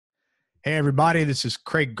Hey everybody, this is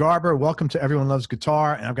Craig Garber. Welcome to Everyone Loves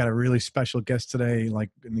Guitar, and I've got a really special guest today,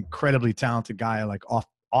 like an incredibly talented guy, like off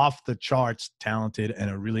the charts talented,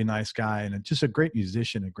 and a really nice guy, and just a great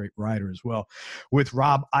musician, a great writer as well. With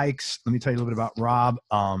Rob Ickes. Let me tell you a little bit about Rob.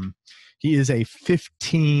 He is a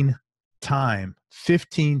 15-time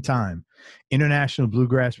International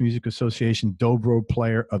Bluegrass Music Association Dobro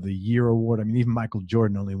Player of the Year award. I mean, even Michael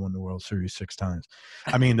Jordan only won the World Series 6 times.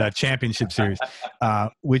 I mean, the championship series,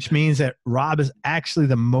 which means that Rob is actually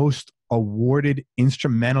the most awarded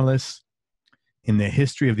instrumentalist in the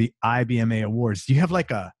history of the IBMA awards. Do you have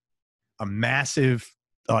like a massive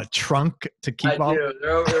trunk to keep I do.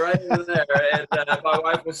 They're right over there. And my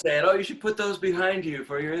wife was saying, "Oh, you should put those behind you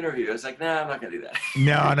for your interview." I was like, "Nah, I'm not gonna do that."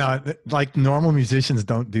 No, like normal musicians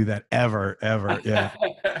don't do that ever. Yeah.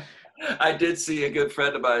 I did see a good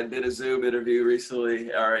friend of mine did a Zoom interview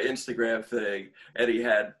recently, or Instagram thing, and he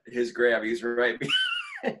had his Grammys right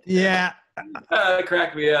behind. Yeah. It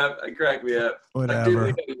cracked me up. Whatever. Like, dude,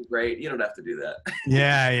 we know you're great. You don't have to do that.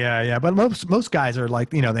 Yeah. But most guys are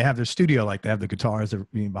like, you know, they have their studio, like they have the guitars that are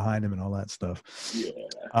being behind them and all that stuff.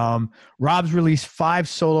 Yeah. Rob's released 5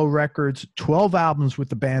 solo records, 12 albums with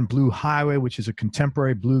the band Blue Highway, which is a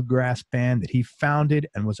contemporary bluegrass band that he founded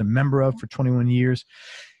and was a member of for 21 years.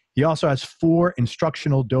 He also has 4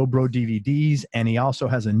 instructional Dobro DVDs, and he also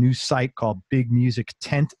has a new site called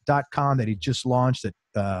bigmusictent.com that he just launched that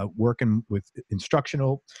working with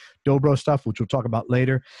instructional Dobro stuff, which we'll talk about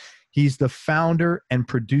later. He's the founder and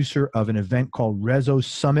producer of an event called Rezo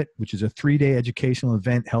Summit, which is a 3-day educational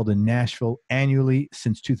event held in Nashville annually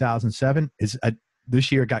since 2007.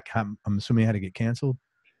 This year I'm assuming it had to get canceled?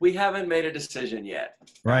 We haven't made a decision yet.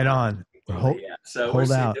 Right on. So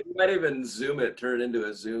hold out. We might even turn it into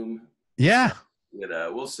a Zoom. Yeah. You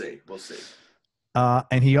know, we'll see.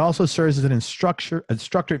 And he also serves as an instructor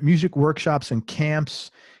at music workshops and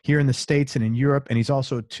camps here in the States and in Europe. And he's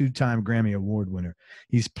also a 2-time Grammy Award winner.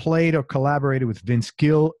 He's played or collaborated with Vince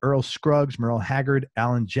Gill, Earl Scruggs, Merle Haggard,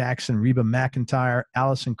 Alan Jackson, Reba McEntire,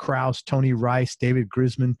 Alison Krauss, Tony Rice, David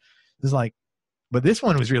Grisman. But this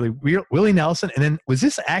one was really weird. Willie Nelson. And then, was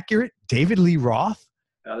this accurate? David Lee Roth?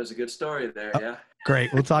 Oh, there's a good story there. Yeah.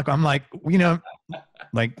 Great. We'll talk. I'm like,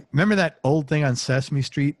 like, remember that old thing on Sesame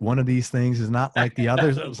Street? One of these things is not like the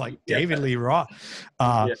others. It was like David Lee Roth.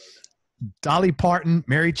 Dolly Parton,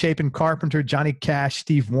 Mary Chapin Carpenter, Johnny Cash,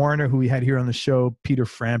 Steve Wariner, who we had here on the show, Peter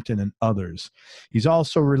Frampton, and others. He's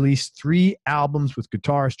also released 3 albums with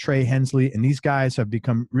guitarist Trey Hensley, and these guys have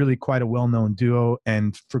become really quite a well-known duo,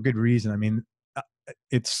 and for good reason. I mean,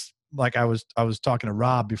 it's like I was talking to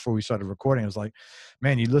Rob before we started recording. I was like,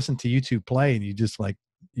 man, you listen to YouTube play and you just like,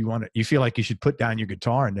 you feel like you should put down your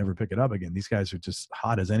guitar and never pick it up again. These guys are just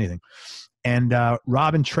hot as anything. And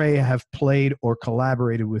Rob and Trey have played or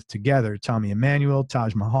collaborated with together Tommy Emmanuel,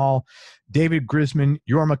 Taj Mahal, David Grisman,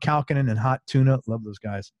 Jorma Kaukonen and Hot Tuna. Love those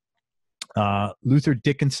guys. Luther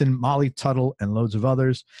Dickinson, Molly Tuttle, and loads of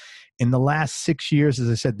others. In the last 6 years, as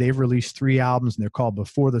I said, they've released 3 albums, and they're called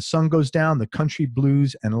Before the Sun Goes Down, The Country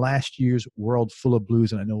Blues, and last year's World Full of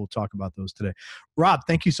Blues, and I know we'll talk about those today. Rob,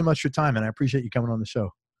 thank you so much for your time, and I appreciate you coming on the show.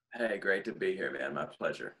 Hey, great to be here, man. My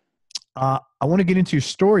pleasure. I want to get into your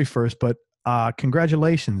story first, but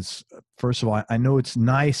congratulations. First of all, I know it's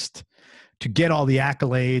nice to get all the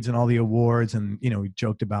accolades and all the awards, and, you know, we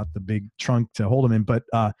joked about the big trunk to hold them in, but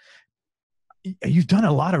you've done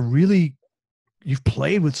a lot of you've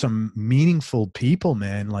played with some meaningful people,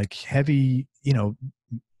 man, like heavy, you know,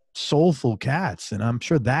 soulful cats. And I'm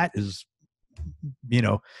sure that is, you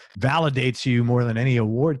know, validates you more than any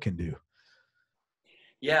award can do.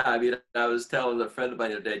 Yeah. I mean, I was telling a friend of mine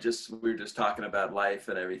the other day, we were just talking about life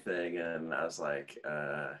and everything. And I was like,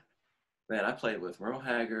 man, I played with Merle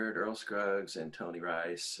Haggard, Earl Scruggs, and Tony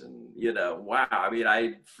Rice. And, you know, wow. I mean,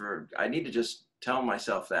 I need to just tell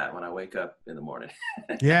myself that when I wake up in the morning.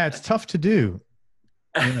 Yeah, it's tough to do.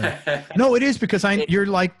 Yeah. No, it is, because you're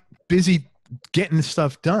like busy getting this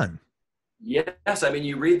stuff done. Yes. I mean,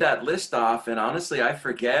 you read that list off and honestly, I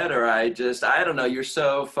forget, or I don't know. You're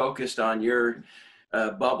so focused on your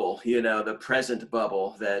bubble, you know, the present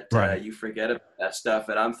bubble that right. You forget about that stuff.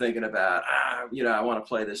 And I'm thinking about, you know, I want to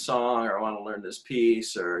play this song, or I want to learn this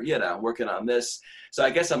piece, or, you know, working on this. So I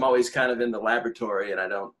guess I'm always kind of in the laboratory and I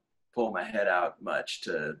don't pull my head out much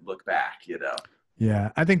to look back, you know?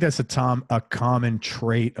 Yeah. I think that's a common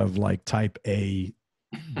trait of like type A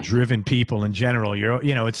driven people in general.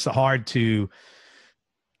 You know, it's hard to,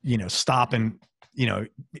 you know, stop and, you know,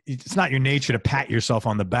 it's not your nature to pat yourself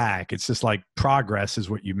on the back. It's just like progress is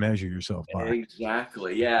what you measure yourself by.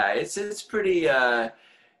 Exactly. Yeah. It's pretty,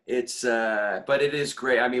 but it is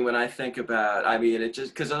great. I mean, when I think about, I mean, it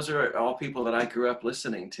just, because those are all people that I grew up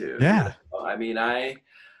listening to. Yeah. I mean, I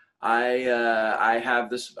have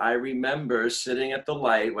this, I remember sitting at the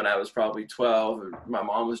light when I was probably 12. My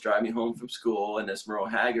mom was driving me home from school, and this Merle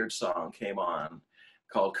Haggard song came on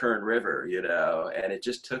called Kern River, and it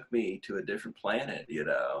just took me to a different planet,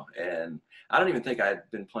 and I don't even think I'd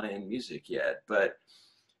been playing music yet, but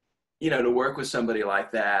to work with somebody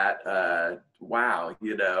like that, wow,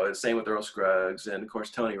 and same with Earl Scruggs, and of course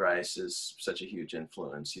Tony Rice is such a huge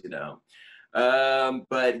influence,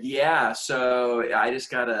 but yeah, so I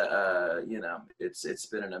just gotta, it's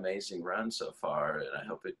been an amazing run so far, and I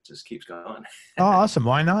hope it just keeps going. Oh, awesome.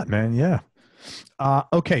 Why not, man? Yeah.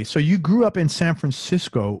 Okay, so you grew up in San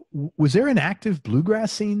Francisco. Was there an active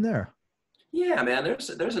bluegrass scene there? Yeah, man,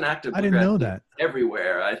 there's an active I didn't know that.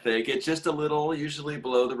 everywhere. I think it's just a little usually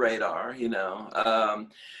below the radar,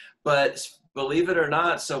 but believe it or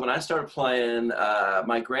not, so when I started playing,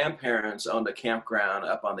 my grandparents owned a campground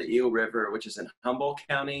up on the Eel River, which is in Humboldt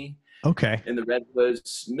County. Okay. In the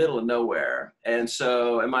Redwoods, middle of nowhere. And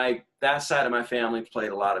so, that side of my family played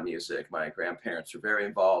a lot of music. My grandparents were very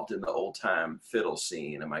involved in the old time fiddle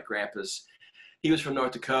scene, and my grandpa's, he was from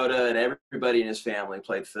North Dakota, and everybody in his family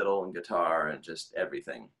played fiddle and guitar and just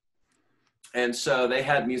everything. And so they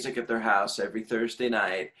had music at their house every Thursday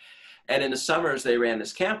night. And in the summers, they ran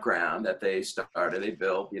this campground that they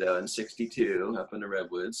built, in 62 up in the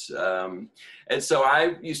Redwoods. And so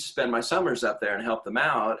I used to spend my summers up there and help them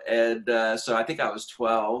out. And so I think I was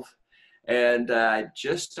 12. And I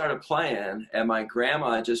just started playing, and my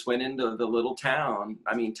grandma just went into the little town.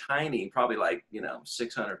 I mean, tiny, probably like,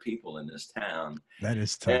 600 people in this town. That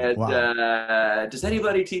is tough. And wow. Does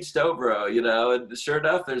anybody teach dobro? And sure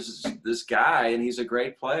enough, there's this guy, and he's a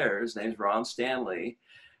great player. His name's Ron Stanley.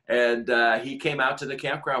 And he came out to the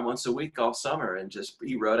campground once a week all summer, and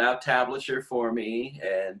he wrote out tablature for me.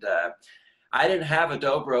 And I didn't have a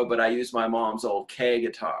dobro, but I used my mom's old K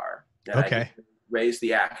guitar. Okay. Raise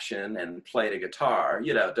the action and play the guitar,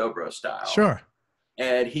 dobro style. Sure.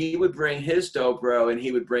 And he would bring his dobro, and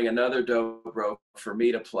he would bring another dobro for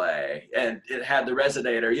me to play. And it had the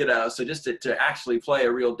resonator, so just to actually play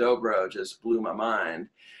a real dobro just blew my mind.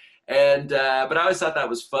 And but I always thought that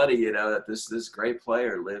was funny, that this great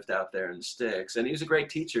player lived out there in the sticks, and he was a great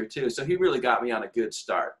teacher too. So he really got me on a good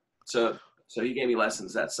start. So he gave me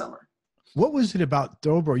lessons that summer. What was it about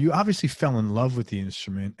dobro? You obviously fell in love with the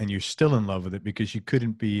instrument, and you're still in love with it because you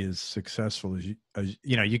couldn't be as successful as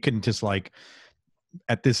you couldn't just like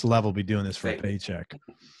at this level be doing this for a paycheck.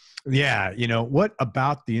 Yeah. What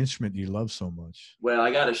about the instrument you love so much? Well,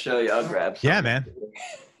 I got to show you. I'll grab something. Yeah, man.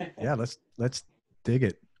 Yeah. Let's dig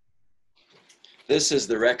it. This is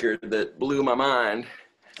the record that blew my mind.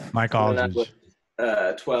 Mike Auldridge. When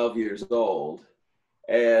I was 12 years old.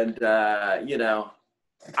 And,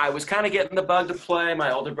 I was kind of getting the bug to play.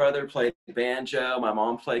 My older brother played banjo. My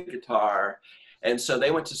mom played guitar. And so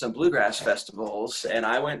they went to some bluegrass festivals. And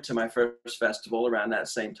I went to my first festival around that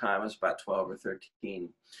same time. I was about 12 or 13.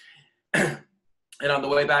 And on the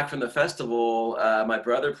way back from the festival, my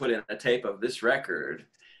brother put in a tape of this record.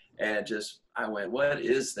 And I went, what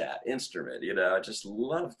is that instrument? I just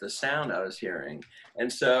loved the sound I was hearing.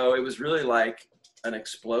 And so it was really like an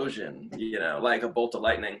explosion, like a bolt of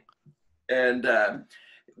lightning. And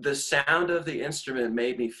the sound of the instrument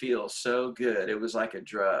made me feel so good. It was like a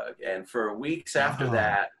drug. And for weeks after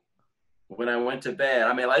that, when I went to bed,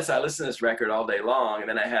 I listened to this record all day long, and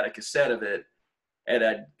then I had a cassette of it. And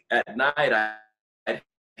at night, I'd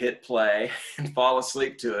hit play and fall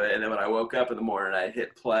asleep to it. And then when I woke up in the morning, I'd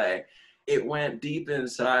hit play. It went deep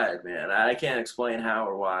inside, man. I can't explain how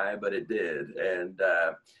or why, but it did. And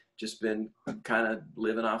just been kind of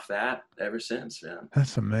living off that ever since, man.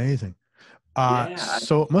 That's amazing.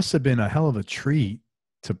 So it must have been a hell of a treat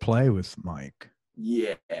to play with Mike.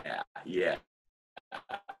 Yeah.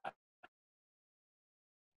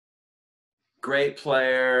 Great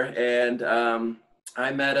player. And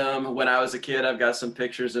I met him when I was a kid. I've got some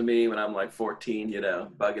pictures of me when I'm like 14,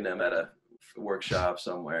 bugging him at a workshop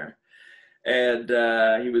somewhere. And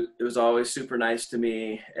it was always super nice to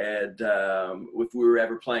me. And if we were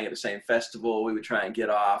ever playing at the same festival, we would try and get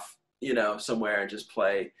off, somewhere and just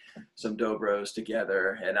play some dobros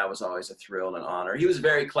together. And that was always a thrill and an honor. He was a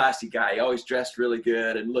very classy guy. He always dressed really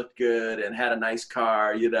good and looked good and had a nice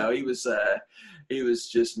car. He was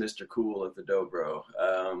just Mr. Cool of the dobro.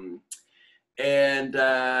 And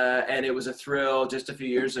it was a thrill. Just a few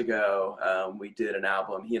years ago, we did an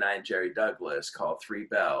album, he and I and Jerry Douglas, called Three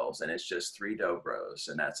Bells, and it's just three dobros,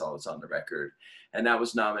 and that's all that's on the record. And that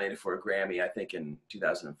was nominated for a Grammy, I think, in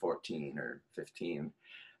 2014 or 15.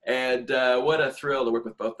 And what a thrill to work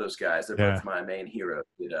with both those guys. They're Yeah. both my main heroes,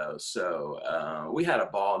 you know. So we had a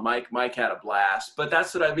ball. Mike had a blast. But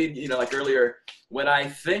that's what I mean, you know, like earlier, when I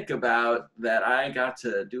think about that I got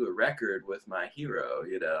to do a record with my hero,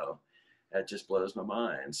 you know, that just blows my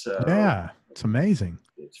mind. So Yeah, it's amazing.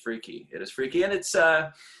 it's freaky. It is freaky. And it's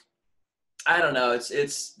I don't know.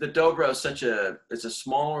 It's the dobro is it's a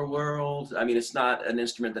smaller world. I mean, it's not an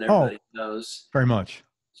instrument that everybody knows. Very much.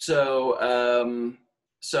 So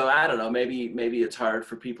so I don't know, maybe it's hard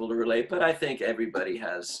for people to relate, but I think everybody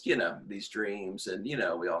has, you know, these dreams, and, you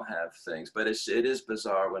know, we all have things, but it is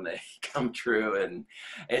bizarre when they come true, and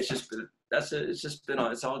it's just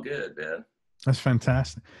it's all good, man. That's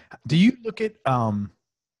fantastic. Do you look at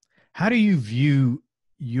how do you view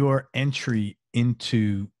your entry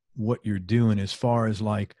into what you're doing as far as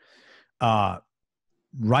like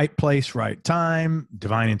right place, right time,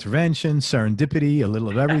 divine intervention, serendipity, a little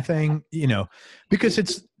of everything, you know, because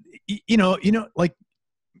it's, you know, like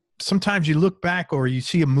sometimes you look back or you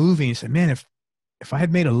see a movie and you say, man, if I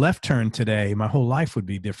had made a left turn today, my whole life would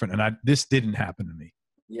be different. And this didn't happen to me.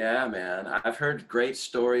 Yeah, man. I've heard great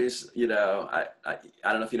stories. You know, I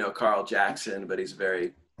don't know if you know Carl Jackson, but he's a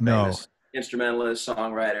very famous instrumentalist,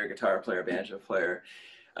 songwriter, guitar player, banjo player.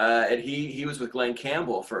 And he was with Glenn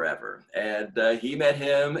Campbell forever. And he met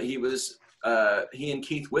him. He and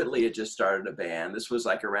Keith Whitley had just started a band. This was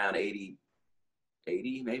like around 80,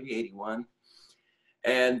 maybe 81.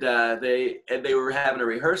 And they were having a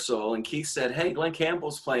rehearsal, and Keith said, "Hey, Glenn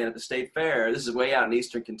Campbell's playing at the State Fair. This is way out in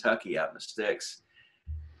Eastern Kentucky, out in the sticks.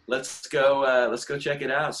 Let's go check it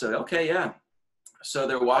out." So, okay, yeah. So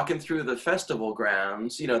they're walking through the festival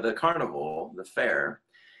grounds, you know, the carnival, the fair.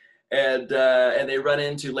 And they run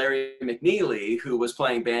into Larry McNeely, who was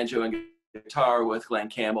playing banjo and guitar with Glenn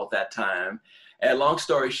Campbell at that time. And long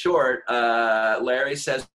story short, Larry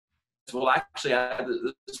says, "Well, actually, I have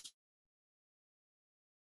this."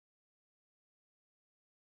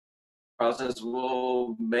 Carl says,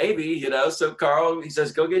 "Well, maybe, you know." So Carl, he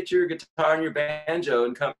says, "Go get your guitar and your banjo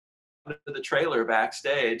and come to the trailer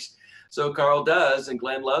backstage." So Carl does, and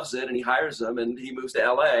Glenn loves it, and he hires him, and he moves to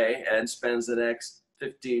LA and spends the next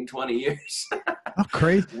 15, 20 years Oh,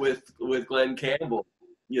 crazy. with Glenn Campbell,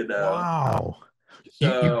 you know. Wow.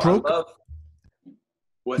 So you broke,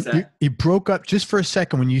 what's that? You broke up just for a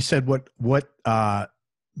second when you said what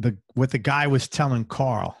the guy was telling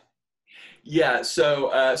Carl. Yeah, so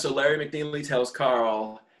Larry McNeely tells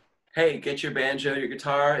Carl, "Hey, get your banjo, your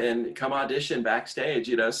guitar, and come audition backstage,"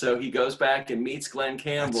 you know. So he goes back and meets Glenn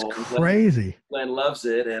Campbell. That's crazy. Glenn loves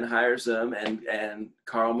it and hires him, and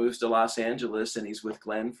Carl moves to Los Angeles, and he's with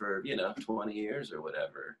Glenn for, you know, 20 years or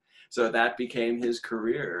whatever. So that became his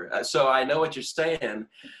career. So I know what you're saying.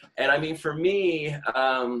 And I mean, for me,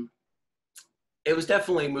 it was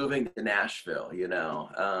definitely moving to Nashville, you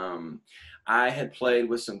know. I had played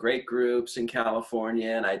with some great groups in California,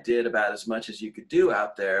 and I did about as much as you could do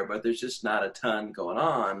out there, but there's just not a ton going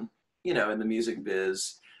on, you know, in the music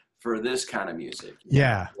biz for this kind of music.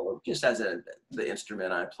 Yeah. Know? Just as the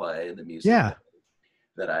instrument I play and the music yeah.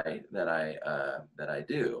 that I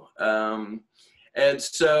do. And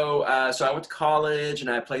so I went to college and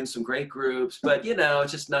I played in some great groups, but, you know,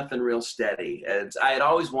 it's just nothing real steady. And I had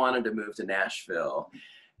always wanted to move to Nashville.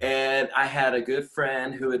 And I had a good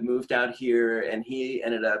friend who had moved out here, and he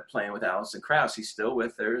ended up playing with Alison Krauss. He's still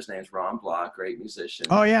with her. His name's Ron Block, great musician.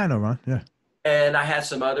 Oh, yeah, I know Ron, yeah. And I had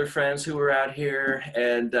some other friends who were out here,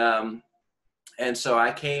 and so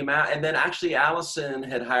I came out. And then actually Alison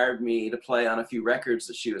had hired me to play on a few records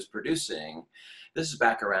that she was producing. This is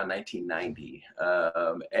back around 1990.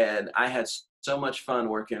 And I had so much fun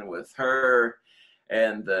working with her,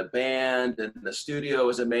 and the band, and the studio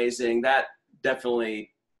was amazing. That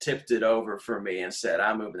definitely tipped it over for me and said,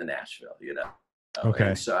 "I'm moving to Nashville," you know. Okay.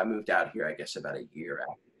 And so I moved out here, I guess, about a year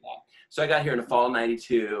after that. So I got here in the fall of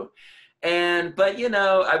 92. But, you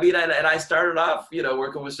know, I mean, and I started off, you know,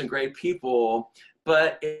 working with some great people,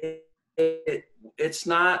 but it's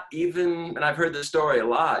not even, and I've heard this story a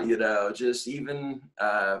lot, you know, just even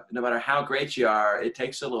no matter how great you are, it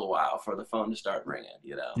takes a little while for the phone to start ringing,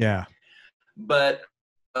 you know. Yeah. But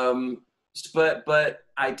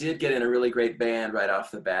I did get in a really great band right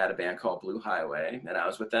off the bat, a band called Blue Highway, and I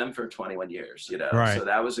was with them for 21 years, you know. Right. So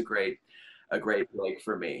that was a great break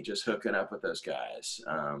for me, just hooking up with those guys.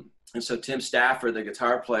 And so Tim Stafford, the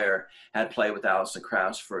guitar player, had played with Alison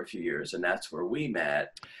Krauss for a few years, and that's where we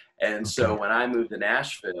met. And so when I moved to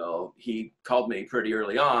Nashville, he called me pretty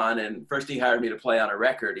early on, and first he hired me to play on a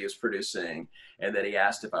record he was producing, and then he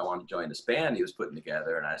asked if I wanted to join this band he was putting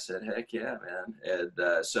together, and I said, "Heck yeah, man."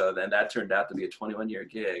 And so then that turned out to be a 21-year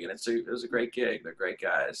gig, and it was a great gig. They're great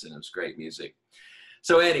guys, and it was great music.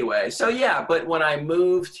 So anyway, so yeah, but when I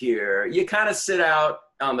moved here, you kind of sit out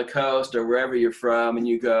on the coast or wherever you're from and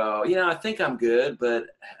you go, I think I'm good, but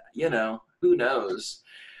who knows?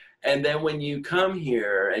 And then when you come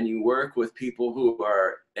here and you work with people who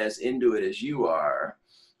are as into it as you are,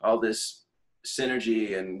 all this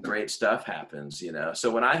synergy and great stuff happens,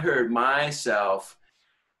 So when I heard myself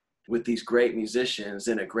with these great musicians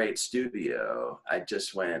in a great studio, I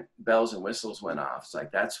just went, bells and whistles went off. It's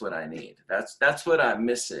like, that's what I need. That's what I'm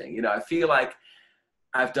missing. I feel like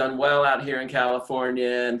I've done well out here in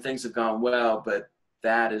California and things have gone well, but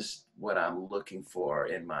that is what I'm looking for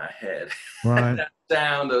in my head. Right. That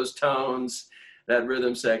sound, those tones, that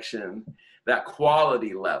rhythm section, that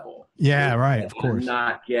quality level. Yeah, right. Of course. I'm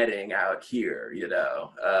not getting out here,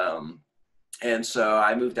 and so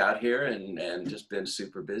I moved out here and just been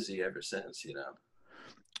super busy ever since, You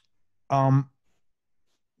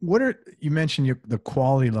mentioned the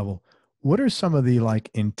quality level. What are some of the like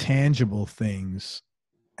intangible things?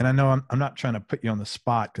 And I know I'm not trying to put you on the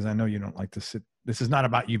spot because I know you don't like to sit. This is not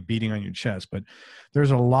about you beating on your chest, but there's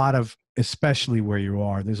a lot of, especially where you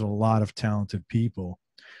are, there's a lot of talented people.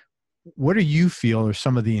 What do you feel are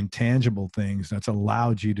some of the intangible things that's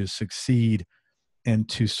allowed you to succeed and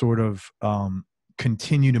to sort of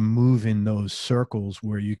continue to move in those circles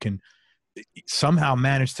where you can somehow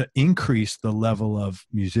manage to increase the level of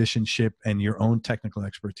musicianship and your own technical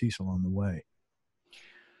expertise along the way?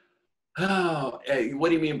 Oh, what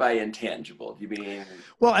do you mean by intangible? Do you mean?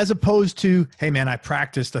 Well, as opposed to, hey man, I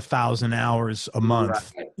practiced 1,000 hours a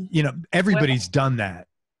month. Right. Everybody's done that.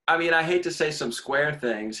 I mean, I hate to say some square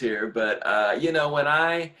things here, but when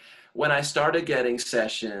I started getting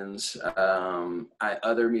sessions,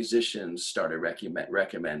 other musicians started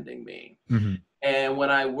recommending me. Mm-hmm. And when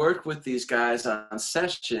I worked with these guys on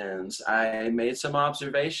sessions, I made some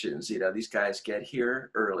observations. These guys get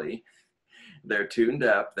here early. They're tuned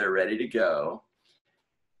up. They're ready to go.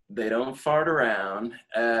 They don't fart around.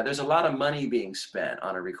 There's a lot of money being spent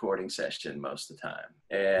on a recording session most of the time.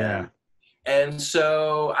 And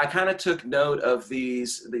so I kind of took note of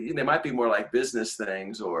these. They might be more like business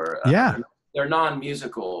things or they're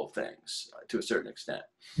non-musical things to a certain extent.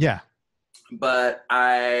 Yeah. But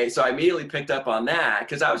I immediately picked up on that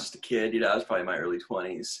because I was just a kid, I was probably in my early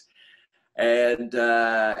 20s. And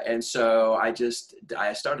so I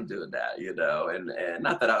started doing that, and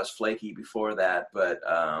not that I was flaky before that, but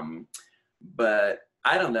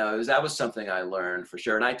I don't know, that was something I learned for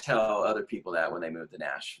sure. And I tell other people that when they move to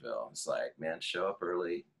Nashville, it's like, man, show up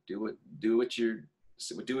early, do what you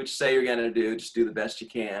say you're going to do, just do the best you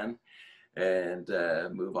can and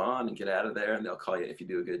move on and get out of there. And they'll call you, if you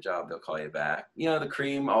do a good job, they'll call you back. The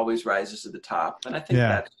cream always rises to the top. And I think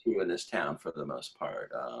that's true in this town for the most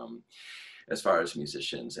part. As far as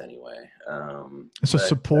musicians anyway. It's a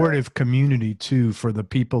supportive community too, for the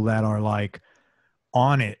people that are like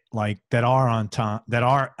on it, like that are on time, that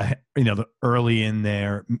are, the early in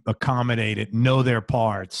there, accommodated, know their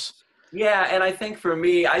parts. Yeah. And I think for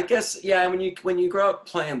me, I guess, when you grow up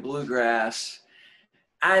playing bluegrass,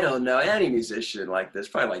 I don't know, any musician like this,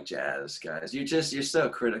 probably like jazz guys, you're so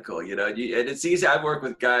critical, and it's easy. I work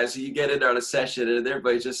with guys who you get into on a session and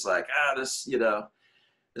everybody's just like,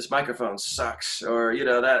 this microphone sucks, or,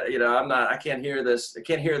 I can't hear this. I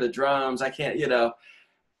can't hear the drums. I can't,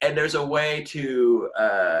 and there's a way to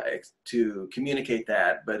communicate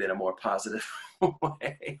that, but in a more positive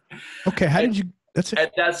way. Okay. How did you,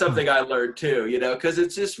 that's something I learned too, because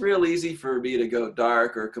it's just real easy for me to go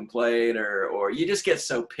dark or complain or you just get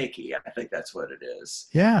so picky. I think that's what it is.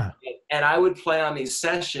 Yeah. And I would play on these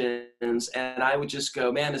sessions and I would just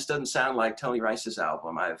go, man, this doesn't sound like Tony Rice's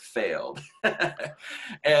album. I've failed.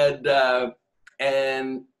 and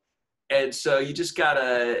so you just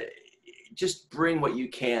gotta just bring what you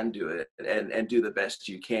can do it and do the best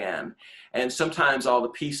you can. And sometimes all the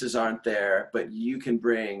pieces aren't there, but you can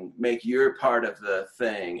make your part of the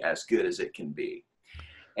thing as good as it can be.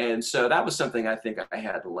 And so that was something I think I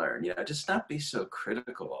had to learn, just not be so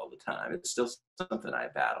critical all the time. It's still something I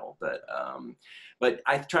battle, but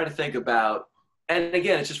I try to think about, and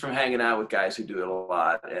again, it's just from hanging out with guys who do it a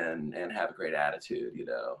lot and have a great attitude,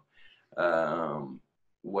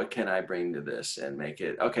 what can I bring to this and make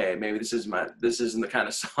it, okay, maybe this isn't the kind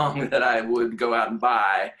of song that I would go out and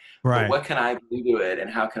buy, right? But what can I bring to it and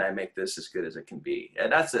how can I make this as good as it can be?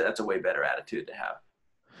 And that's a way better attitude to have.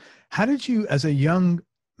 How did you, as a young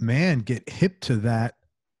man, get hip to that?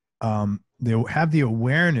 They have the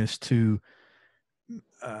awareness to,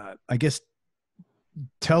 I guess,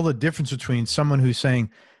 tell the difference between someone who's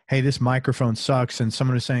saying, hey, this microphone sucks, and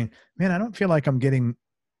someone who's saying, man, I don't feel like I'm getting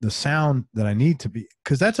the sound that I need to be,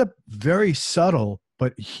 because that's a very subtle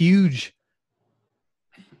but huge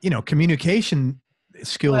communication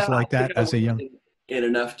skills Well, like I think that I as a young. in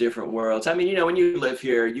enough different worlds. I mean, when you live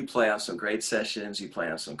here, you play on some great sessions, you play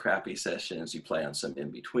on some crappy sessions, you play on some in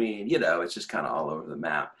between. It's just kind of all over the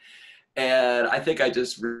map. And I think I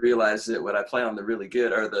just realized that when I play on the really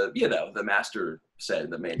good or the master set,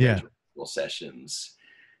 the main Yeah. sessions,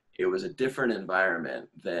 it was a different environment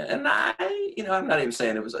than, and I'm not even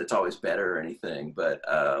saying it's always better or anything, but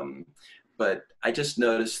I just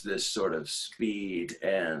noticed this sort of speed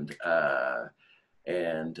and a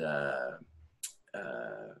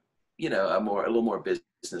little more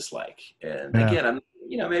business-like. And again,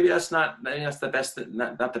 maybe that's the best,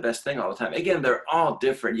 not the best thing all the time. Again, they're all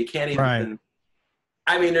different. You can't even, Right.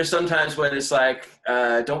 I mean, there's sometimes when it's like,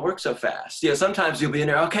 don't work so fast. Sometimes you'll be in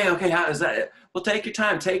there, okay, how is that? Well, take your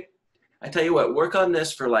time. I tell you what, work on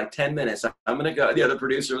this for like 10 minutes. I'm going to go, the other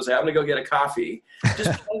producer will say, I'm going to go get a coffee.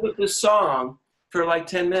 Just play with this song for like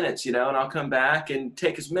 10 minutes, and I'll come back and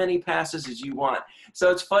take as many passes as you want.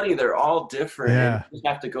 So it's funny, they're all different. Yeah. And you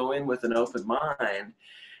have to go in with an open mind.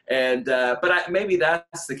 And, maybe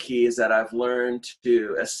that's the key, is that I've learned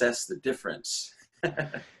to assess the difference.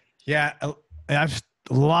 Yeah. I've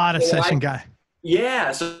a lot of session guy.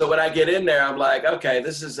 Yeah. So when I get in there, I'm like, okay,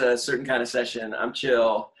 this is a certain kind of session. I'm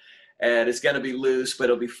chill and it's going to be loose, but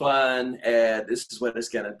it'll be fun. And this is what it's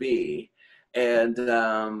going to be. And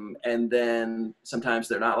then sometimes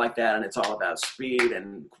they're not like that, and it's all about speed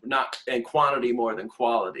and quantity more than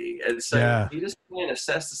quality. And so you just try and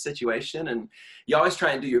assess the situation, and you always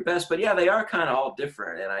try and do your best. But yeah, they are kind of all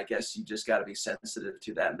different, and I guess you just got to be sensitive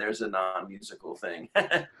to that. And there's a non-musical thing.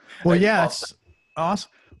 Well, yeah, it's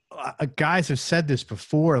awesome. Guys have said this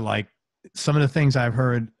before. Like, some of the things I've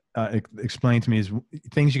heard explained to me is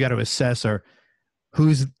things you got to assess are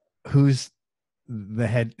who's the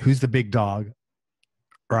head, who's the big dog,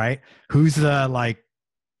 right? Who's the like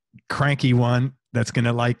cranky one that's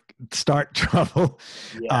gonna like start trouble?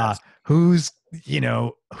 Yes. Who's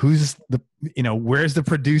the where's the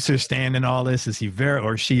producer stand in all this? Is he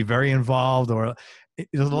she very involved, or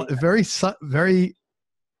very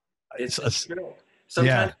it's true.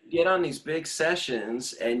 Sometimes you get on these big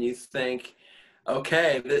sessions and you think,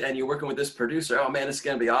 okay, and you're working with this producer, oh man, it's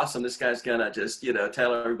going to be awesome. This guy's going to just,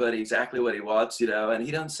 tell everybody exactly what he wants, and he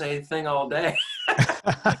doesn't say a thing all day.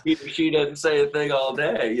 He or she doesn't say a thing all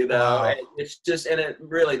day, Wow. And it's just, and it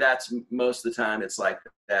really, that's most of the time it's like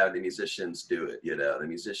that. The musicians do it, the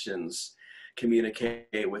musicians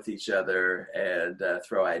communicate with each other and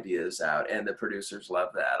throw ideas out. And the producers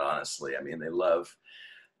love that, honestly. I mean, they love,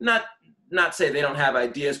 not say they don't have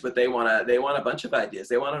ideas, but they want a bunch of ideas.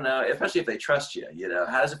 They want to know, especially if they trust you,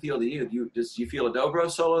 how does it feel to you? Do you feel a dobro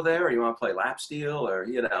solo there, or you want to play lap steel, or,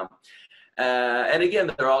 and again,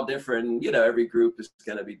 they're all different. Every group is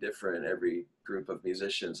going to be different. Every group of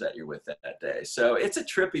musicians that you're with that day. So it's a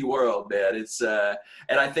trippy world, man. It's, and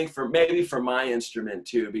I think for my instrument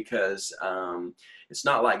too, because, it's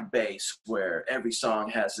not like bass where every song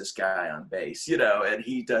has this guy on bass, and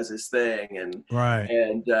he does his thing, and right.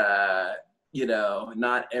 And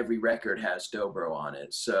not every record has dobro on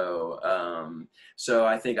it. So so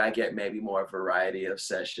I think I get maybe more variety of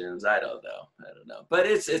sessions. I don't know. But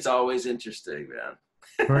it's always interesting, man.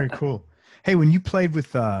 Very cool. Hey, when you played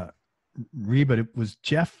with Reba, was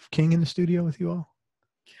Jeff King in the studio with you all?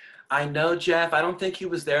 I know Jeff. I don't think he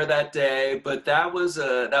was there that day, but that was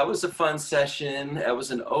a fun session. That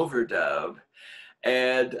was an overdub,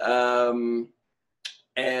 and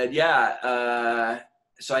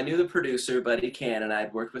so I knew the producer, Buddy Cannon.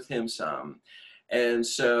 I'd worked with him some, and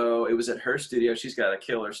so it was at her studio. She's got a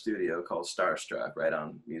killer studio called Starstruck right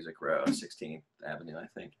on Music Row, 16th Avenue, I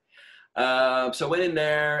think. So I went in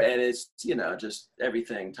there, and it's just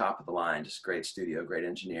everything top of the line, just great studio, great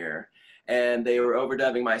engineer. And they were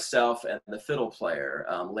overdubbing myself and the fiddle player,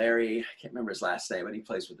 Larry. I can't remember his last name, but he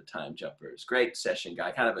plays with the Time Jumpers. Great session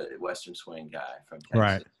guy, kind of a Western swing guy from Texas.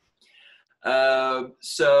 Right.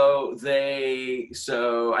 So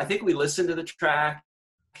I think we listened to the track.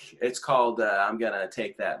 It's called "I'm Gonna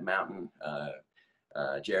Take That Mountain,"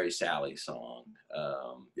 Jerry Sally song.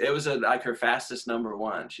 It was like her fastest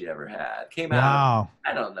 #1 she ever had. Came out,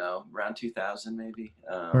 I don't know, around 2000 maybe.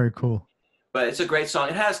 Very cool. But it's a great song.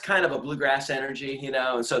 It has kind of a bluegrass energy,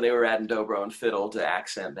 and so they were adding dobro and fiddle to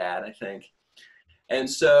accent that, I think. And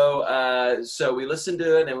so so we listened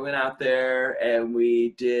to it, and we went out there, and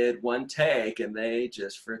we did one take, and they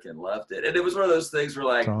just freaking loved it. And it was one of those things where,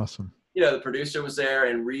 like, that's awesome. The producer was there,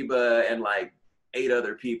 and Reba and like 8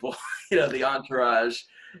 other people, the entourage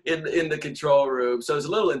in the control room. So it was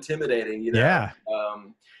a little intimidating, Yeah.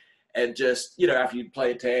 And just, after you'd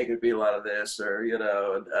play a take, it'd be a lot of this, or,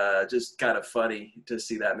 just kind of funny to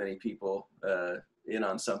see that many people in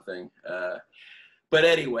on something. But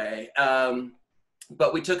anyway,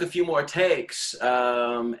 but we took a few more takes,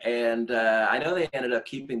 and I know they ended up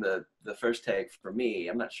keeping the first take for me.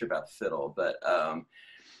 I'm not sure about the fiddle, but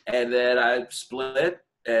and then I split,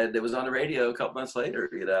 and it was on the radio a couple months later.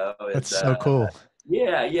 You know, That's so cool.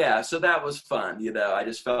 Yeah. So that was fun. You know, I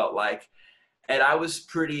just felt like, and I was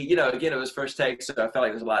pretty, you know, again, it was first take, so I felt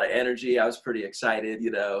like there was a lot of energy. I was pretty excited,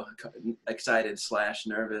 you know,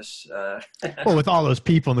 excited/nervous. Well, with all those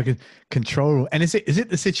people in the control room. And is it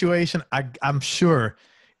the situation? I'm sure,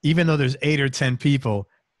 even though there's 8 or 10 people,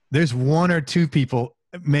 there's 1 or 2 people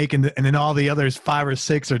making and then all the others 5 or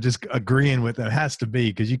 6 are just agreeing with them. It has to be,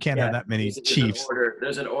 because you can't have that many chiefs.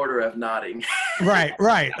 There's an order of nodding. Right.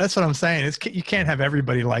 That's what I'm saying. You can't have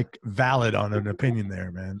everybody like valid on an opinion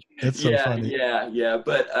there, man. It's so funny. Yeah.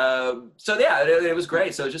 But so yeah, it was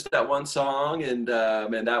great. So just that one song, and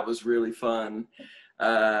that was really fun.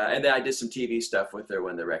 And then I did some TV stuff with her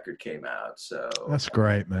when the record came out. So that's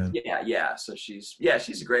great, man. Yeah. So she's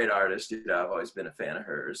a great artist. You know, I've always been a fan of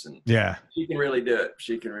hers, and yeah, she can really do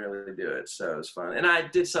it. So it was fun. And I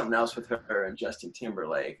did something else with her and Justin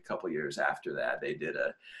Timberlake a couple years after that. They did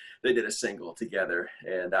a single together,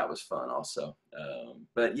 and that was fun also.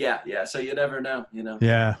 But yeah. So you never know, you know.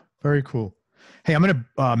 Yeah, very cool. Hey, I'm going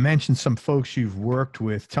to mention some folks you've worked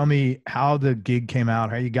with. Tell me how the gig came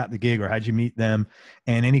out, how you got the gig, or how'd you meet them,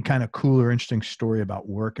 and any kind of cool or interesting story about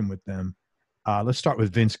working with them. Let's start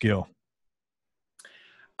with Vince Gill.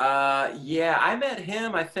 Yeah, I met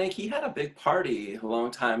him. I think he had a big party a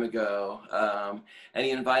long time ago, and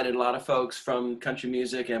he invited a lot of folks from country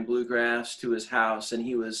music and bluegrass to his house, and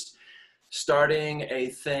he was starting a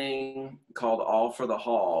thing called All for the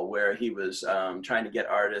Hall, where he was trying to get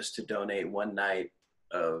artists to donate one night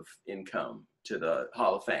of income to the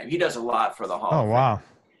Hall of Fame. He does a lot for the Hall of Fame. Wow.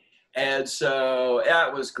 And so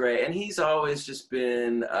that was great. And he's always just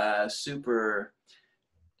been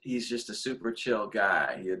he's just a super chill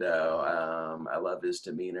guy, you know. I love his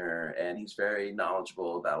demeanor, and he's very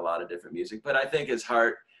knowledgeable about a lot of different music. But I think his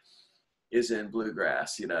heart is in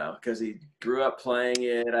bluegrass, you know, because he grew up playing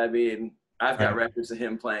it. I mean, I've got records of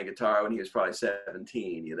him playing guitar when he was probably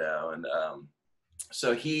 17, you know, and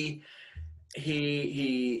so he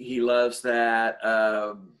loves that,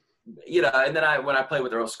 you know. And then when I played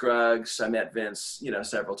with Earl Scruggs, I met Vince, you know,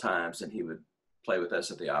 several times, and he would play with us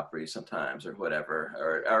at the Opry sometimes or whatever.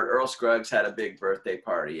 Or Earl Scruggs had a big birthday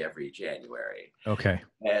party every January. Okay.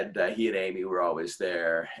 And he and Amy were always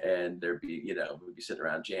there, and there'd be, you know, we'd be sitting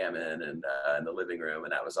around jamming and in the living room,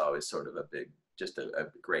 and that was always sort of a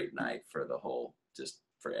great night for the whole, just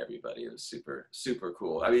for everybody. It was super, super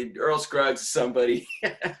cool. I mean, Earl Scruggs is somebody,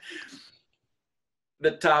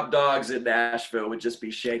 the top dogs in Nashville would just be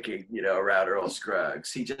shaking, you know, around Earl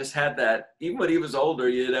Scruggs. He just had that, even when he was older,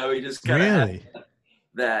 you know, he just kind of really had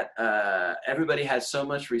that everybody had so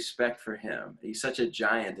much respect for him. He's such a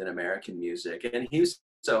giant in American music, and he was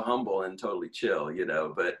so humble and totally chill, you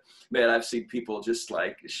know. But man, I've seen people just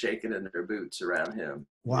like shaking in their boots around him.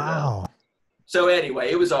 Wow. You know? So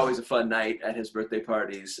anyway, it was always a fun night at his birthday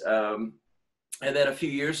parties. And then a few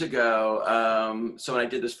years ago, so when I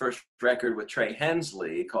did this first record with Trey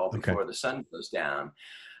Hensley called Before the Sun Goes Down,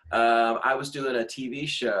 I was doing a TV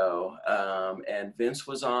show, and Vince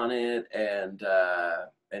was on it,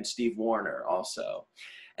 and Steve Wariner also.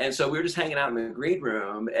 And so we were just hanging out in the green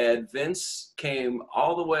room, and Vince came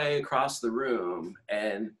all the way across the room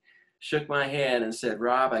and shook my hand and said,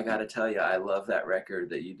 "Rob, I got to tell you, I love that record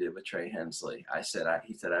that you did with Trey Hensley." He said,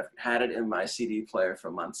 "I've had it in my CD player for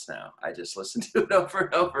months now. I just listened to it over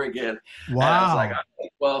and over again." Wow. And I was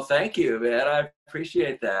like, "Well, thank you, man. I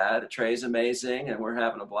appreciate that. Trey's amazing, and we're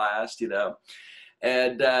having a blast, you know."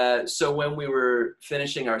 And so when we were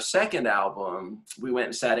finishing our second album, we went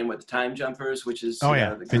and sat in with the Time Jumpers, which is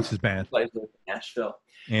Vince's band, plays with Nashville.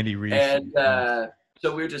 Andy Reese. And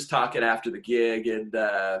so we were just talking after the gig,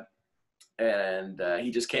 and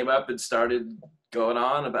he just came up and started going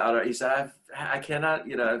on about it. He said, I cannot,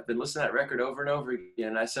 you know, I've been listening to that record over and over again.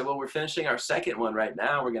 And I said, well, we're finishing our second one right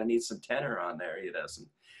now. We're going to need some tenor on there, you know, some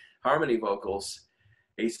harmony vocals.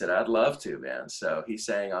 He said, I'd love to, man. So he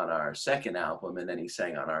sang on our second album, and then he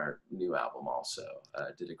sang on our new album also.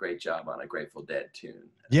 Did a great job on a Grateful Dead tune.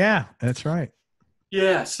 Yeah, that's right.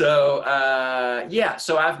 Yeah, so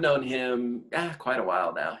so I've known him quite a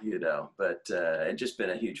while now, you know, but and just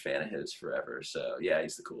been a huge fan of his forever. So yeah,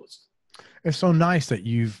 he's the coolest. It's so nice that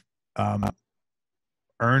you've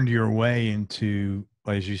earned your way into,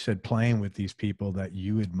 as you said, playing with these people that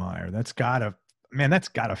you admire. That's gotta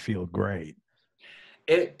feel great.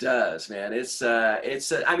 It does, man. It's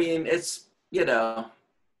I mean, it's, you know,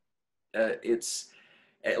 it's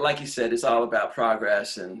like you said, it's all about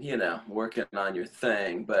progress and, you know, working on your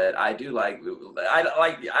thing. But I do I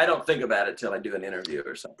don't think about it till I do an interview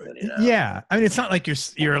or something, you know? Yeah. I mean, it's not like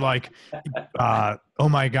you're like, oh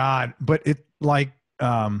my God, but it like,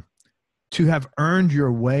 to have earned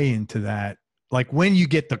your way into that, like when you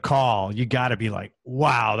get the call, you got to be like,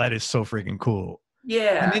 wow, that is so freaking cool.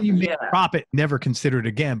 Yeah. And then you may drop it, never consider it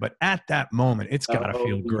again. But at that moment, it's got to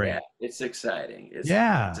feel great. Yeah. It's exciting. It's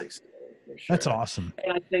exciting. For sure. That's awesome.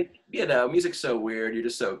 And I think, you know, music's so weird. You're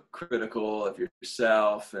just so critical of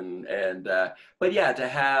yourself but yeah, to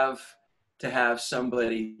have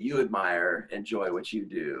somebody you admire enjoy what you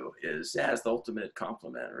do is the ultimate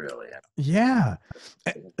compliment, really. Yeah.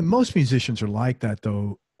 And most musicians are like that,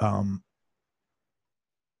 though, are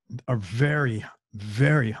very,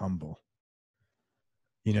 very humble.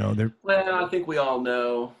 You know, well, I think we all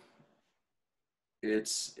know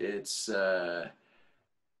it's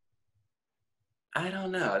I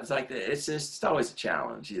don't know. It's like it's always a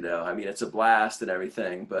challenge, you know. I mean, it's a blast and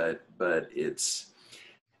everything, but it's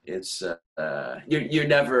you're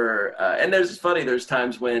never and there's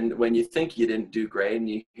times when you think you didn't do great and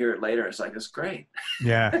you hear it later and it's like, it's great.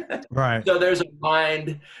 Yeah, right. So there's a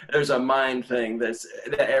mind thing that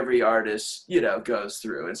every artist, you know, goes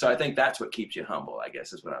through, and so I think that's what keeps you humble, I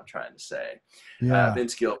guess, is what I'm trying to say. Yeah.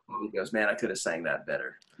 Vince Gill goes, man, I could have sang that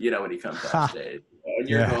better, you know, when he comes on stage and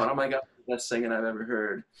you're going, oh my God, best singing I've ever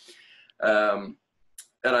heard.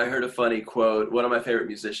 And I heard a funny quote. One of my favorite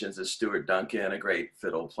musicians is Stuart Duncan, a great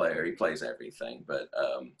fiddle player. He plays everything, but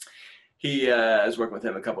I was working with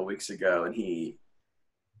him a couple of weeks ago, and he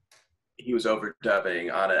was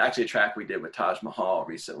overdubbing on a track we did with Taj Mahal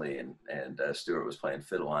recently, and Stuart was playing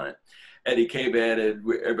fiddle on it. And he came in, and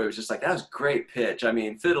everybody was just like, that was great pitch. I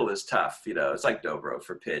mean, fiddle is tough, you know. It's like dobro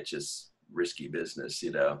for pitch. It's risky business,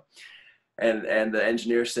 you know. And the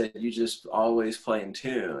engineer said, you just always play in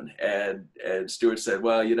tune. And Stuart said,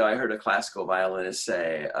 well, you know, I heard a classical violinist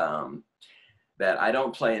say that I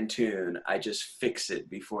don't play in tune. I just fix it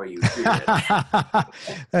before you hear it.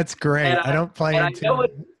 That's great. I don't play in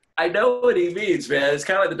tune. I know what he means, man. It's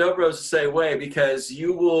kind of like the dobro's the same way, because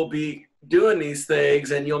you will be doing these things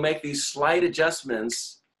and you'll make these slight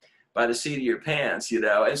adjustments by the seat of your pants, you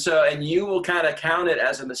know. And you will kind of count it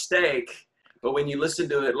as a mistake. But when you listen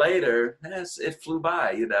to it later, it flew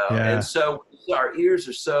by, you know. Yeah. And so our ears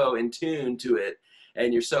are so in tune to it,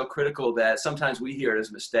 and you're so critical that sometimes we hear it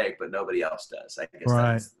as a mistake, but nobody else does. I guess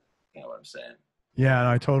that's kind of what I'm saying. Yeah,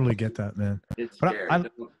 I totally get that, man. It's scary.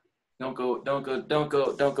 Don't go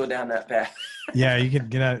down that path. Yeah, you can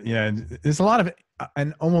get out. Yeah, there's a lot of it,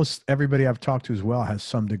 and almost everybody I've talked to as well has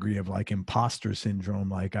some degree of like imposter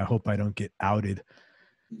syndrome. Like, I hope I don't get outed.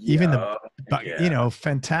 Even you know,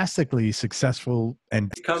 fantastically successful,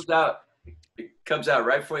 and it comes out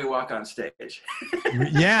right before you walk on stage.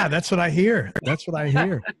 Yeah, that's what I hear. But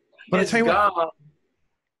It's gone.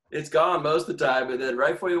 It's gone most of the time, but then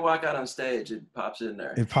right before you walk out on stage, it pops in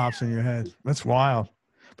there. It pops in your head. That's wild.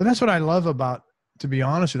 But that's what I love about, to be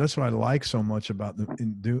honest with you, that's what I like so much about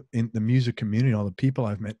in the music community. All the people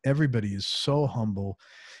I've met, everybody is so humble,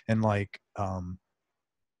 and like,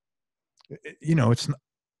 you know, it's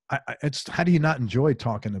how do you not enjoy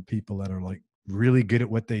talking to people that are like really good at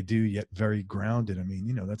what they do yet very grounded? I mean,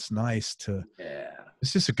 you know, that's nice to. Yeah.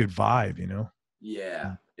 It's just a good vibe, you know.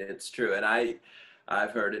 Yeah, it's true, and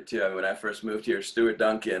I've heard it too. I mean, when I first moved here, Stuart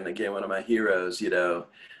Duncan, again, one of my heroes. You know,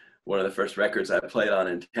 one of the first records I played on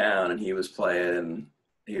in town, and he was playing, and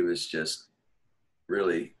he was just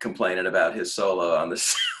really complaining about his solo on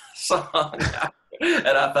this song. And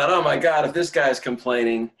I thought, oh my God, if this guy's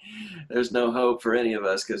complaining, there's no hope for any of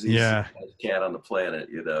us, because he's the cat on the planet,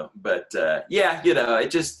 you know. But yeah, you know,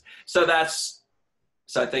 it just, so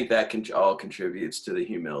I think that all contributes to the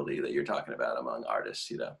humility that you're talking about among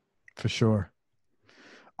artists, you know. For sure.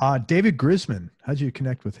 David Grisman, how'd you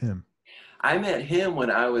connect with him? I met him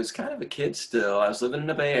when I was kind of a kid still. I was living in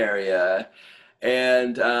the Bay Area.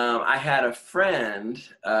 And I had a friend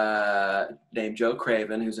named Joe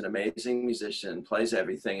Craven, who's an amazing musician, plays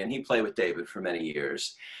everything, and he played with David for many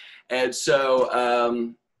years. And so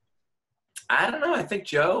I don't know, I think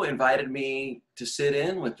Joe invited me to sit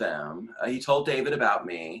in with them. He told David about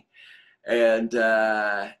me, and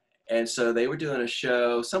so they were doing a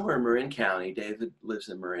show somewhere in Marin County. David lives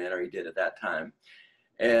in Marin, or he did at that time.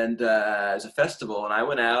 And as a festival, and I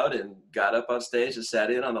went out and got up on stage and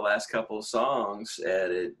sat in on the last couple of songs,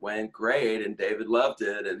 and it went great, and David loved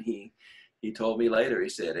it. And he told me later, he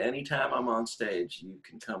said, anytime I'm on stage, you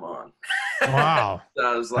can come on. Wow. So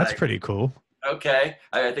I was like, that's pretty cool. Okay.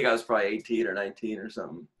 I think I was probably 18 or 19 or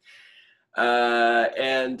something.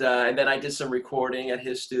 And then I did some recording at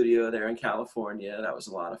his studio there in California. That was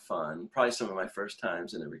a lot of fun. Probably some of my first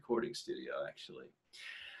times in a recording studio, actually.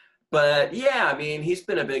 But yeah, I mean, he's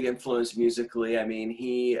been a big influence musically. I mean,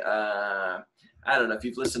 I don't know if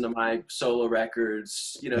you've listened to my solo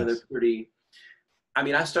records, you know, Yes. they're pretty, I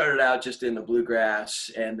mean, I started out just in the bluegrass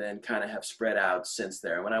and then kind of have spread out since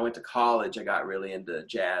there. When I went to college, I got really into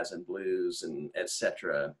jazz and blues and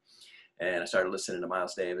etc. And I started listening to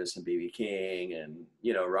Miles Davis and B.B. King and,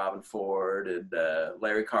 you know, Robin Ford and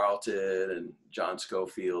Larry Carlton and John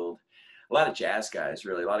Scofield. A lot of jazz guys,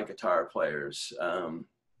 really, a lot of guitar players.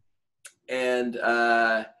 And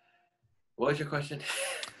what was your question?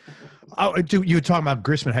 You were talking about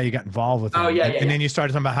Grisman, how you got involved with him. Oh, yeah, and then you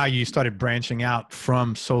started talking about how you started branching out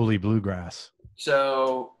from solely bluegrass.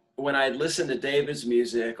 So when I listened to David's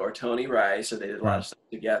music or Tony Rice, or they did a lot of stuff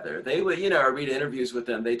together, they would, you know, read interviews with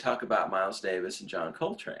them. They talk about Miles Davis and John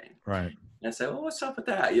Coltrane. Right. And I said, well, what's up with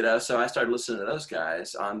that? You know, so I started listening to those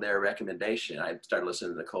guys on their recommendation. I started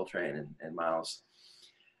listening to the Coltrane and Miles.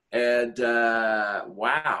 And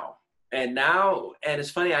wow. And now, and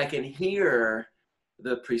it's funny, I can hear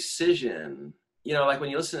the precision. You know, like when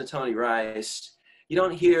you listen to Tony Rice, you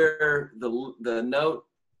don't hear the note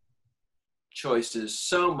choices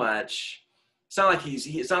so much. It's not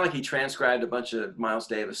like he transcribed a bunch of Miles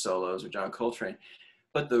Davis solos or John Coltrane,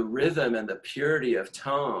 but the rhythm and the purity of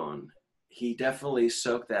tone, he definitely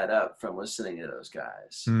soaked that up from listening to those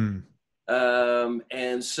guys. And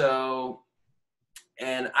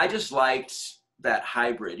I just liked that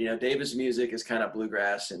hybrid. You know, David's music is kind of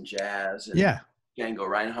bluegrass and jazz and Django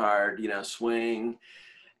Reinhardt, you know, swing.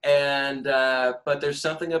 And but there's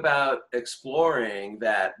something about exploring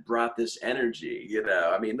that brought this energy, you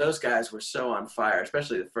know. I mean, those guys were so on fire,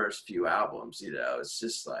 especially the first few albums, you know. It's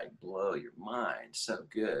just like blow your mind, so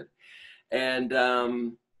good.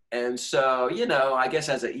 And so, you know, I guess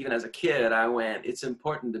even as a kid, I went, it's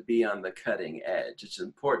important to be on the cutting edge. It's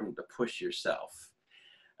important to push yourself.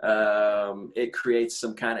 It creates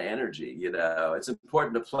some kind of energy, you know. It's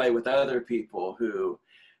important to play with other people who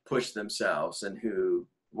push themselves and who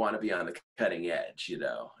want to be on the cutting edge, you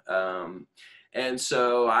know. And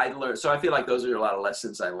so I feel like those are a lot of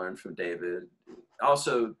lessons I learned from David.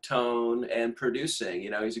 Also tone and producing, you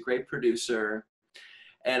know, he's a great producer.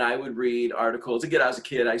 And I would read articles. Again, I was a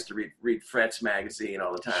kid, I used to read Fret's magazine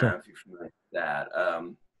all the time, if you're familiar with that.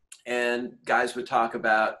 And guys would talk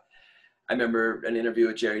about, I remember an interview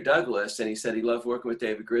with Jerry Douglas, and he said he loved working with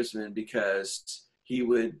David Grisman because he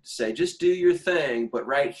would say, just do your thing, but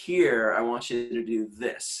right here, I want you to do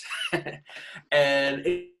this. And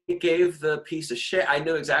it gave the piece of shit. I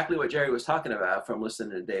knew exactly what Jerry was talking about from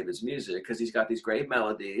listening to David's music, because he's got these great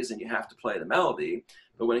melodies and you have to play the melody.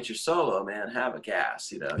 But when it's your solo, man, have a gas,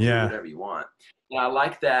 you know, do whatever you want. And I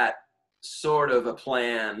like that sort of a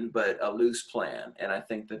plan, but a loose plan. And I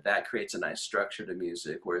think that creates a nice structure to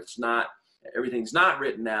music where everything's not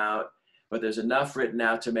written out, but there's enough written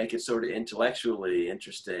out to make it sort of intellectually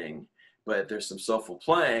interesting. But there's some soulful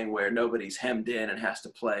playing where nobody's hemmed in and has to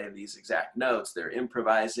play these exact notes. They're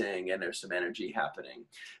improvising and there's some energy happening.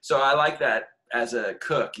 So I like that as a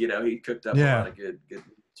cook, you know, he cooked up a lot of good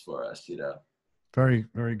for us, you know. Very,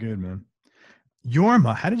 very good, man.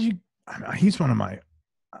 Jorma, he's one of my,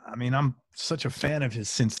 I mean, I'm such a fan of his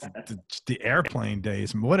since the Airplane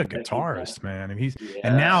days. What a guitarist, man. And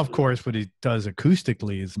and now, of course, what he does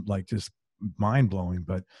acoustically is like just mind blowing.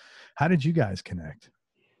 But how did you guys connect?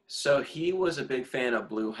 So he was a big fan of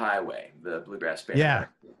Blue Highway, the bluegrass band. Yeah.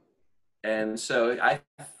 And so I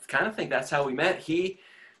kind of think that's how we met.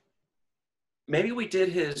 Maybe we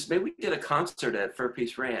did a concert at Fur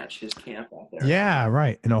Peace Ranch, his camp out there. Yeah,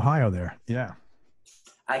 right. In Ohio there. Yeah.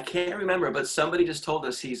 I can't remember, but somebody just told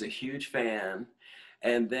us he's a huge fan.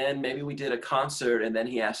 And then maybe we did a concert and then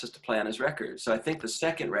he asked us to play on his record. So I think the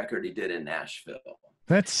second record he did in Nashville.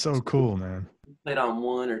 That's so cool, man. He played on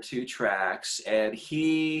 1 or 2 tracks, and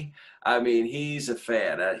he's a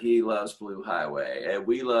fan. He loves Blue Highway, and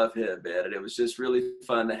we love him, man. And it was just really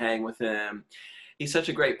fun to hang with him. He's such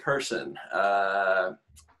a great person.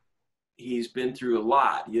 He's been through a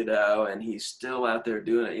lot, you know, and he's still out there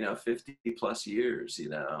doing it, you know, 50 plus years, you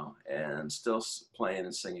know, and still playing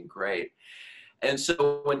and singing great. And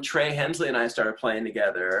so when Trey Hensley and I started playing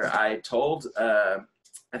together, I told,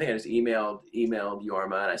 I think I just emailed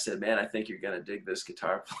Jorma, and I said, man, I think you're going to dig this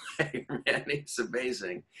guitar player, man. He's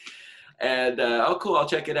amazing. And, oh, cool, I'll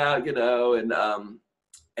check it out, you know, and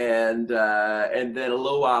then a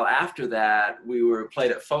little while after that, we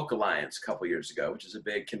played at Folk Alliance a couple years ago, which is a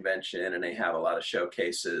big convention, and they have a lot of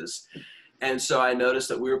showcases. And so I noticed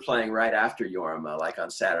that we were playing right after Jorma, like on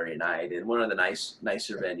Saturday night in one of the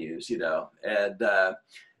nicer venues, you know. And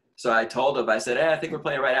so I told him, I said, hey, I think we're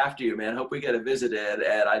playing right after you, man. Hope we get a visit in.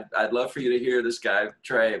 And I'd love for you to hear this guy,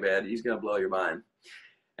 Trey, man. He's going to blow your mind.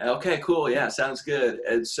 And, okay, cool. Yeah, sounds good.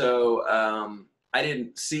 And so I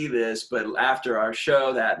didn't see this, but after our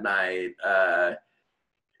show that night,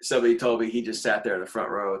 somebody told me he just sat there in the front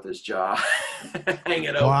row with his jaw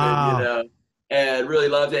hanging open, you know. And really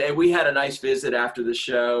loved it. And we had a nice visit after the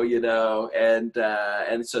show, you know, and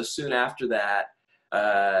so soon after that,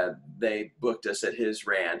 they booked us at his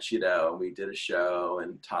ranch, you know, and we did a show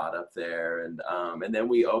and taught up there. And then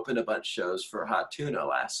we opened a bunch of shows for Hot Tuna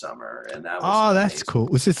last summer. And that was that's amazing. cool.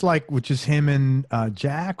 Was this like, which is him and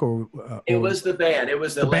Jack or? It was the band. It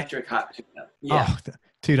was the Electric Hot Tuna. Yeah. Oh,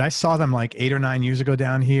 dude, I saw them like 8 or 9 years ago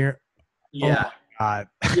down here. Yeah. Oh, God.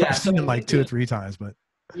 Yeah. I've seen them like 2 or 3 times, but.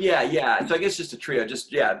 Yeah. So I guess just a trio,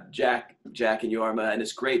 Jack and Jorma, and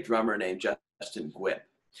this great drummer named Justin Gwip.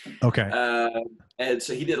 Okay. And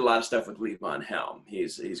so he did a lot of stuff with Lee Von Helm.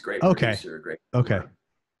 He's a great Okay. producer, great. Okay. Drummer.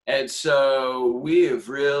 And so we have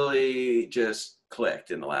really just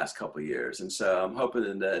clicked in the last couple of years. And so I'm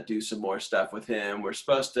hoping to do some more stuff with him. We're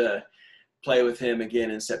supposed to play with him again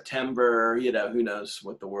in September. You know, who knows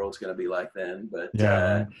what the world's going to be like then. But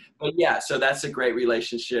yeah, so that's a great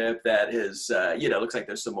relationship that is, you know, looks like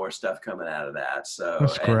there's some more stuff coming out of that. So,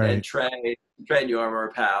 that's great. And Trey and Jorma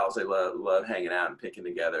are pals. They love hanging out and picking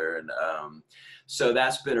together. And so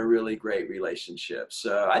that's been a really great relationship.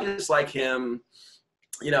 So I just like him.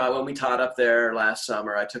 You know, when we taught up there last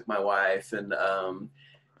summer, I took my wife, and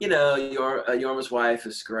you know, Jorma's wife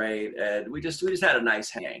is great, and we just had a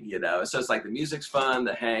nice hang. You know, so it's like the music's fun,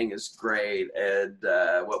 the hang is great, and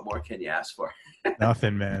what more can you ask for?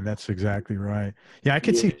 Nothing, man. That's exactly right. Yeah, I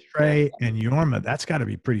could see Trey and Jorma. That's got to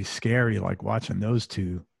be pretty scary, like watching those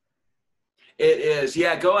two. It is.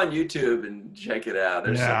 Yeah, go on YouTube and check it out.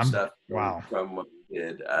 There's some stuff from what we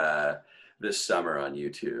did this summer on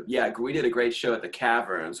YouTube. Yeah, we did a great show at the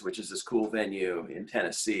Caverns, which is this cool venue in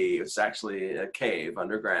Tennessee. It's actually a cave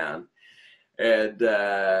underground. And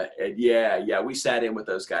yeah, we sat in with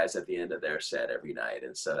those guys at the end of their set every night.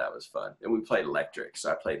 And so that was fun. And we played electric. So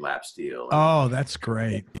I played lap steel. Oh, that's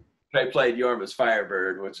great. I played Jorma's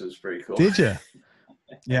Firebird, which was pretty cool. Did you?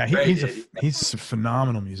 Yeah, he's a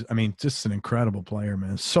phenomenal music. I mean, just an incredible player,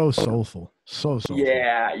 man. So soulful. So soulful.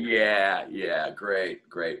 Yeah.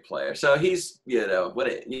 Great player. So he's, you know,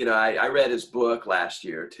 I read his book last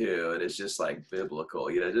year too, and it's just like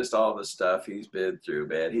biblical, you know, just all the stuff he's been through,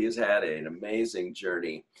 man. He has had an amazing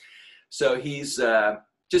journey. So he's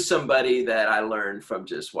just somebody that I learned from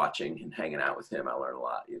just watching and hanging out with him. I learned a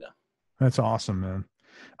lot, you know. That's awesome, man.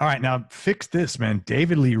 All right, now fix this, man.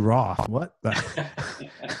 David Lee Roth. What?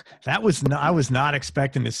 I was not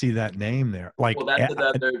expecting to see that name there. Like, well, that's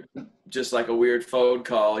another, just like a weird phone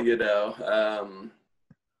call, you know.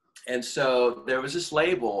 And so there was this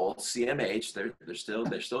label, CMH.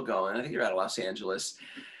 They're still going. I think they're out of Los Angeles,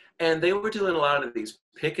 and they were doing a lot of these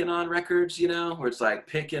picking on records, you know, where it's like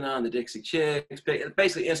picking on the Dixie Chicks,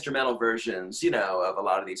 basically instrumental versions, you know, of a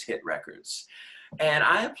lot of these hit records. And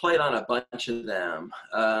I had played on a bunch of them.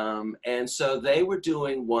 And so they were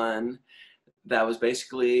doing one that was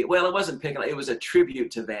basically, well, it wasn't picking, it was a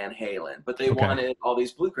tribute to Van Halen, but they wanted all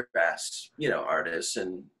these bluegrass, you know, artists,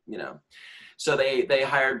 and, you know, so they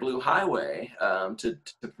hired Blue Highway to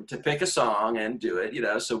pick a song and do it, you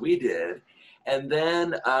know, so we did. And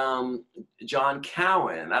then John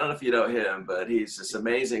Cowan, I don't know if you know him, but he's this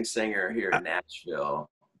amazing singer here in Nashville.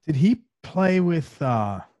 Did he play with,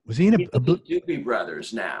 was he in the Doobie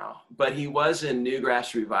Brothers now, but he was in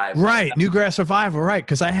Newgrass Revival. Right, Newgrass Revival, right,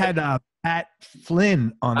 because I had Pat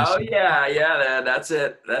Flynn on the scene. Yeah, that's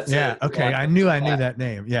it. Yeah, okay, I knew that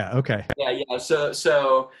name. Yeah, okay. Yeah,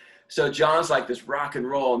 so John's like this rock and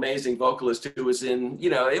roll amazing vocalist who was in, you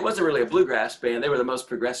know, it wasn't really a bluegrass band. They were the most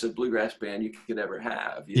progressive bluegrass band you could ever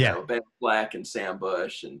have. You know, Ben Black and Sam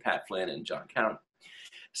Bush and Pat Flynn and John Cowan.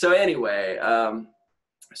 So anyway,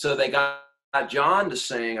 so they got John to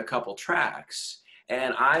sing a couple tracks,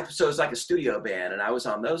 and so it was like a studio band, and I was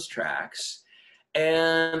on those tracks.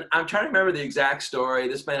 And I'm trying to remember the exact story.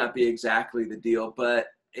 This may not be exactly the deal, but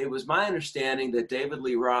it was my understanding that David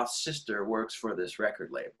Lee Roth's sister works for this record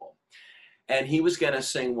label, and he was going to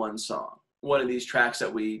sing one of these tracks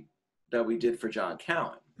that we did for John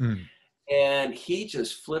Cowan. And he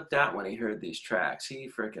just flipped out when he heard these tracks. He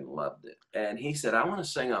freaking loved it. And he said, I want to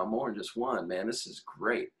sing on more than just one, man. This is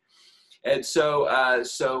great. And so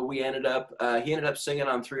he ended up singing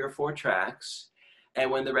on 3 or 4 tracks. And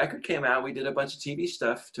when the record came out, we did a bunch of TV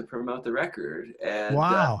stuff to promote the record. And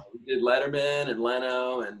Wow. we did Letterman and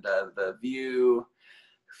Leno and The View,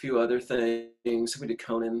 a few other things. We did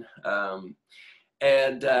Conan.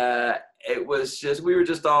 And it was just, we were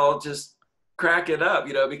just all just cracking up,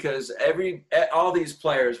 you know, because all these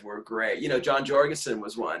players were great. You know, John Jorgensen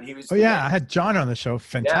was one. He was. Oh yeah, I had John on the show.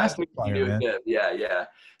 Fantastic player, man. Yeah.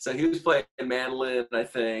 So he was playing mandolin, I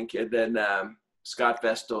think, and then Scott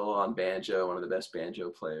Vestal on banjo, one of the best banjo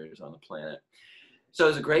players on the planet. So it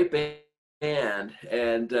was a great band,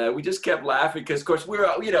 and we just kept laughing because, of course,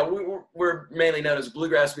 we're mainly known as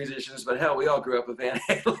bluegrass musicians, but hell, we all grew up with Van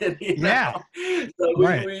Halen. Yeah. So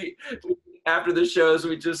right. we after the shows,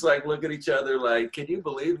 we just like look at each other like, can you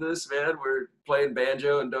believe this, man? We're playing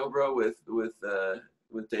banjo and dobro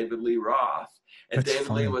with David Lee Roth. And That's David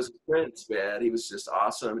funny. Lee was a prince, man. He was just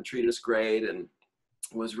awesome and treated us great and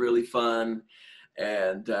was really fun.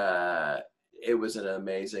 And it was an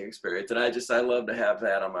amazing experience. And I love to have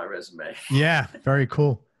that on my resume. Yeah, very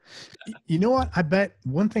cool. You know what? I bet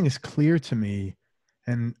one thing is clear to me,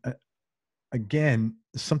 and again,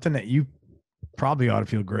 something that you probably ought to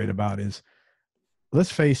feel great about is,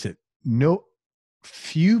 let's face it, no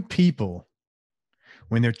few people,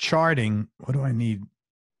 when they're charting, what do I need?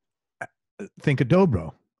 Think of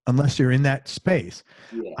dobro, unless you're in that space.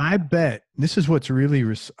 Yeah. I bet this is what's really,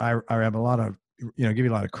 I have a lot of, give you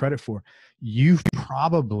a lot of credit for. You've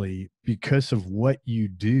probably, because of what you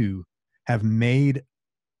do, have made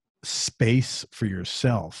space for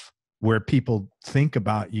yourself where people think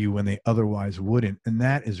about you when they otherwise wouldn't. And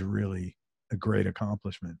that is really a great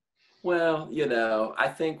accomplishment. Well, I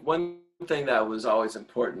think one thing that was always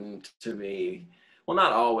important to me, well,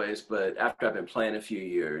 not always, but after I've been playing a few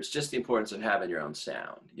years, just the importance of having your own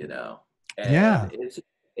sound, And yeah.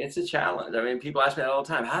 It's a challenge. I mean, people ask me that all the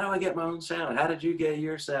time, how do I get my own sound? How did you get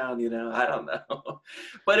your sound? I don't know.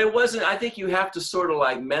 But it wasn't, I think you have to sort of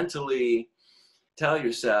like mentally tell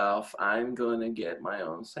yourself, I'm going to get my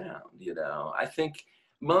own sound, I think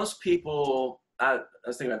most people, I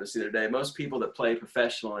was thinking about this the other day, most people that play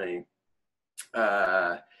professionally,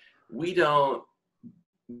 we don't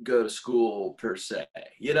go to school per se,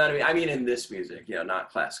 you know what I mean? I mean, in this music, not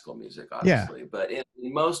classical music, obviously, but in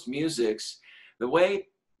most musics, the way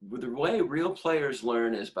real players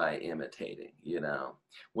learn is by imitating,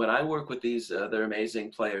 When I work with these other amazing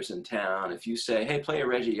players in town, if you say, hey, play a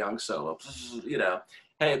Reggie Young solo,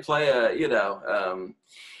 hey, play a,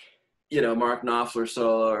 Mark Knopfler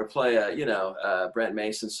solo, or play a, Brent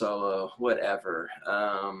Mason solo, whatever.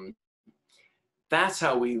 That's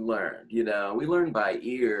how we learn, we learn by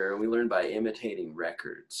ear, we learn by imitating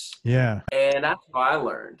records. Yeah. And that's how I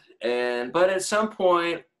learned. But at some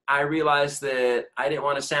point, I realized that I didn't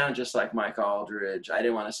want to sound just like Mike Auldridge. I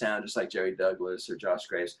didn't want to sound just like Jerry Douglas or Josh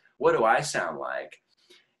Graves. What do I sound like?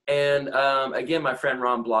 And again, my friend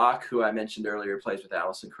Ron Block, who I mentioned earlier, plays with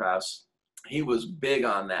Alison Krauss. He was big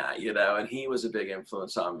on that, and he was a big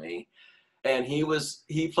influence on me. And he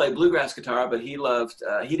played bluegrass guitar, but he loved,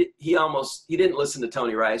 he didn't listen to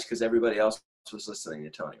Tony Rice because everybody else was listening to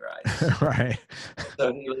Tony Rice. Right.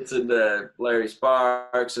 So he listened to Larry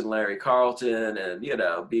Sparks and Larry Carlton and,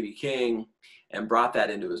 B.B. King, and brought that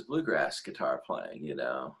into his bluegrass guitar playing,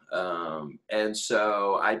 and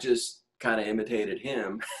so I just kind of imitated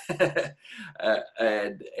him.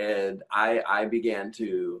 and I began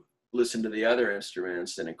to listen to the other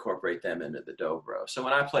instruments and incorporate them into the dobro. So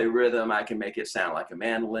when I play rhythm, I can make it sound like a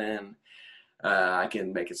mandolin. I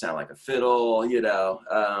can make it sound like a fiddle,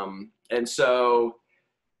 and so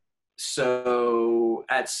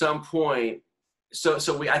at some point,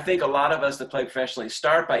 I think a lot of us that play professionally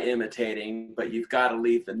start by imitating, but you've got to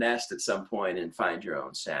leave the nest at some point and find your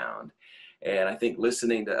own sound. And I think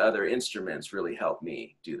listening to other instruments really helped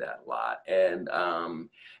me do that a lot. And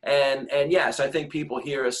yes, I think people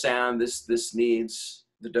hear a sound, this needs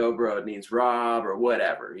the dobro, it needs Rob or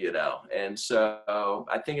whatever, And so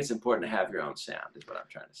I think it's important to have your own sound is what I'm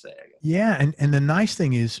trying to say, I guess. Yeah. And the nice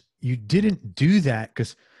thing is you didn't do that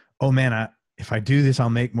because, oh man, if I do this,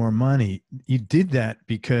 I'll make more money. You did that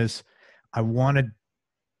because I want to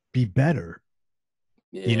be better.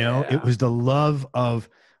 Yeah. It was the love of,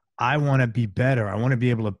 I want to be better. I want to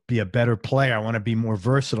be able to be a better player. I want to be more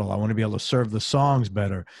versatile. I want to be able to serve the songs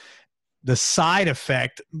better. The side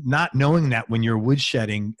effect, not knowing that when you're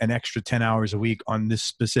woodshedding an extra 10 hours a week on this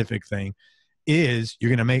specific thing, is you're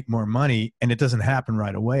going to make more money. And it doesn't happen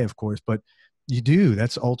right away, of course, but you do.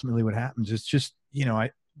 That's ultimately what happens. It's just,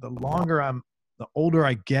 the older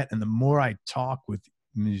I get and the more I talk with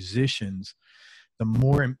musicians, the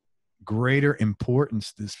more greater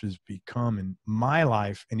importance this has become in my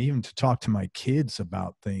life, and even to talk to my kids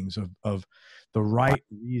about things of the right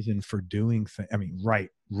reason for doing things. I mean, right,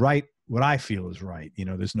 what I feel is right. You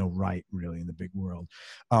know, there's no right really in the big world.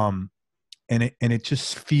 And it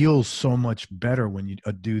just feels so much better when you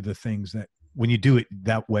do the things that, when you do it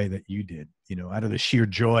that way that you did, you know, out of the sheer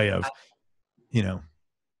joy of, you know.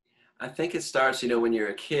 I think it starts, you know, when you're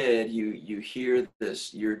a kid, you hear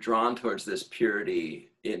this, you're drawn towards this purity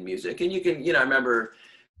in music. And you can, you know, I remember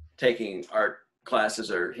taking art classes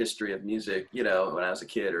or history of music, you know, when I was a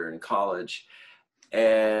kid or in college.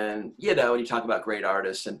 And, you know, when you talk about great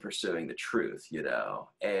artists and pursuing the truth, you know,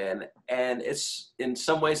 and it's, in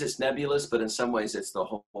some ways it's nebulous, but in some ways it's the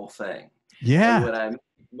whole thing. Yeah. And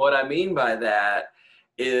what I mean by that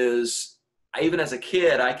is, even as a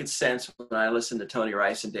kid, I could sense when I listened to Tony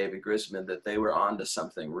Rice and David Grisman that they were onto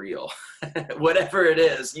something real. Whatever it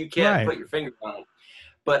is, you can't put your finger on it,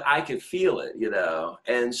 but I could feel it, you know.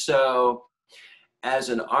 And so as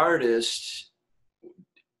an artist,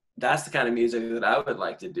 that's the kind of music that I would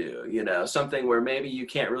like to do, you know, something where maybe you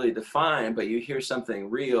can't really define, but you hear something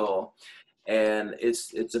real, and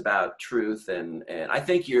it's about truth. And I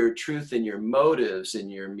think your truth and your motives in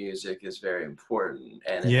your music is very important.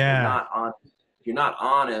 And if you're not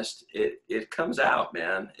honest, it comes out,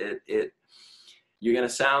 man. You're going to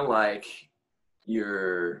sound like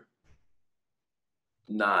you're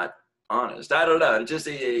not honest. I don't know. It just,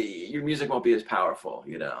 your music won't be as powerful,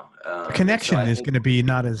 you know. The connection is going to be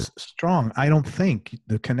not as strong. I don't think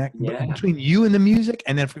the between you and the music,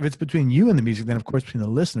 and then if it's between you and the music, then of course between the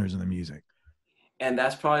listeners and the music. And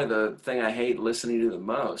that's probably the thing I hate listening to the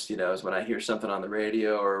most, you know, is when I hear something on the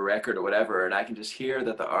radio or a record or whatever, and I can just hear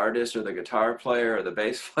that the artist or the guitar player or the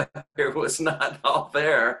bass player was not all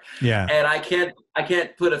there. Yeah. And I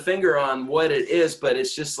can't put a finger on what it is, but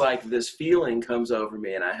it's just like this feeling comes over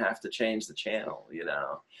me and I have to change the channel, you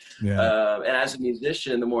know. Yeah. And as a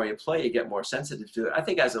musician, the more you play, you get more sensitive to it. I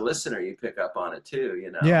think as a listener, you pick up on it too,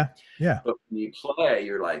 you know. Yeah. Yeah. But when you play,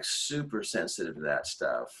 you're like super sensitive to that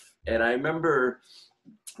stuff. And I remember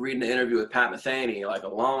reading an interview with Pat Metheny like a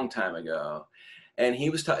long time ago, and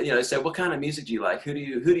he was you know, he said, "What kind of music do you like? Who do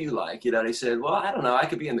you like?" You know, and he said, "Well, I don't know. I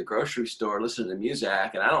could be in the grocery store listening to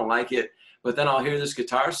music, and I don't like it, but then I'll hear this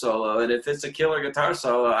guitar solo, and if it's a killer guitar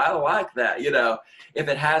solo, I like that. You know, if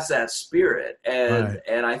it has that spirit." And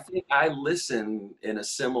I think I listen in a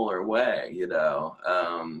similar way. You know,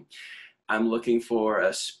 I'm looking for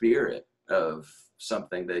a spirit of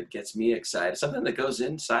something that gets me excited, something that goes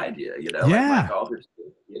inside you, you know. Yeah. Like Auldridge,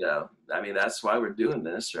 you know, I mean, that's why we're doing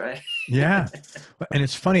this, right? Yeah. And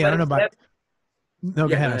it's funny, I don't know about, no,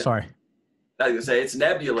 go ahead. I'm sorry. I was gonna say, it's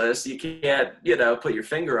nebulous. You can't, you know, put your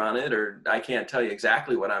finger on it, or I can't tell you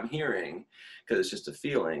exactly what I'm hearing because it's just a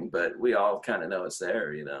feeling, but we all kind of know it's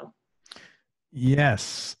there, you know?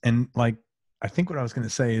 Yes. And like, I think what I was going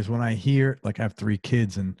to say is when I hear, like, I have 3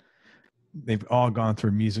 kids and they've all gone through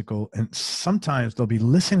musical, and sometimes they'll be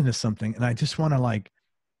listening to something and I just want to like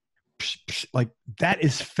that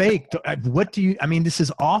is fake. What do you, I mean, this is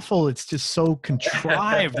awful. It's just so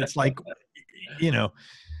contrived. It's like, you know,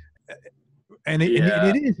 and it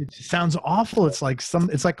is, it just sounds awful. It's like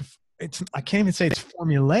I can't even say it's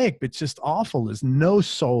formulaic, but it's just awful. There's no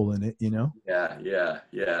soul in it, you know? Yeah.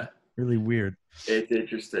 Really weird. It's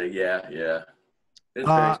interesting. Yeah. It's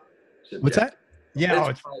very what's that? Yeah,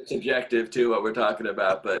 it's subjective to what we're talking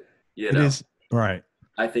about, but you know, it is, right.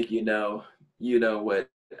 I think you know what,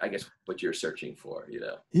 I guess, what you're searching for, you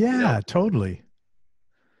know. Yeah, you know? Totally.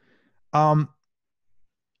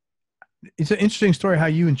 It's an interesting story how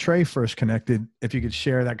you and Trey first connected, if you could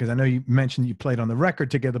share that, because I know you mentioned you played on the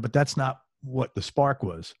record together, but that's not what the spark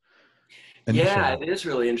was initially. Yeah, it is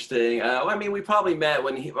really interesting. I mean, we probably met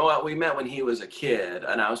when he was a kid,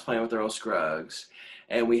 and I was playing with Earl Scruggs.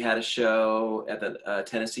 And we had a show at the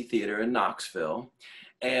Tennessee Theater in Knoxville.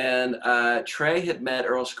 And Trey had met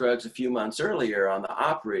Earl Scruggs a few months earlier on the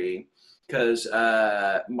Opry because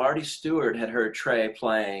Marty Stuart had heard Trey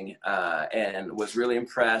playing and was really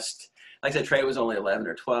impressed. Like I said, Trey was only 11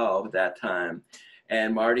 or 12 at that time.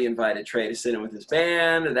 And Marty invited Trey to sit in with his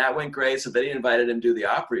band, and that went great. So then he invited him to do the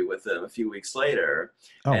Opry with them a few weeks later.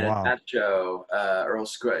 Oh, and wow. At that show,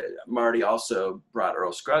 Marty also brought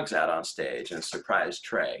Earl Scruggs out on stage and surprised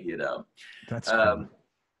Trey, you know. That's cool.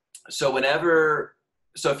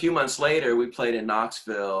 So a few months later, we played in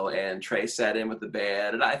Knoxville, and Trey sat in with the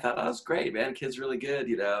band, and I thought, that was great, man. Kid's really good,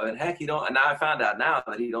 you know. And heck, and now I found out now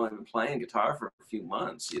that he'd only been playing guitar for a few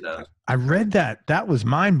months, you know. I read that. That was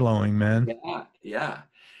mind blowing, man. Yeah.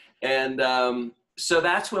 And so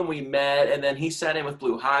that's when we met, and then he sat in with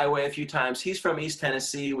Blue Highway a few times. He's from East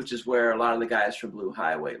Tennessee, which is where a lot of the guys from Blue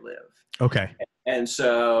Highway live. Okay. And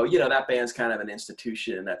so, you know, that band's kind of an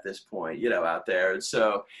institution at this point, you know, out there. And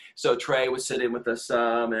so Trey would sit in with us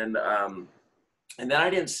some, and then I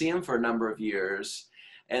didn't see him for a number of years.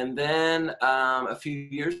 And then a few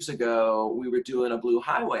years ago, we were doing a Blue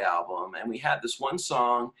Highway album, and we had this one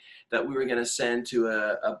song that we were going to send to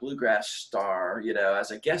a Bluegrass star, you know,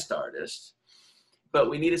 as a guest artist. But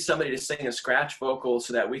we needed somebody to sing a scratch vocal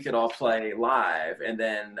so that we could all play live, and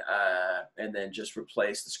then just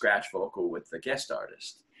replace the scratch vocal with the guest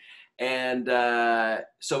artist. And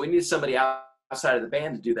so we needed somebody outside of the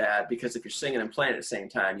band to do that, because if you're singing and playing at the same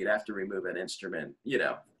time, you'd have to remove an instrument, you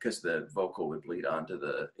know, because the vocal would bleed onto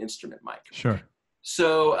the instrument mic. Sure.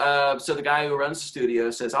 So the guy who runs the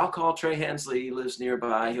studio says, I'll call Trey Hensley. He lives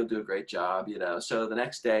nearby. He'll do a great job, you know. So the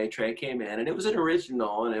next day, Trey came in, and it was an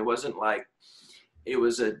original, and it wasn't like, it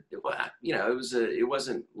wasn't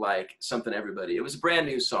like something everybody, it was a brand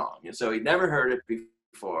new song. And so he'd never heard it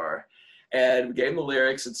before, and we gave him the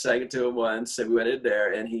lyrics and sang it to him once, and we went in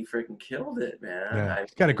there, and he freaking killed it, man. Yeah,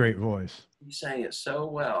 he's got a great voice. He sang it so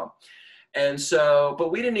well. And so,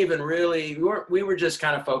 but we didn't even really, we were just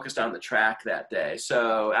kind of focused on the track that day.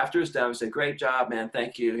 So after it was done, we said, great job, man.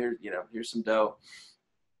 Thank you. Here, you know, here's some dough.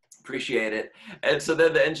 Appreciate it. And so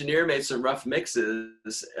then the engineer made some rough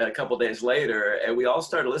mixes a couple days later, and we all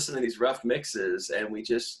started listening to these rough mixes, and we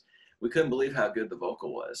couldn't believe how good the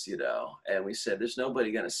vocal was, you know. And we said, there's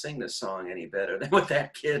nobody going to sing this song any better than what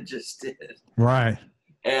that kid just did. Right.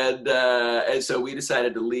 And so we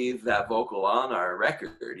decided to leave that vocal on our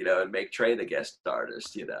record, you know, and make Trey the guest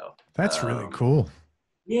artist, you know. That's really cool.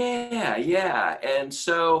 Yeah. And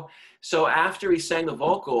so after he sang the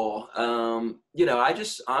vocal, you know, I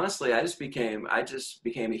just became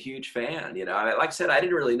a huge fan, you know. Like I said, I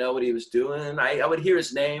didn't really know what he was doing. I would hear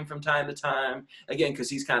his name from time to time, again,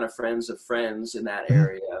 because he's kind of friends of friends in that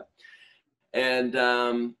area.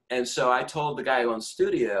 And so I told the guy who owns the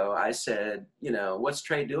studio, I said, you know, what's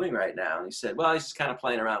Trey doing right now? And he said, well, he's just kind of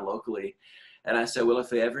playing around locally. And I said, well, if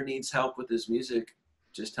he ever needs help with his music,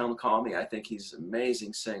 just tell him to call me. I think he's an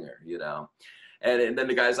amazing singer, you know. And then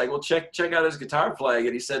the guy's like, well, check out his guitar playing.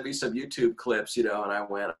 And he sent me some YouTube clips, you know, and I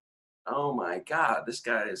went, oh my God, this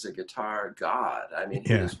guy is a guitar god. I mean,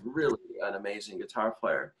 he is really an amazing guitar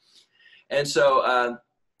player. And so,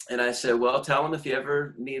 and I said, well, tell him if he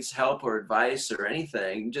ever needs help or advice or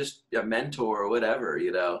anything, just a mentor or whatever,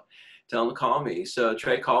 you know, tell him to call me. So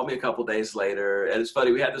Trey called me a couple days later, and it's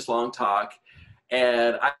funny, we had this long talk,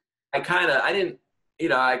 and I kind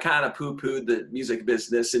of poo-pooed the music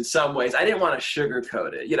business in some ways. I didn't want to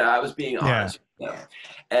sugarcoat it. You know, I was being honest with him.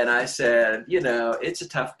 And I said, you know, it's a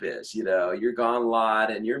tough biz. You know, you're gone a lot,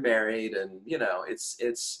 and you're married, and, you know,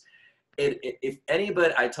 if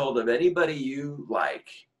anybody, I told him, anybody you like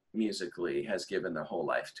musically has given their whole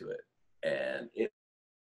life to it, and it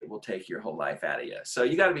will take your whole life out of you. So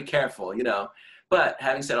you got to be careful, you know. But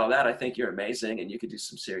having said all that, I think you're amazing, and you could do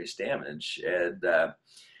some serious damage.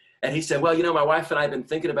 And he said, well, you know, my wife and I have been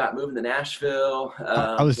thinking about moving to Nashville.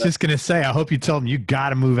 I was just going to say, I hope you told him you got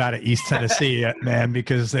to move out of East Tennessee, man,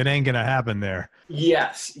 because it ain't going to happen there.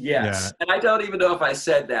 Yes. Yeah. And I don't even know if I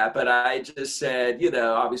said that, but I just said, you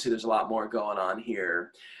know, obviously there's a lot more going on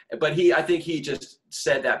here. But I think he just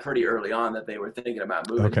said that pretty early on, that they were thinking about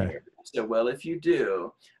moving here. I said, well, if you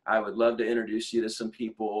do, I would love to introduce you to some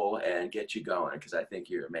people and get you going, because I think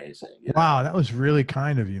you're amazing. You know? Wow, that was really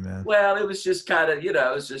kind of you, man. Well, it was just kind of, you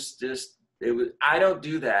know, it was just it was. I don't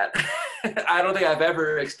do that. I don't think I've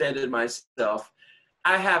ever extended myself.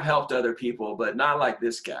 I have helped other people, but not like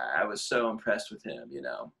this guy. I was so impressed with him, you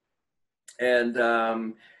know.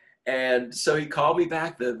 And so he called me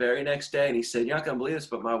back the very next day, and he said, "You're not gonna believe this,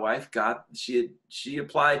 but my wife she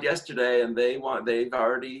applied yesterday, and they've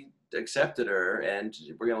already accepted her, and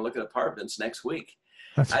we're gonna look at apartments next week."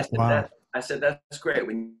 I said, that's great.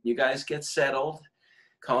 When you guys get settled,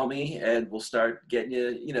 call me, and we'll start getting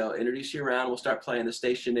you, you know, introduce you around. We'll start playing the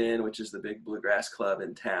Station Inn, which is the big bluegrass club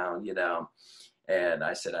in town, you know. And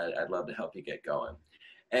I said, I'd love to help you get going.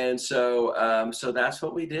 And so, so that's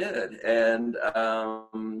what we did. And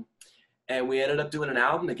we ended up doing an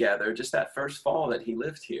album together just that first fall that he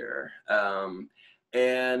lived here.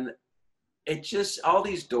 And it just, all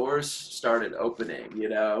these doors started opening, you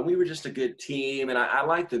know, and we were just a good team, and I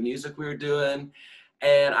liked the music we were doing.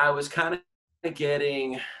 And I was kind of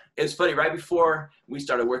getting, it's funny, right before we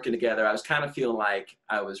started working together, I was kind of feeling like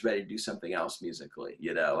I was ready to do something else musically,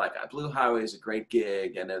 you know, like Blue Highway is a great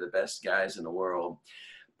gig, and they're the best guys in the world.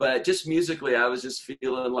 But just musically, I was just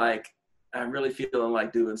feeling like I'm really feeling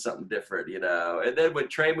like doing something different, you know. And then when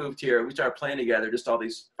Trey moved here, we started playing together. Just all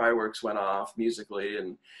these fireworks went off musically,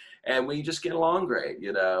 and we just get along great,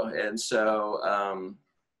 you know. And so,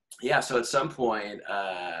 yeah. So at some point,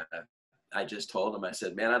 I just told him, I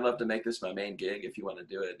said, man, I'd love to make this my main gig if you want to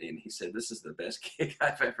do it. And he said, this is the best gig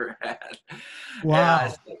I've ever had. Wow.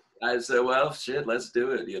 And I said, well, shit, let's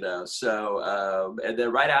do it, you know. So, and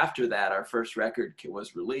then right after that, our first record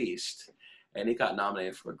was released, and it got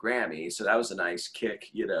nominated for a Grammy. So that was a nice kick,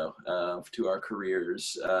 you know, to our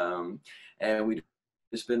careers. And we've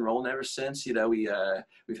just been rolling ever since. You know,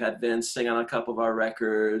 we've had Vince sing on a couple of our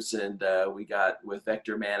records, and we got with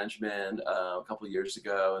Vector Management a couple of years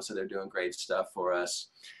ago, and so they're doing great stuff for us.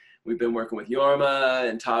 We've been working with Jorma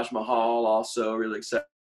and Taj Mahal, also really excited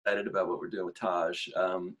about what we're doing with Taj.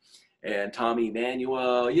 And Tommy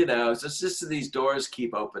Emmanuel, you know, it's just these doors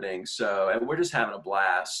keep opening. So, and we're just having a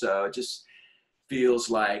blast. So it just feels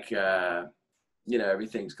like, you know,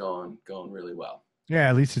 everything's going really well. Yeah,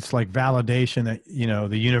 at least it's like validation that, you know,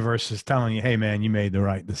 the universe is telling you, hey, man, you made the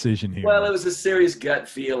right decision here. Well, it was a serious gut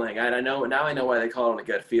feeling. I know why they call it a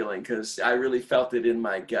gut feeling, because I really felt it in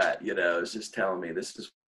my gut, you know. It's just telling me this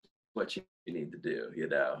is what you need to do, you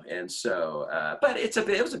know. And so, but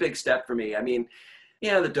it was a big step for me. I mean,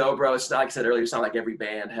 you know, the Dobro, it's not, like I said earlier, it's not like every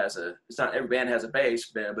band has a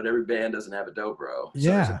bass band, but every band doesn't have a Dobro. So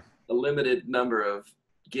yeah. there's a limited number of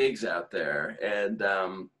gigs out there.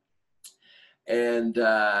 And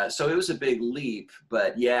so it was a big leap,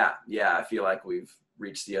 but yeah, I feel like we've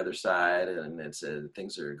reached the other side, and it's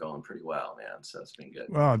things are going pretty well, man. So it's been good.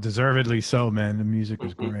 Well, deservedly so, man. The music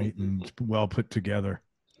was great and well put together.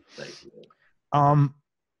 Thank you.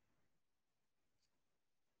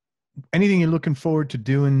 Anything you're looking forward to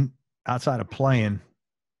doing outside of playing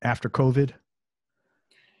after COVID?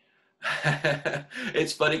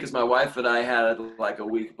 It's funny because my wife and I had like a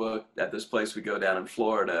week booked at this place we go down in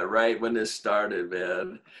Florida right when this started,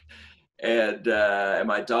 man. And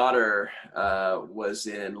my daughter was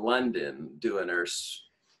in London doing her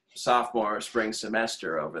sophomore spring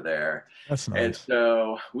semester over there. That's nice. And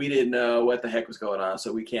so we didn't know what the heck was going on,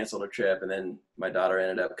 so we canceled her trip. And then my daughter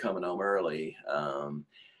ended up coming home early,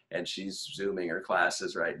 and she's Zooming her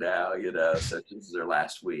classes right now, you know. So this is her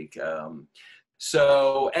last week.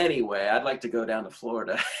 So anyway, I'd like to go down to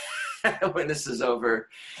Florida when this is over.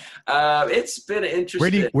 It's been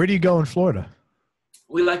interesting. Where do you go in Florida?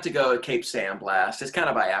 We like to go to Cape San Blas. It's kind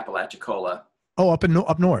of by Apalachicola. Oh, up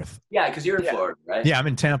north. Yeah, because you're in Florida, right? Yeah, I'm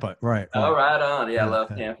in Tampa. Right. Oh, right on. Yeah, I love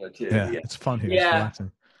Tampa too. Yeah, it's fun here. Yeah.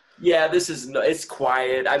 Yeah, it's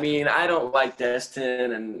quiet. I mean, I don't like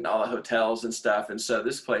Destin and all the hotels and stuff. And so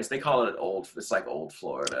this place, they call it it's like old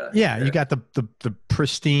Florida. Yeah, you got the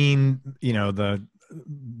pristine, you know, the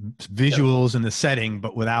visuals and the setting,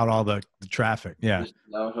 but without all the traffic. Yeah. There's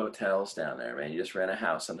no hotels down there, man. You just rent a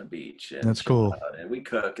house on the beach. And that's cool. And we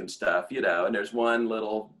cook and stuff, you know, and there's one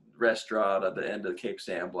little restaurant at the end of Cape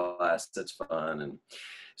San Blas that's fun. And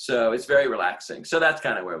so it's very relaxing. So that's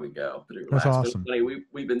kind of where we go. That's awesome. But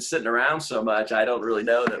we've been sitting around so much, I don't really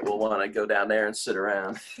know that we'll want to go down there and sit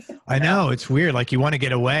around. I know. It's weird. Like you want to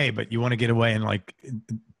get away, but you want to get away and like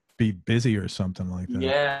be busy or something like that.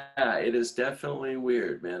 Yeah, it is definitely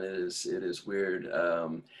weird, man. It is weird.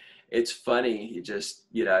 It's funny. You just,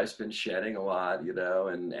 you know, I've been shedding a lot, you know,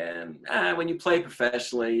 and when you play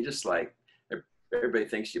professionally, you just like, everybody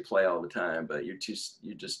thinks you play all the time, but you're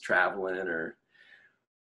just traveling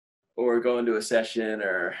or going to a session,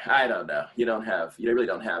 or I don't know. You really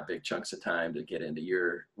don't have big chunks of time to get into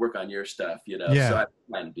work on your stuff, you know? Yeah. So I'm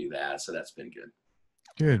trying to do that. So that's been good.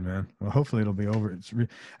 Good, man. Well, hopefully it'll be over.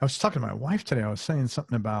 I was talking to my wife today. I was saying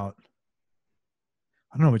something about,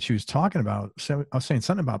 I don't know what she was talking about. So I was saying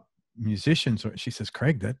something about musicians. She says,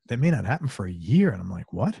 Craig, that may not happen for a year. And I'm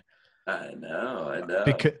like, what? I know.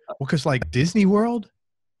 Because like Disney World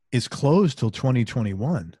is closed till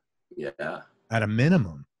 2021. Yeah. At a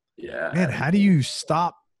minimum. Yeah. Man, how do you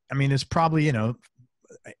stop? I mean, it's probably, you know,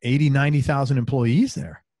 80, 90,000 employees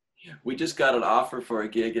there. We just got an offer for a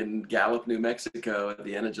gig in Gallup, New Mexico at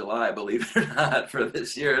the end of July, believe it or not, for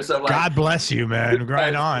this year. So I'm like, God bless you, man.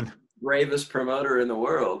 Right on. Bravest promoter in the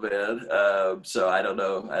world, man. So I don't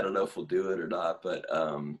know if we'll do it or not, but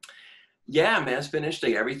yeah, man, it's been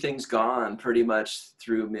interesting. Everything's gone pretty much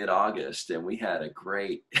through mid-August, and we had a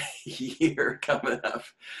great year coming up.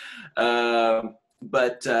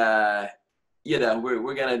 But you know,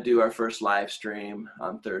 we're gonna do our first live stream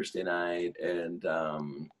on Thursday night, and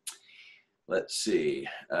let's see.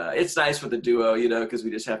 It's nice with the duo, you know, because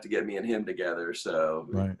we just have to get me and him together. So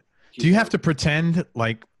right. Do you have to pretend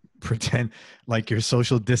like you're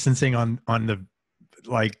social distancing on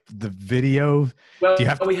like the video? Well, Do you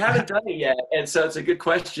have to, we haven't done it yet, and so it's a good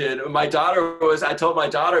question. I told my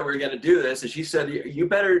daughter we were going to do this, and she said, you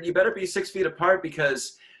better be 6 feet apart,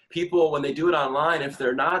 because people, when they do it online, if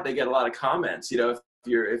they're not, they get a lot of comments, if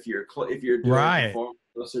you're doing a performance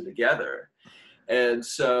closer together. And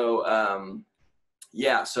so,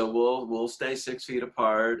 so we'll stay 6 feet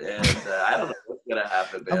apart, and I don't know what's going to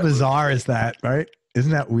happen. How bizarre is that, right?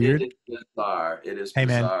 Isn't that weird? It is bizarre. It is hey,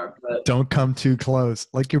 bizarre. Man, but don't come too close.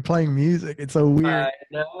 Like you're playing music. It's so weird. I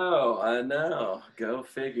know. Go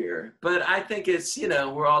figure. But I think it's,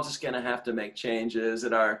 we're all just going to have to make changes.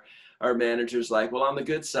 And our manager's like, well, on the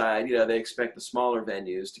good side, they expect the smaller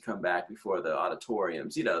venues to come back before the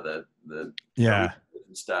auditoriums, the and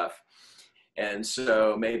stuff. And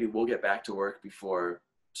so maybe we'll get back to work before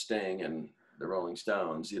Sting and the Rolling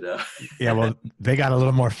Stones, Yeah, well, they got a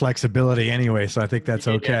little more flexibility anyway, so I think that's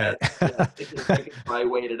okay. They can probably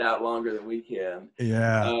wait it out longer than we can.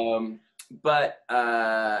 Yeah. But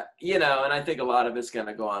and I think a lot of it's going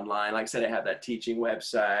to go online. Like I said, I have that teaching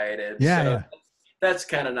website, and that's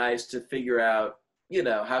kind of nice to figure out,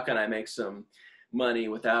 how can I make some money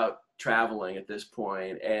without traveling at this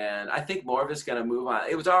point. And I think more of it's going to move on.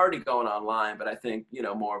 It was already going online, but I think,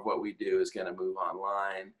 more of what we do is going to move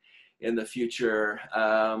online in the future.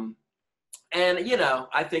 And,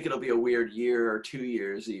 I think it'll be a weird year or 2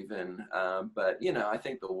 years even. But, I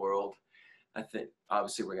think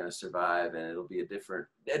obviously we're going to survive, and it'll be a different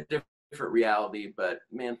reality, but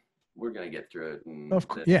man, we're going to get through it. And of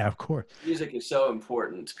course. Music is so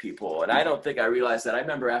important to people. And I don't think I realized that. I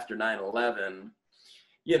remember after 9/11,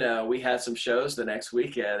 we had some shows the next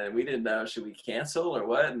weekend, and we didn't know, should we cancel or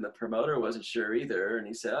what? And the promoter wasn't sure either. And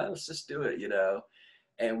he said, let's just do it,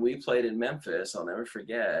 And we played in Memphis, I'll never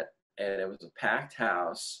forget. And it was a packed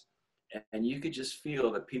house. And you could just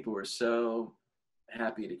feel that people were so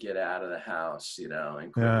happy to get out of the house, and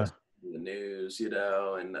the news,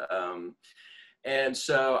 and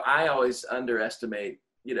so I always underestimate,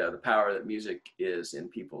 the power that music is in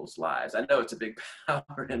people's lives. I know it's a big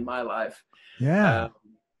power in my life. Yeah.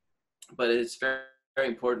 But it's very, very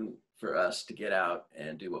important for us to get out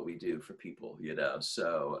and do what we do for people,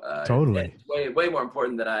 so totally way more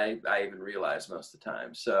important than I even realize most of the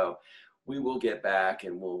time. So we will get back,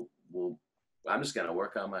 and I'm just going to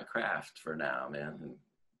work on my craft for now, man.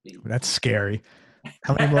 That's scary.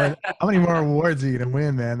 How many more awards are you going to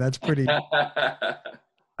win, man? That's pretty.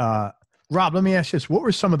 Rob, let me ask you this. What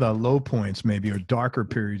were some of the low points maybe, or darker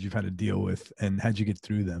periods you've had to deal with, and how'd you get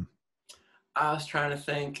through them? I was trying to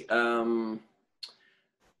think,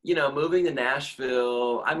 moving to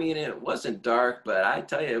Nashville, I mean, it wasn't dark, but I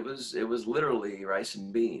tell you, it was literally rice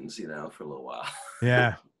and beans, for a little while.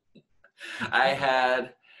 Yeah.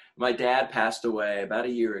 My dad passed away about a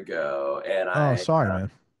year ago, and sorry,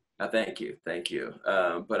 man. Thank you.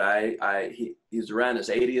 But he was around his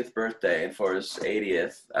 80th birthday, and for his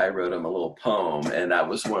 80th, I wrote him a little poem, and that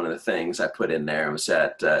was one of the things I put in there. Was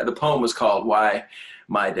that the poem was called "Why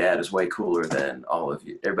My Dad Is Way Cooler Than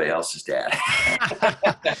Everybody Else's Dad,"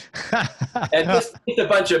 and just a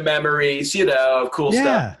bunch of memories, of cool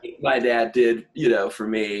stuff my dad did, for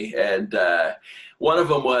me, and.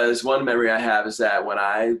 One memory I have is that when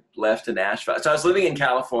I left to Nashville, so I was living in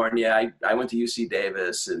California. I went to UC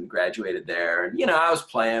Davis and graduated there. And, I was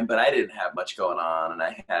playing, but I didn't have much going on. And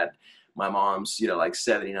I had my mom's, like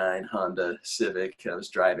 79 Honda Civic I was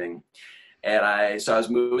driving. And so I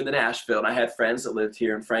was moving to Nashville, and I had friends that lived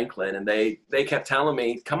here in Franklin, and they kept telling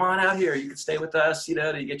me, come on out here. You can stay with us,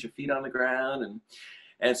 to get your feet on the ground.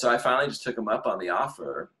 And so I finally just took them up on the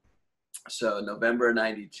offer. So November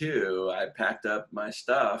 92, I packed up my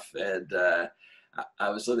stuff, and I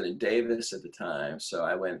was living in Davis at the time. So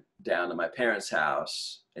I went down to my parents'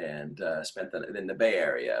 house and spent in the Bay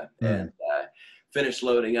Area, and finished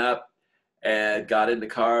loading up and got in the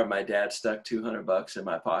car. My dad stuck $200 in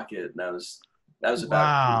my pocket, and that was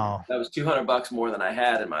about that was $200 more than I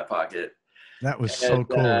had in my pocket. That was so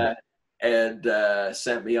cool. And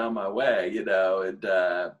sent me on my way,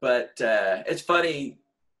 but it's funny.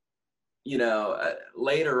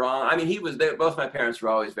 Later on, I mean, both my parents were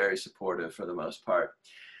always very supportive for the most part,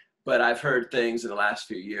 but I've heard things in the last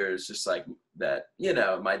few years, just like that,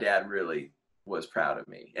 my dad really was proud of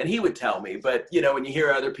me, and he would tell me, but when you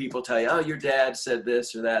hear other people tell you, oh, your dad said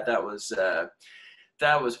this or that, that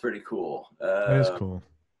was pretty cool. That is cool.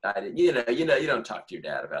 I didn't, you don't talk to your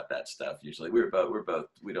dad about that stuff usually. We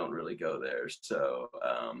don't really go there. So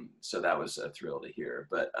that was a thrill to hear,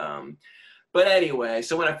 But anyway,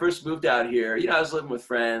 so when I first moved out here, I was living with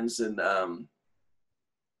friends, and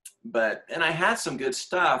and I had some good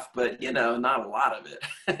stuff, but you know, not a lot of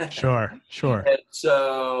it. Sure. And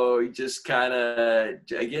so just kind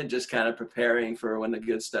of preparing for when the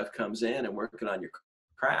good stuff comes in and working on your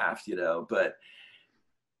craft, you know. But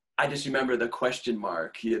I just remember the question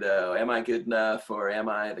mark, you know, am I good enough, or am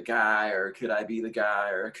I the guy, or could I be the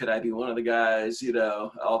guy, or could I be one of the guys, you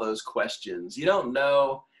know, all those questions. You don't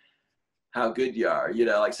know how good you are, you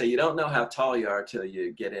know, like say you don't know how tall you are till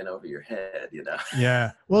you get in over your head, you know.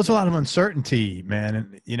 Yeah. Well, it's a lot of uncertainty, man.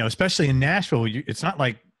 And, you know, especially in Nashville, it's not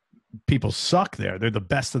like people suck there. They're the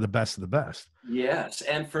best of the best of the best. Yes.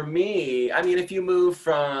 And for me, I mean, if you move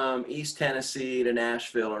from East Tennessee to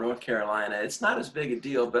Nashville or North Carolina, it's not as big a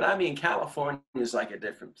deal, but I mean, California is like a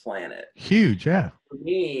different planet. Huge. Yeah. For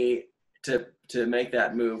me, to make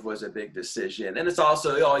that move was a big decision. And it's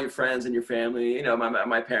also all your friends and your family, you know,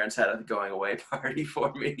 my parents had a going away party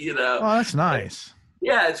for me, you know. Oh, that's nice.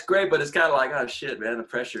 Yeah, it's great, but it's kind of like, oh shit, man, the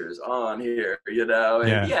pressure is on here, you know.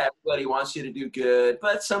 And yeah, everybody wants you to do good,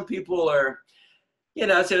 but some people are, you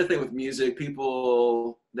know, that's the other thing with music.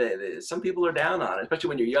 People, some people are down on it, especially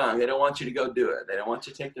when you're young. They don't want you to go do it. They don't want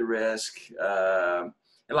you to take the risk. And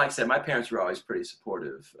like I said, my parents were always pretty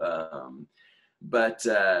supportive. But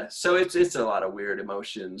so it's a lot of weird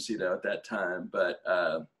emotions, you know, at that time. But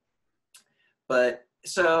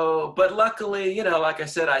luckily, you know, like I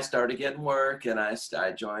said, I started getting work, and I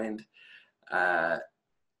joined,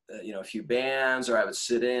 you know, a few bands, or I would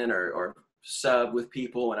sit in or sub with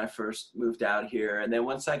people when I first moved out here. And then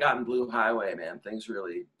once I got in Blue Highway, man, things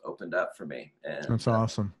really opened up for me. And that's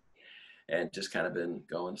awesome. And just kind of been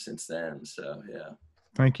going since then. So, yeah.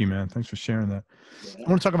 Thank you, man. Thanks for sharing that. Yeah. I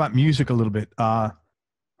want to talk about music a little bit. The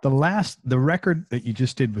record that you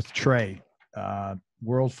just did with Trey,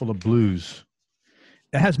 World Full of Blues,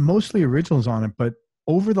 it has mostly originals on it, but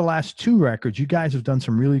over the last two records, you guys have done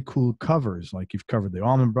some really cool covers. Like you've covered the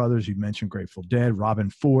Allman Brothers, you mentioned Grateful Dead, Robin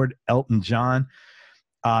Ford, Elton John.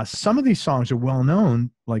 Some of these songs are well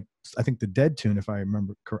known, like I think the Dead tune, if I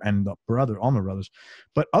remember, and the Allman Brothers.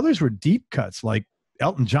 But others were deep cuts, like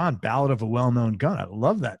Elton John, Ballad of a Well-Known Gun. I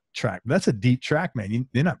love that track. That's a deep track, man.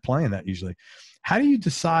 You're not playing that usually. How do you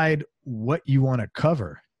decide what you want to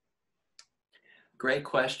cover? Great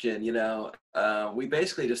question. You know, we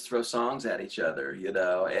basically just throw songs at each other, you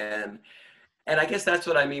know, and I guess that's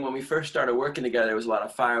what I mean. When we first started working together, there was a lot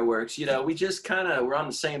of fireworks. You know, we just kind of were on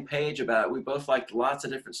the same page about it. We both liked lots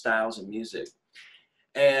of different styles of music.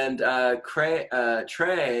 And Trey,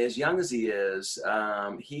 as young as he is,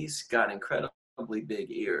 he's got incredibly big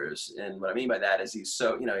ears. And what I mean by that is he's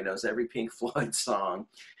so, you know, he knows every Pink Floyd song,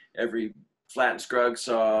 every Flat and Scruggs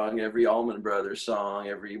song, every Allman Brothers song,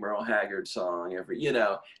 every Merle Haggard song, every, you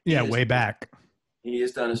know. Yeah, way back. He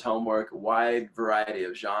has done his homework, wide variety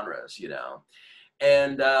of genres, you know.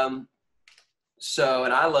 And so,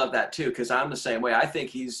 and I love that too, because I'm the same way. I think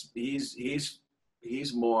he's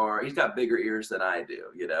got bigger ears than I do,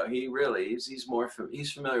 you know.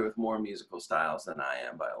 He's familiar with more musical styles than I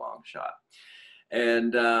am by a long shot.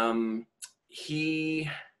 And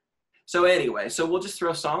so anyway, so we'll just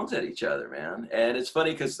throw songs at each other, man. And it's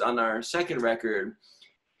funny because on our second record,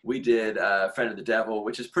 we did Friend of the Devil,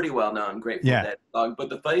 which is pretty well known, Grateful Dead song. But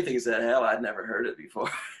the funny thing is that, hell, I'd never heard it before.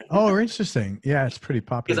 Oh, interesting. Yeah, it's pretty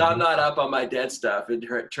popular. Because I'm not up on my Dead stuff, and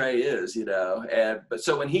Trey is, you know. But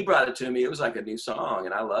so when he brought it to me, it was like a new song,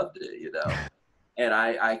 and I loved it, you know. And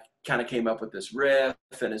I kind of came up with this riff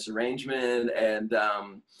and this arrangement, and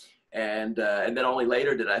then only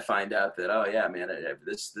later did I find out that, oh yeah, man,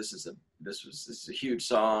 this is a huge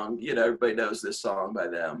song. You know, everybody knows this song by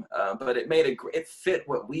them. But it fit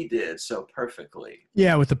what we did so perfectly.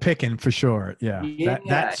 Yeah, with the picking for sure. Yeah,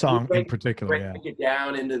 that song in particular. Break it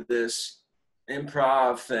down into this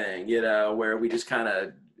improv thing, you know, where we just kind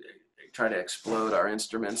of try to explode our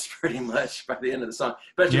instruments pretty much by the end of the song.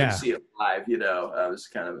 Especially when you see it live, you know, it was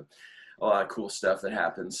kind of a lot of cool stuff that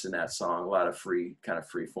happens in that song, a lot of free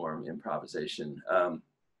form improvisation.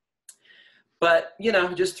 But, you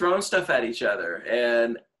know, just throwing stuff at each other,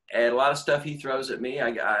 and a lot of stuff he throws at me,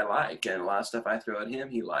 I like, and a lot of stuff I throw at him,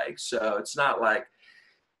 he likes. So it's not like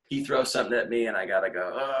he throws something at me and I got to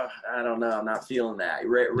go, oh, I don't know, I'm not feeling that.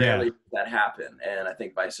 Rarely does that happen. And I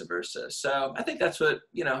think vice versa. So I think that's what,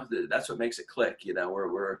 you know, that's what makes it click, you know,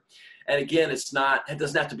 and again, it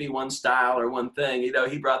doesn't have to be one style or one thing. You know,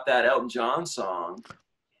 he brought that Elton John song,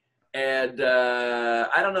 and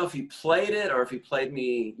I don't know if he played it or if he played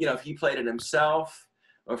me, you know, if he played it himself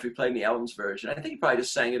or if he played me Elton's version. I think he probably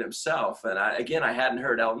just sang it himself. And I hadn't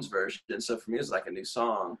heard Elton's version. So for me, it was like a new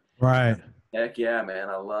song. Right. Heck yeah, man.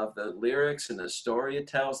 I love the lyrics and the story it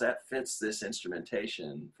tells. That fits this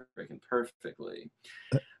instrumentation freaking perfectly.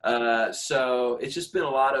 So it's just been a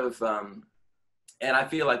lot of, and I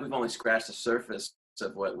feel like we've only scratched the surface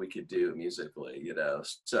of what we could do musically, you know.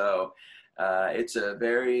 So it's a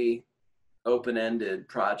very open-ended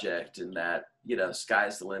project in that, you know,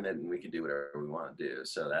 sky's the limit and we can do whatever we want to do.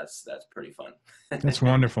 So that's pretty fun. That's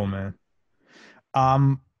wonderful, man.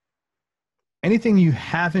 Anything you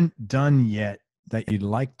haven't done yet that you'd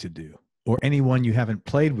like to do, or anyone you haven't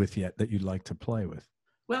played with yet that you'd like to play with?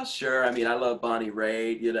 Well, sure. I mean, I love Bonnie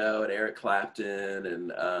Raitt, you know, and Eric Clapton,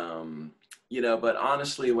 and you know, but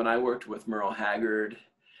honestly, when I worked with Merle Haggard,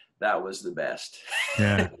 that was the best.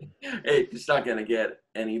 Yeah. It's not going to get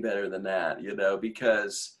any better than that, you know,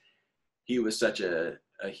 because he was such a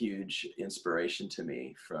huge inspiration to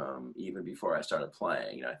me from even before I started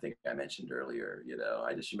playing. You know, I think I mentioned earlier, you know,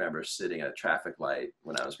 I just remember sitting at a traffic light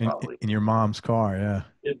when I was probably in your mom's car. Yeah.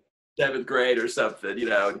 In 7th grade or something, you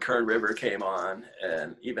know, and Kern River came on.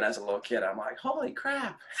 And even as a little kid, I'm like, holy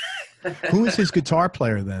crap. Who was his guitar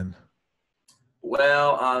player then?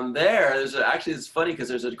 Well, on actually, it's funny because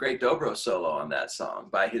there's a great dobro solo on that song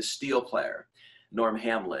by his steel player, Norm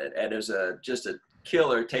Hamlet. And there's just a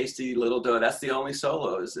killer, tasty little do. That's the only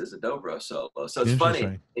solo is a dobro solo. So it's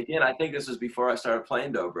funny. Again, I think this was before I started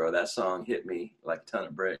playing dobro. That song hit me like a ton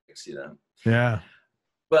of bricks, you know? Yeah.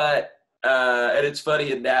 But, and it's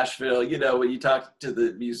funny in Nashville, you know, when you talk to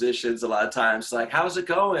the musicians a lot of times, like, how's it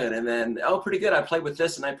going? And then, oh, pretty good. I played with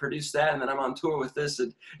this and I produced that. And then I'm on tour with this.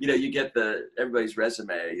 And, you know, you get everybody's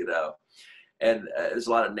resume, you know, and there's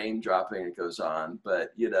a lot of name dropping that goes on.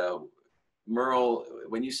 But, you know, Merle,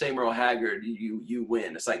 when you say Merle Haggard, you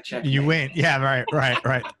win. It's like checkmate. You win. Yeah,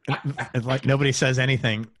 right. It's like nobody says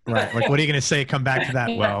anything. Right. Like, what are you going to say? Come back to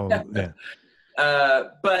that. Well, yeah.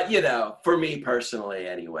 But, you know, for me personally,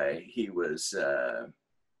 anyway, he was a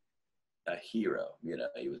hero. You know,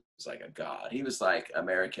 he was like a god. He was like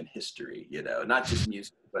American history, you know, not just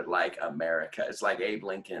music, but like America. It's like Abe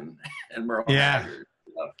Lincoln and Merle Haggard.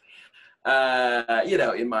 You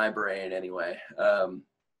know, in my brain anyway.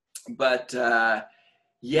 But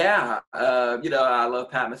yeah, you know, I love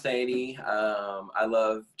Pat Metheny. I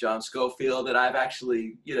love John Schofield, and I've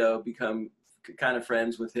actually, you know, become kind of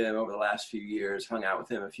friends with him over the last few years, hung out with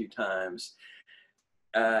him a few times.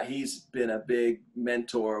 He's been a big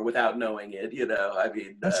mentor without knowing it, you know. I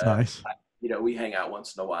mean, that's nice. You know, we hang out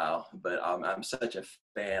once in a while, but I'm such a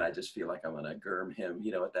fan. I just feel like I'm going to germ him.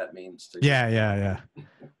 You know what that means? Yeah.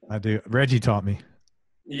 I do. Reggie taught me.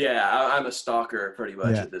 Yeah, I'm a stalker pretty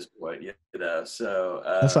much at this point, you know, so.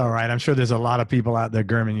 That's all right. I'm sure there's a lot of people out there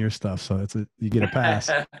germing your stuff, so you get a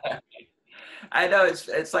pass. I know,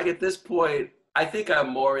 it's like at this point, I think I'm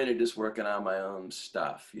more into just working on my own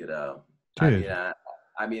stuff, you know. Dude.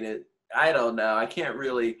 I mean, I don't know. I can't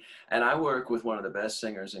really, and I work with one of the best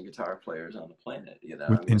singers and guitar players on the planet, you know.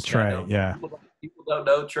 In Trey, yeah. People don't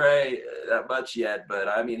know Trey that much yet, but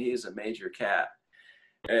I mean, he's a major cat.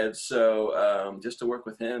 And so just to work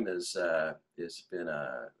with him has been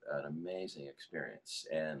an amazing experience.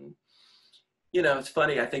 And, you know, it's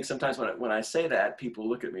funny. I think sometimes when I say that, people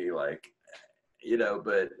look at me like, you know,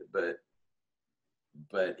 but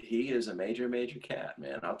he is a major cat,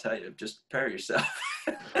 man. I'll tell you, just prepare yourself.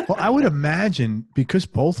 Well, I would imagine because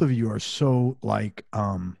both of you are so like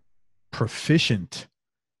proficient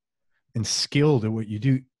and skilled at what you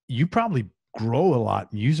do, you probably grow a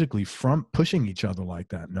lot musically from pushing each other like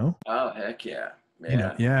that, no? Oh, heck yeah. You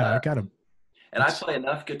know, yeah, I gotta. And I play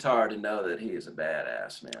enough guitar to know that he is a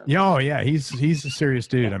badass, man. Oh yeah, he's a serious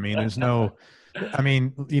dude. I mean, there's no. I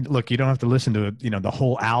mean, look, you don't have to listen to you know the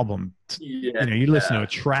whole album. You know, you listen to a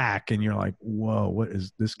track and you're like, whoa, what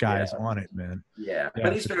is this guy is on it, man? Yeah,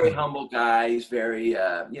 but he's a very humble guy. He's very,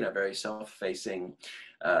 you know, very self-facing.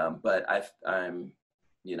 But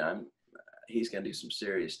he's going to do some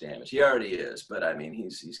serious damage. He already is, but I mean,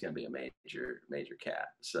 he's going to be a major cat.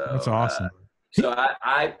 So that's awesome. So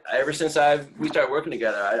I ever since we started working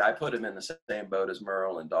together, I put him in the same boat as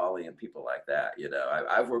Merle and Dolly and people like that. You know,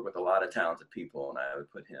 I've worked with a lot of talented people, and I would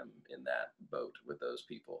put him in that boat with those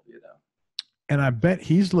people. You know, and I bet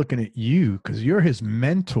he's looking at you because you're his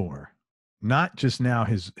mentor, not just now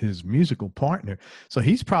his musical partner. So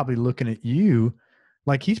he's probably looking at you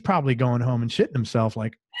like he's probably going home and shitting himself.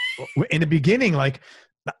 Like in the beginning, like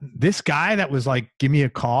this guy that was like, "Give me a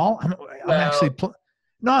call." I'm actually.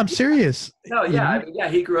 No, I'm serious. No, yeah, I mean, yeah.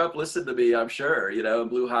 He grew up listening to me, I'm sure. You know,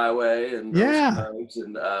 Blue Highway and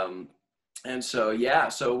and so yeah,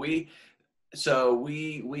 so we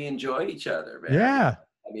enjoy each other, man. Yeah.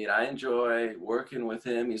 I mean, I enjoy working with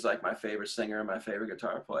him. He's like my favorite singer, my favorite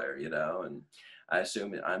guitar player. You know, and I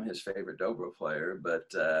assume I'm his favorite dobro player. But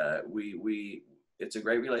it's a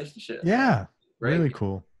great relationship. Yeah, really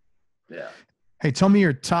cool. Yeah. Hey, tell me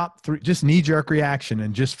your top three, just knee jerk reaction,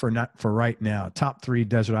 and just for right now, top three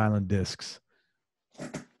Desert Island discs.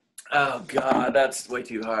 Oh God, that's way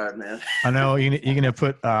too hard, man. I know you're gonna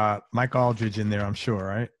put Mike Auldridge in there, I'm sure,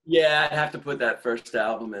 right? Yeah, I'd have to put that first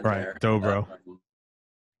album in there. Dobro.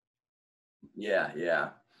 Yeah.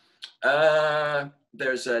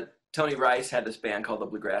 There's Tony Rice had this band called the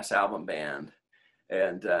Bluegrass Album Band,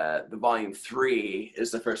 and the Volume 3 is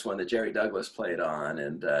the first one that Jerry Douglas played on,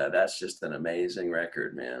 and that's just an amazing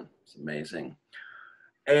record, man. It's amazing.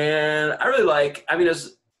 And I really like, I mean,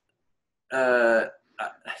 there's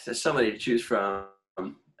so many to choose from.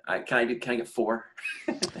 Can I get four?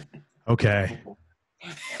 Okay.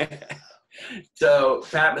 So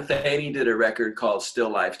Pat Metheny did a record called Still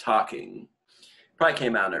Life Talking. Probably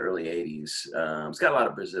came out in the early 80s. It's got a lot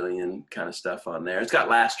of Brazilian kind of stuff on there. It's got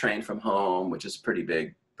Last Train from Home, which is a pretty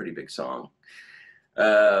big song.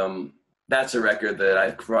 That's a record that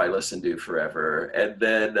I probably listen to forever. And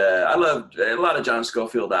then I love a lot of John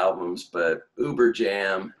Scofield albums, but Uber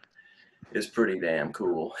Jam is pretty damn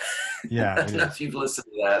cool. Yeah. I don't know if you've listened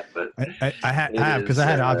to that, but I have, because I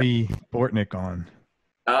had Avi Bortnick on.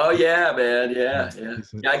 Oh yeah, man. Yeah.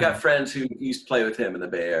 I got friends who used to play with him in the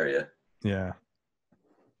Bay Area. Yeah.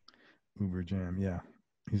 Uber Jam. Yeah.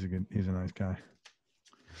 He's a nice guy.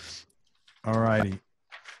 All righty.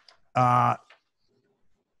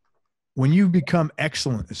 When you become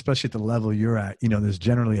excellent, especially at the level you're at, there's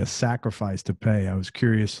generally a sacrifice to pay. I was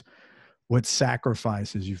curious what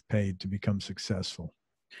sacrifices you've paid to become successful.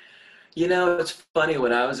 It's funny.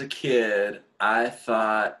 When I was a kid, I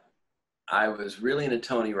thought I was really into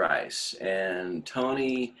Tony Rice, and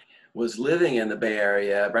Tony was living in the Bay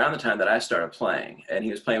Area around the time that I started playing, and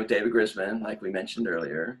he was playing with David Grisman, like we mentioned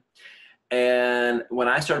earlier. And when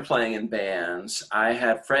I started playing in bands, I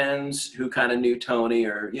had friends who kind of knew Tony,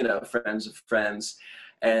 or, friends of friends,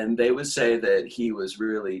 and they would say that he was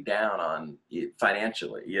really down on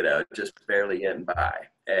financially, just barely getting by,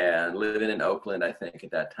 and living in Oakland, I think,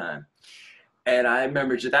 at that time. And I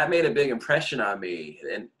remember that made a big impression on me,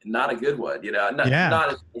 and not a good one,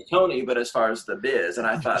 not as Tony, but as far as the biz. And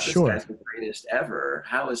I thought, this guy's the greatest ever.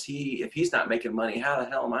 How is he, if he's not making money, how the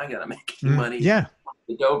hell am I going to make any money? Yeah.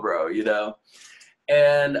 The Dobro,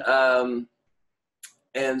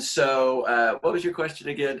 And so what was your question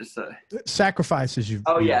again? Sacrifices you've.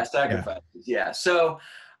 Oh yeah, sacrifices. Yeah. So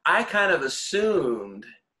I kind of assumed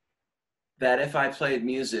that if I played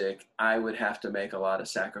music, I would have to make a lot of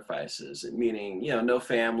sacrifices, meaning, no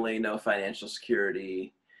family, no financial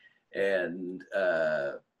security, and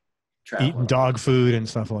eating dog food and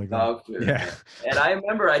stuff like that. Dog food. Yeah. And I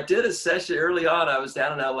remember I did a session early on. I was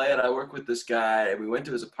down in LA, and I worked with this guy, and we went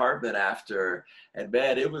to his apartment after, and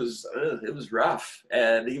man, it was rough.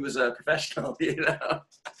 And he was a professional,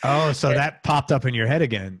 Oh, so that popped up in your head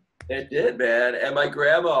again. It did, man. And my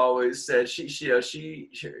grandma always said she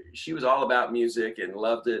was all about music and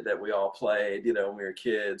loved it, that we all played, when we were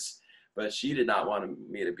kids. But she did not want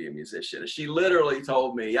me to be a musician. She literally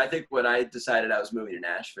told me, I think when I decided I was moving to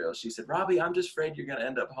Nashville, she said, "Robbie, I'm just afraid you're going to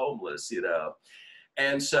end up homeless,"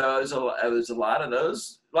 And so it was a lot of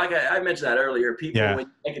those. Like I mentioned that earlier, people, when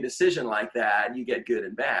you make a decision like that, you get good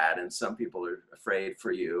and bad. And some people are afraid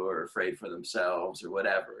for you, or afraid for themselves, or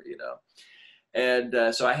whatever,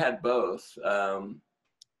 And so I had both.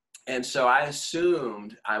 And so I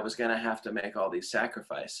assumed I was going to have to make all these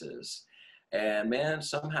sacrifices. And man,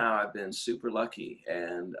 somehow I've been super lucky.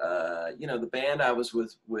 And, the band I was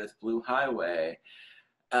with Blue Highway,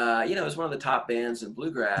 it was one of the top bands in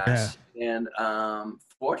Bluegrass. Yeah. And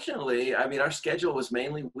fortunately, I mean, our schedule was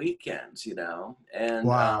mainly weekends, and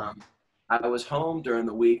wow. I was home during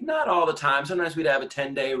the week, not all the time. Sometimes we'd have a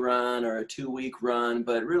 10-day run or a 2-week run,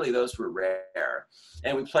 but really those were rare.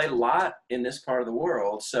 And we played a lot in this part of the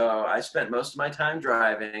world. So I spent most of my time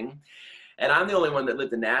driving, and I'm the only one that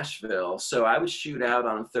lived in Nashville. So I would shoot out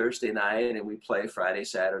on a Thursday night, and we'd play Friday,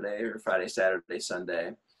 Saturday, or Friday, Saturday,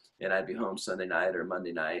 Sunday. And I'd be home Sunday night or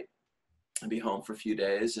Monday night. I'd be home for a few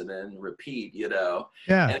days and then repeat, Yeah.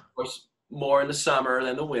 And of course, more in the summer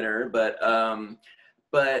than the winter,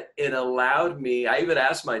 but it allowed me, I even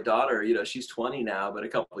asked my daughter, she's 20 now, but a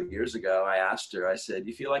couple of years ago, I asked her, I said,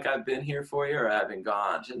 "You feel like I've been here for you, or I've been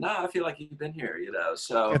gone?" She said, "No, I feel like you've been here,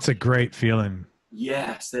 So it's a great feeling.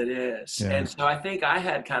 Yes, it is. Yeah. And so I think I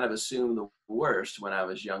had kind of assumed the worst when I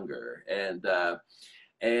was younger. And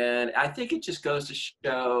I think it just goes to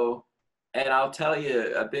show, and I'll tell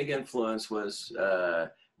you, a big influence was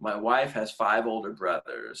my wife has 5 older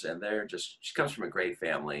brothers, and she comes from a great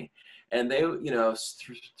family. And they,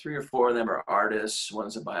 3 or 4 of them are artists.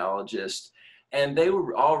 One's a biologist. and they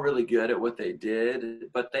were all really good at what they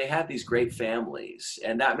did, but they had these great families,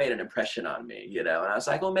 and that made an impression on me, you know. And I was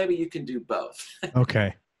like, well, maybe you can do both.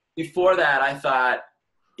 Okay. Before that, I thought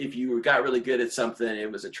if you got really good at something,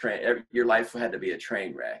 it was your life had to be a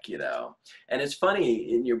train wreck, you know. And it's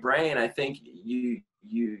funny, in your brain, I think you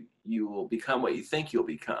will become what you think you'll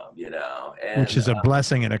become, you know. And, which is a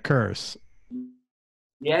blessing and a curse.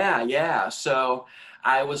 Yeah. So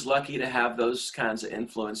I was lucky to have those kinds of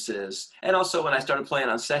influences. And also when I started playing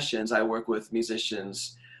on sessions, I work with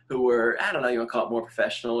musicians who were, I don't know, you want to call it more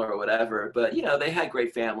professional or whatever, but you know, they had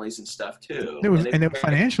great families and stuff too. They were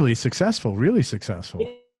financially successful, really successful.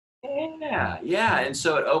 Yeah. And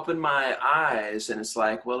so it opened my eyes, and it's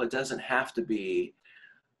like, well, it doesn't have to be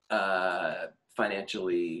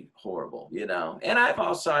financially horrible, you know. And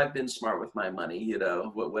I've been smart with my money, you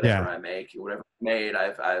know, whatever I make, whatever I made,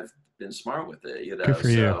 I've been smart with it, you know. Good for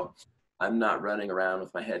you. I'm not running around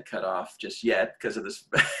with my head cut off just yet because of this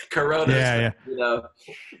corona stuff, you know.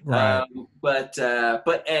 Right.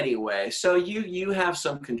 But anyway, so you have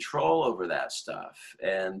some control over that stuff,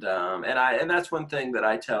 and that's one thing that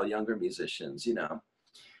I tell younger musicians, you know.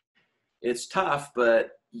 It's tough,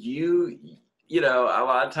 but you know, a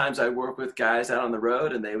lot of times I work with guys out on the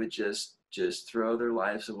road, and they would just throw their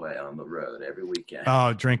lives away on the road every weekend.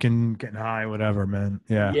 Oh, drinking, getting high, whatever, man.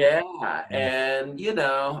 Yeah. And, you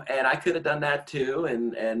know, and I could have done that too.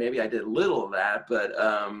 And maybe I did a little of that, but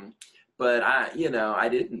I, you know, I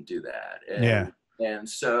didn't do that. And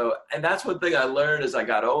so, and that's one thing I learned as I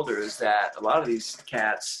got older, is that a lot of these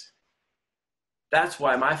cats, that's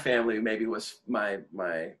why my family maybe was my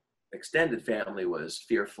extended family was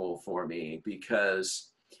fearful for me,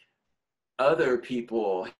 because other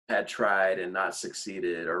people had tried and not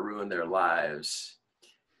succeeded or ruined their lives,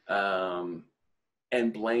 and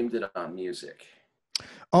blamed it on music.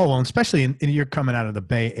 Oh, well, especially you're coming out of the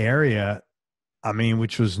Bay Area, I mean,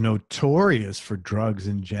 which was notorious for drugs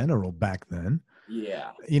in general back then.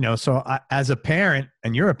 Yeah. You know, so as a parent,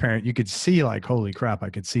 and you're a parent, you could see like, holy crap, I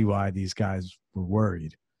could see why these guys were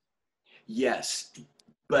worried. Yes.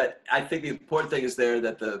 But I think the important thing is there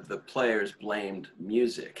that the players blamed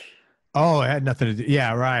music. Oh, it had nothing to do.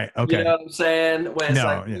 Yeah, right. Okay. You know what I'm saying? When it's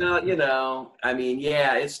you know, I mean,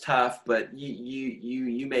 yeah, it's tough, but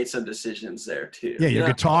you made some decisions there too. Yeah, your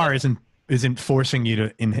guitar isn't forcing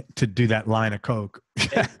you to do that line of coke.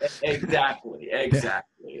 Exactly.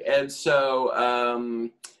 And so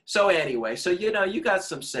anyway, so you know, you got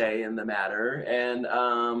some say in the matter, and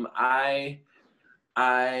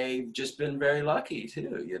I've just been very lucky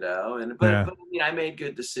too, you know, and but I mean, I made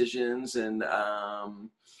good decisions, and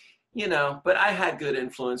you know, but I had good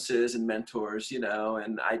influences and mentors, you know,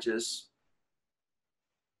 and I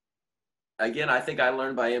think I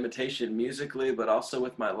learned by imitation musically, but also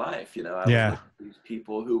with my life, you know. I was with these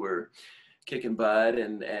people who were kicking butt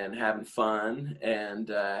and having fun, and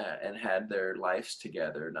had their lives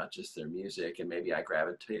together, not just their music, and maybe I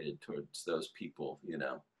gravitated towards those people, you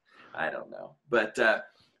know. I don't know, but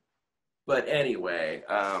anyway.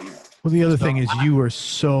 Well, the other thing is you were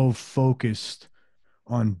so focused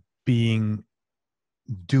on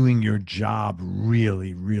doing your job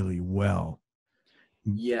really, really well.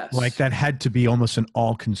 Yes. Like that had to be almost an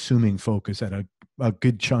all-consuming focus at a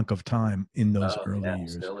good chunk of time in those early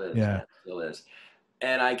years. Still is. Yeah, it still is.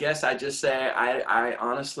 And I guess I just say, I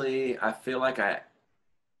honestly, I feel like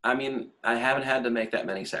I mean, I haven't had to make that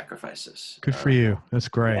many sacrifices. Good for you. That's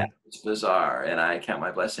great. Yeah, it's bizarre, and I count my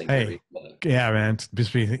blessings. Hey, yeah, man.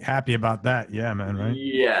 Just be happy about that. Yeah, man. Right.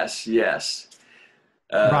 Yes.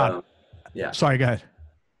 Rob. Yeah. Sorry, go ahead.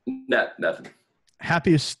 No, nothing.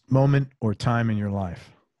 Happiest moment or time in your life?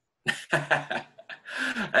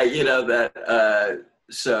 You know that.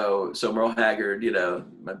 So Merle Haggard, you know,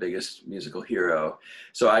 my biggest musical hero.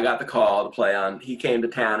 So I got the call to play on. He came to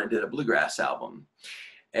town and did a bluegrass album.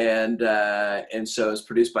 And so it's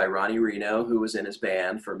produced by Ronnie Reno, who was in his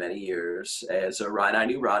band for many years. And so I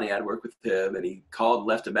knew Ronnie, I'd worked with him, and he called and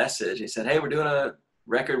left a message. He said, hey, we're doing a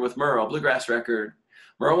record with Merle, bluegrass record.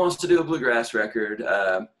 Merle wants to do a bluegrass record.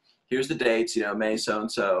 Here's the dates, you know, May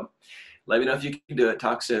so-and-so. Let me know if you can do it.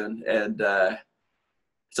 Talk soon. And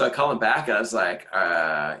so I called him back, and I was like,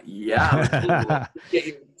 yeah,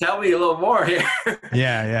 tell me a little more here.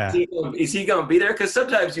 Yeah. Is he going to be there? Because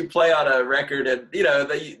sometimes you play on a record and, you know,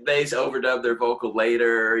 they overdub their vocal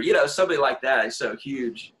later, you know, somebody like that is so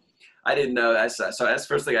huge. I didn't know that. So that's the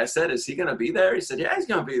first thing I said, is he going to be there? He said, yeah, he's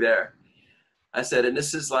going to be there. I said, and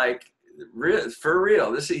this is like for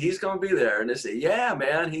real. He's going to be there. And they said, yeah,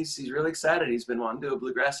 man, he's really excited. He's been wanting to do a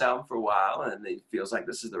bluegrass album for a while, and he feels like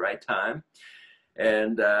this is the right time.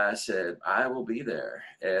 And I said, I will be there.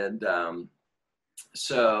 And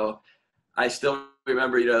so I still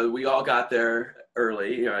remember, we all got there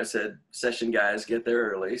early. I said session guys get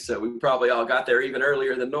there early, so we probably all got there even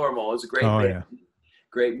earlier than normal. It was a great band, yeah.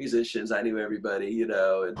 great musicians. I knew everybody,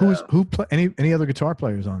 and Who play any other guitar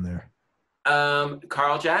players on there?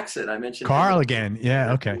 Carl Jackson, I mentioned Carl him. again.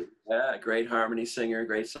 Yeah, okay. Yeah, great harmony singer,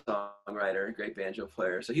 great songwriter, great banjo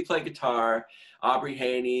player. So he played guitar. Aubrey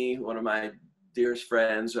Haney, one of my dearest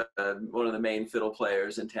friends, one of the main fiddle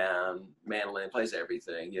players in town. Mandolin, plays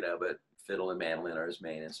everything, but fiddle and mandolin are his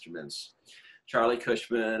main instruments. Charlie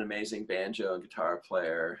Cushman, amazing banjo and guitar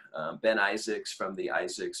player. Ben Isaacs from the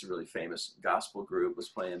Isaacs, a really famous gospel group, was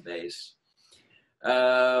playing bass.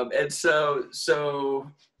 And so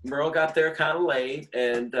Merle got there kind of late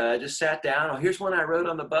and just sat down. Oh, here's one I wrote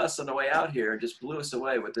on the bus on the way out here, and just blew us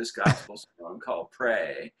away with this gospel song called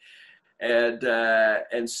 "Pray," and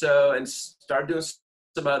started doing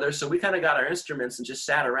some others. So we kind of got our instruments and just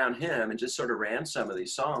sat around him and just sort of ran some of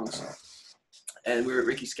these songs. And we were at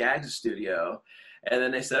Ricky Skaggs' studio, and then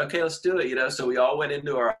they said, "Okay, let's do it." So we all went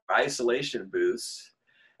into our isolation booths,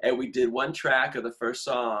 and we did one track of the first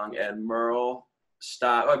song, and Merle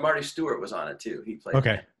stopped. Oh, Marty Stuart was on it too. He played.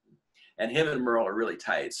 Okay. And him and Merle are really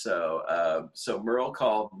tight. So Merle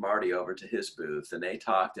called Marty over to his booth, and they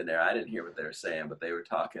talked in there. I didn't hear what they were saying, but they were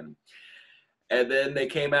talking. And then they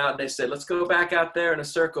came out and they said, "Let's go back out there in a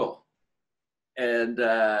circle." And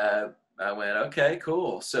I went, "Okay,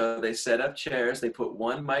 cool." So they set up chairs. They put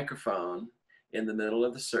one microphone in the middle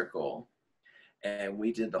of the circle, and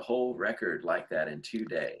we did the whole record like that in 2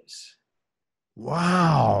 days.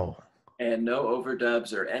 Wow. And no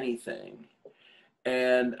overdubs or anything.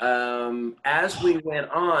 And as we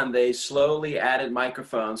went on, they slowly added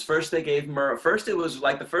microphones. First, they gave Merle. First, it was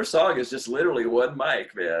like the first song is just literally one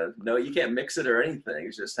mic, man. No, you can't mix it or anything.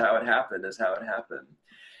 It's just how it happened is how it happened.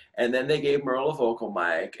 And then they gave Merle a vocal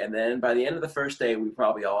mic. And then by the end of the first day, we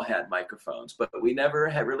probably all had microphones, but we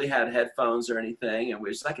never really had headphones or anything. And it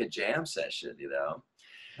was like a jam session,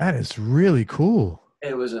 That is really cool.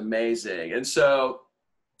 It was amazing. And so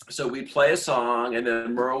we'd play a song, and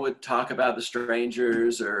then Merle would talk about the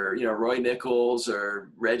Strangers or, Roy Nichols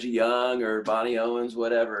or Reggie Young or Bonnie Owens,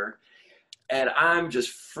 whatever. And I'm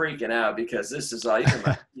just freaking out because this is like, these are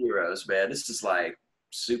my heroes, man. This is like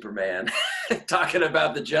Superman talking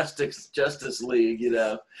about the Justice League,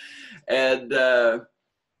 And I'm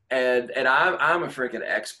a freaking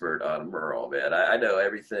expert on Merle, man. I know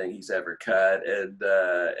everything he's ever cut. And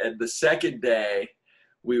the second day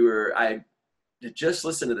I just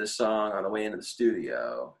listened to this song on the way into the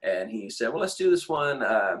studio, and he said, "Well, let's do this one.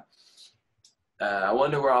 I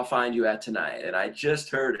wonder where I'll find you at tonight." And I just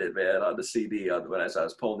heard it, man, on the CD when I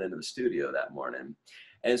was pulling into the studio that morning.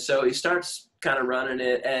 And so he starts kind of running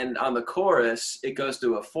it, and on the chorus, it goes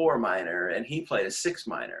to a 4 minor, and he played a 6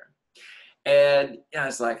 minor. And I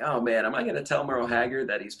was like, "Oh man, am I going to tell Merle Haggard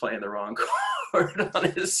that he's playing the wrong chord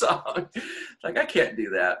on his song?" Like, I can't do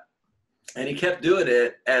that. And he kept doing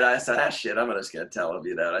it, and I said, shit, I'm just going to tell him,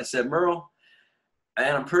 And I said, "Merle,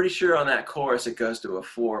 and I'm pretty sure on that chorus it goes to a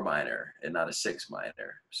 4 minor and not a 6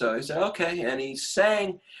 minor." So he said, "Okay." And he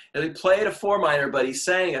played a 4 minor, but he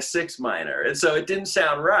sang a 6 minor. And so it didn't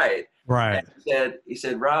sound right. Right. And he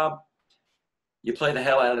said, "Rob, you play the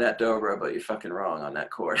hell out of that dobro, but you're fucking wrong on that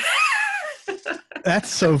chord." That's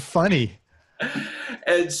so funny.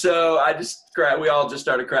 And so we all just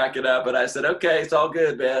started cracking up, and I said, "Okay, it's all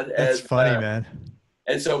good, man." That's funny, man.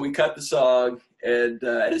 And so we cut the song, and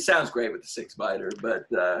it sounds great with the 6 minor, but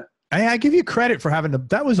I give you credit for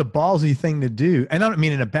that was a ballsy thing to do. And I don't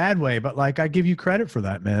mean in a bad way, but like, I give you credit for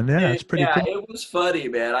that, man. Yeah, it's pretty cool. It was funny,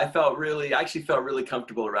 man. I actually felt really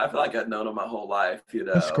comfortable around. I feel like I'd known him my whole life,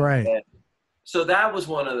 That's great. And so that was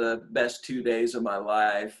one of the best 2 days of my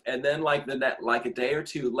life. And then like a day or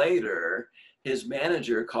two later, his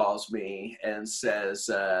manager calls me and says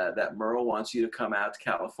that Merle wants you to come out to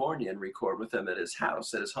California and record with him at his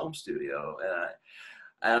house, at his home studio.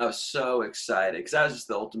 And I was so excited because that was just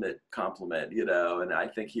the ultimate compliment, and I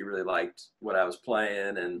think he really liked what I was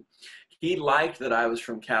playing, and he liked that I was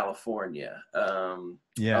from California.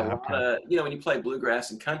 Yeah. Okay. When you play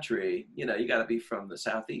bluegrass and country, you got to be from the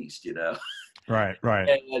Southeast, Right.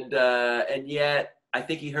 And yet I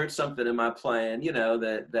think he heard something in my playing,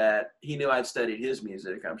 that he knew I'd studied his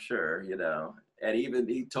music, I'm sure, and even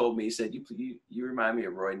he told me, he said, you remind me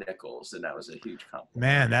of Roy Nichols. And that was a huge compliment.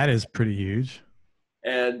 Man, that is pretty huge.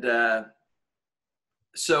 And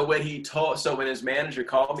so when his manager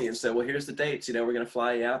called me and said, "Well, here's the dates, we're going to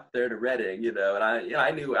fly you out there to Redding," and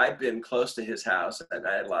I knew I'd been close to his house. And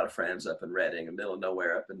I had a lot of friends up in Redding, in the middle of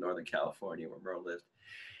nowhere up in Northern California where Merle lived.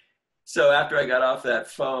 So after I got off that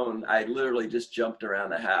phone, I literally just jumped around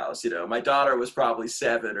the house. My daughter was probably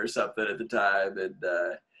 7 or something at the time, and she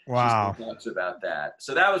still Wow. talks about that.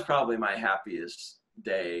 So that was probably my happiest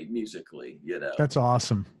day musically. That's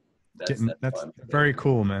awesome. That's That's fun. very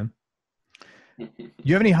cool, man. Do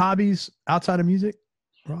you have any hobbies outside of music,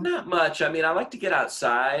 Rob? Not much. I mean, I like to get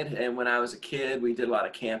outside, and when I was a kid, we did a lot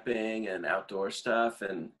of camping and outdoor stuff.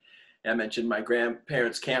 And I mentioned my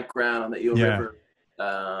grandparents' campground on the Eel Yeah. River.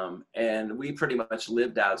 And we pretty much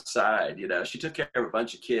lived outside. She took care of a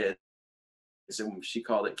bunch of kids, and she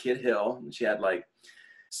called it Kid Hill. And she had like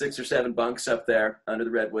 6 or 7 bunks up there under the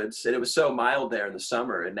redwoods. And it was so mild there in the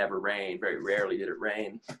summer, it never rained. Very rarely did it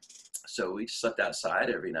rain. So we slept outside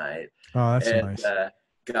every night. Oh, that's and, nice.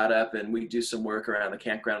 Got up and we do some work around the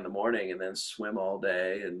campground in the morning and then swim all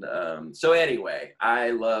day. And so anyway, I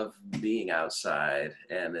love being outside,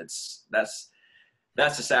 and that's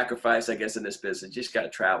a sacrifice, I guess, in this business. You just got to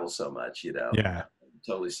travel so much, Yeah. I'm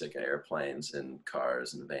totally sick of airplanes and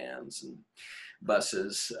cars and vans and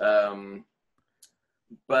buses.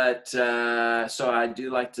 But so I do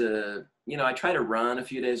like to, I try to run a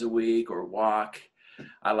few days a week or walk.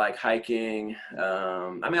 I like hiking.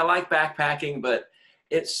 I like backpacking, but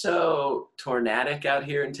it's so tornadic out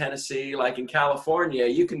here in Tennessee. Like in California,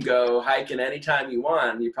 you can go hiking anytime you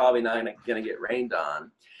want, and you're probably not going to get rained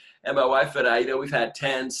on. And my wife and I, we've had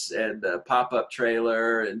tents and a pop-up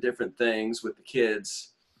trailer and different things with the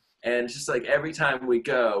kids. And it's just like every time we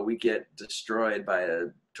go, we get destroyed by a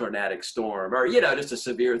tornadic storm or, just a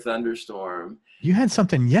severe thunderstorm. You had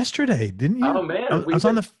something yesterday, didn't you? Oh, man. I was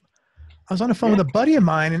on the phone with a buddy of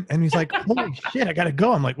mine, and he's like, holy shit, I got to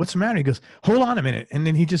go. I'm like, what's the matter? He goes, hold on a minute. And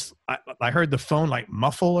then I heard the phone like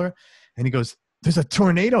muffler, and he goes, there's a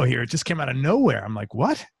tornado here. It just came out of nowhere. I'm like,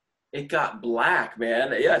 what? It got black,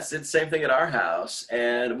 man. Yeah, it's the same thing at our house.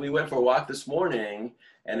 And we went for a walk this morning,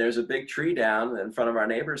 and there's a big tree down in front of our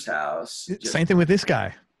neighbor's house. Same thing with this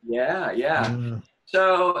guy. Yeah.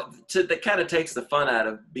 So that kind of takes the fun out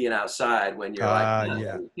of being outside when you're like,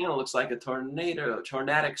 it kind of looks like a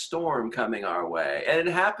tornadic storm coming our way. And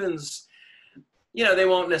it happens, they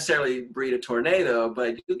won't necessarily breed a tornado,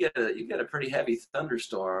 but you get a pretty heavy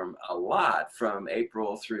thunderstorm a lot from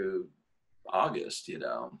April through August,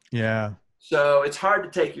 Yeah. So it's hard to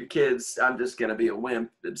take your kids. I'm just going to be a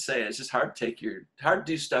wimp and say it's just hard to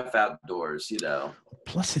do stuff outdoors,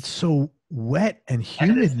 Plus it's so wet and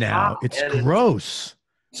humid now. It's gross.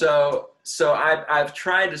 So I've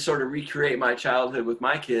tried to sort of recreate my childhood with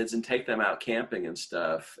my kids and take them out camping and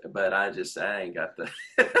stuff, but I ain't got the.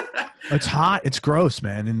 It's hot. It's gross,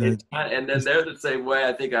 man. And then they're the same way.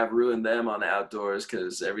 I think I've ruined them on the outdoors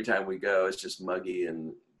because every time we go, it's just muggy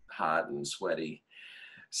and hot and sweaty.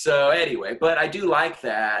 So anyway, but I do like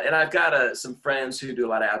that. And I've got some friends who do a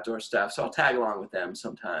lot of outdoor stuff, so I'll tag along with them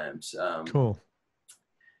sometimes. Cool.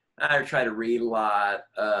 I try to read a lot,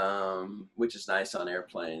 which is nice on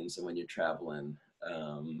airplanes and when you're traveling.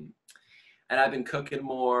 And I've been cooking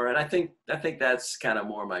more, and I think that's kind of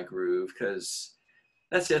more my groove, because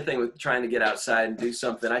that's the other thing with trying to get outside and do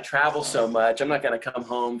something. I travel so much. I'm not going to come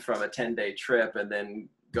home from a 10-day trip and then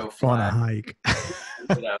go fly on a hike.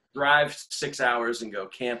 Drive 6 hours and go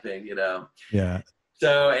camping, Yeah.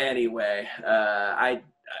 So anyway,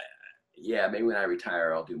 maybe when I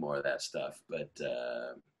retire, I'll do more of that stuff. But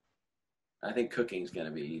I think cooking is going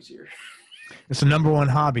to be easier. It's the number one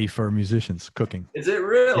hobby for musicians, cooking. Is it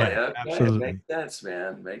really? Yeah, okay. absolutely. Makes sense,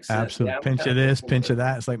 man. Makes sense. Absolutely. Yeah, Pinch of this, pinch of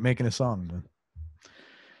that. It's like making a song,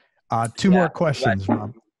 man. Two more questions,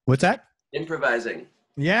 Rob. What's that? Improvising.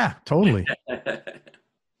 Yeah, totally.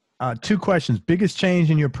 2 questions. Biggest change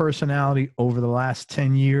in your personality over the last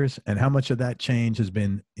 10 years, and how much of that change has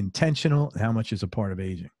been intentional, and how much is a part of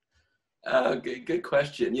aging? Good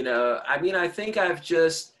question. I think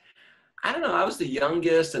I don't know. I was the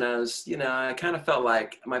youngest, and I kind of felt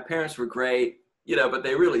like my parents were great, but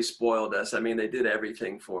they really spoiled us. I mean, they did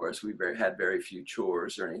everything for us. We had very few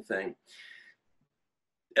chores or anything.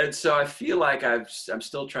 And so I feel like I'm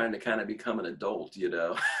still trying to kind of become an adult,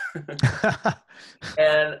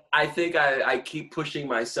 And I think I keep pushing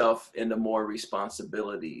myself into more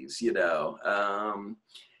responsibilities,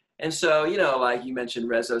 And so, like you mentioned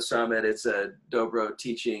Rezo Summit, it's a Dobro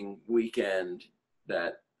teaching weekend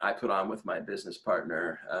that I put on with my business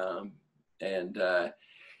partner.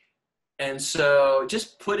 And so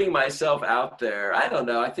just putting myself out there, I don't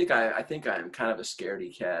know. I think I'm kind of a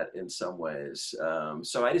scaredy cat in some ways.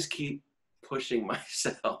 So I just keep pushing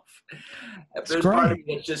myself. There's part of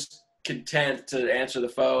me that's just content to answer the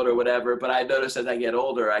phone or whatever, but I notice as I get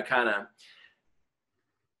older, I kind of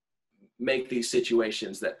make these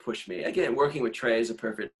situations that push me. Again, working with Trey is a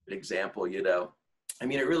perfect example, I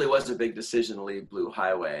mean, it really was a big decision to leave Blue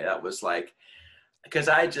Highway. That was like, because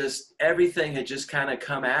everything had just kind of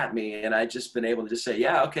come at me, and I'd just been able to just say,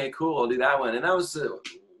 yeah, okay, cool, I'll do that one. And that was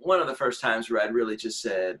one of the first times where I'd really just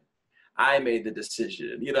said, I made the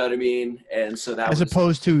decision, you know what I mean? And so that as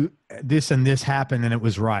opposed to this and this happened and it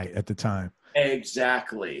was right at the time.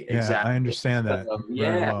 Exactly. Yeah, I understand that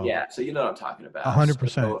very well. Yeah. So you know what I'm talking about.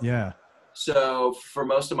 100%. Yeah. So for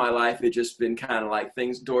most of my life, it just been kind of like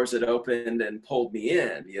doors that opened and pulled me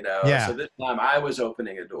in, you know? Yeah. So this time I was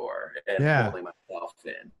opening a door and pulling myself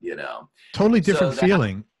in, you know? Totally different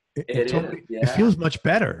feeling. It feels much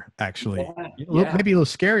better, actually. Maybe a little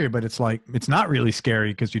scarier, but it's like, it's not really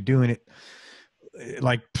scary because you're doing it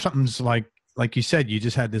like something's like you said, you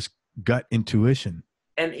just had this gut intuition.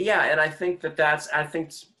 And I think I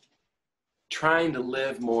think trying to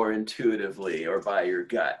live more intuitively or by your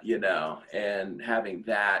gut, you know, and having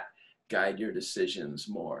that guide your decisions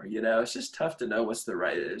more, you know, it's just tough to know what's the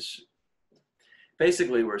right is.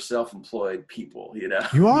 Basically, we're self-employed people, you know.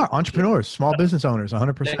 You are entrepreneurs, small business owners,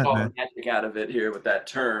 100%, man. Magic out of it here with that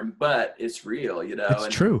term, but it's real, you know.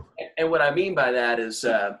 It's true. And what I mean by that is,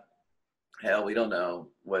 hell, we don't know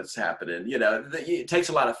what's happening. You know, it takes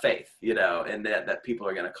a lot of faith, you know, and that people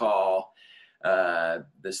are going to call.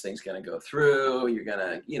 This thing's going to go through. You're going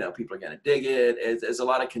to, you know, people are going to dig it. It's a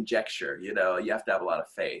lot of conjecture, you know. You have to have a lot of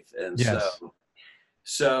faith, and so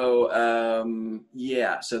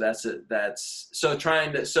that's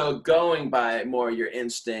it. So going by more your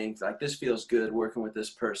instinct, like this feels good working with this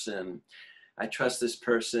person. I trust this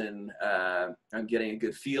person. I'm getting a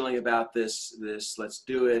good feeling about this. Let's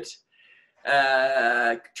do it.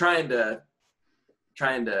 Trying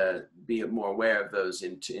to be more aware of those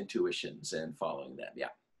intuitions and following them. Yeah.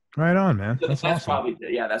 Right on, man. So that's awesome.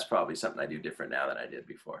 that's probably something I do different now than I did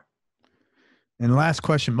before. And last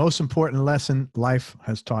question, most important lesson life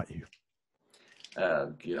has taught you.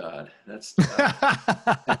 Oh God, that's you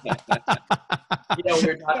know, we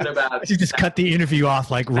were talking about. You just cut the interview off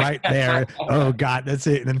like right there. Oh God, that's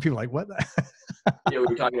it. And then people are like, what? Yeah, we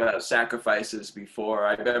were talking about sacrifices before.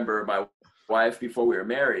 I remember my wife, before we were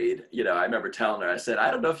married, you know, I remember telling her, I said, I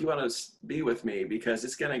don't know if you want to be with me because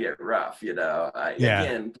it's going to get rough, you know.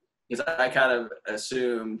 Again, because I kind of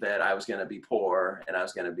assumed that I was going to be poor and I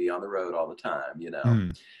was going to be on the road all the time, you know.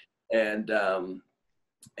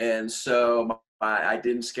 And so I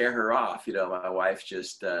didn't scare her off, you know. My wife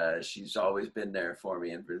just, she's always been there for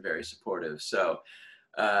me and been very supportive. So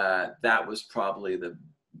that was probably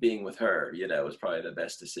being with her, you know, was probably the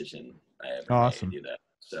best decision I ever made, you know.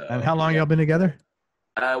 So, and how long y'all been together?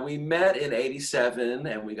 We met in 87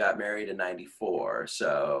 and we got married in 94.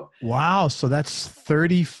 So wow, so that's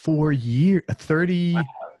 34 years,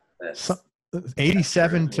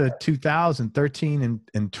 87 to 2013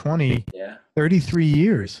 and 20. Yeah. 33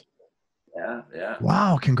 years. Yeah.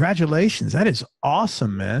 Wow, congratulations. That is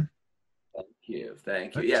awesome, man. Thank you.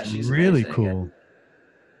 That's yeah, she's really amazing. Cool.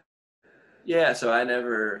 Yeah, so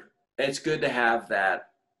it's good to have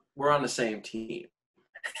that. We're on the same team.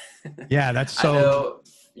 Yeah, that's so, I know,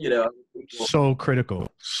 you know, so critical.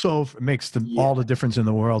 So it makes all the difference in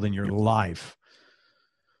the world in your life.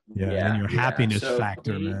 And your happiness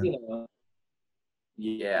factor, man. You know,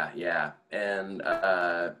 yeah. And,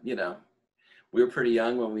 you know, we were pretty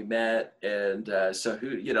young when we met. And so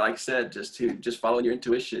you know, like I said, just following your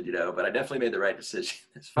intuition, you know, but I definitely made the right decision.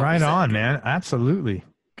 Right on, man. Absolutely.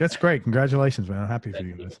 That's great. Congratulations, man. I'm happy for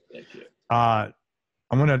you. Thank you.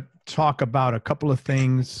 I'm going to talk about a couple of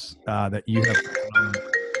things that you have done.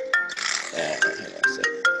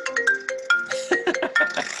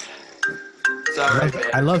 Sorry,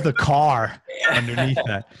 I love the car underneath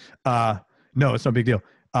that. No, it's no big deal.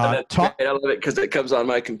 I love it because it comes on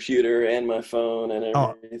my computer and my phone and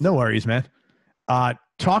everything. No worries, man.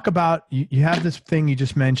 Talk about, you have this thing you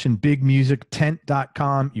just mentioned,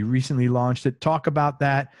 bigmusictent.com. You recently launched it. Talk about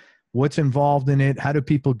that. What's involved in it? How do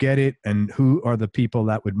people get it? And who are the people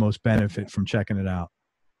that would most benefit from checking it out?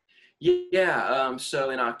 Yeah.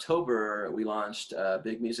 So in October, we launched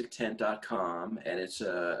bigmusictent.com, and it's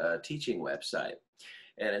a teaching website,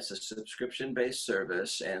 and it's a subscription-based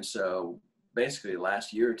service. And so basically the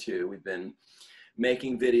last year or two, we've been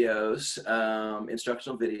making videos,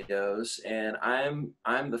 instructional videos, and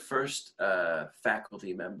I'm the first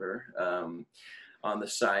faculty member on the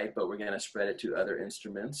site, but we're going to spread it to other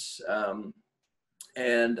instruments.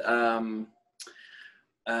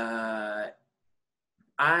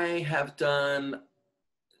 I have done,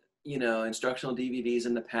 you know, instructional DVDs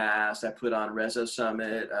in the past. I put on Rezo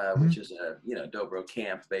Summit, which is a, you know, Dobro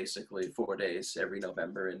camp, basically 4 days every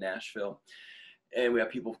November in Nashville. And we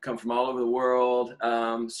have people come from all over the world.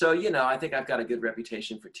 So, you know, I think I've got a good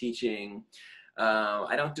reputation for teaching.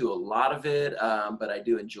 I don't do a lot of it, but I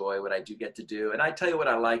do enjoy what I do get to do. And I tell you what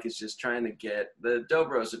I like is just trying to get the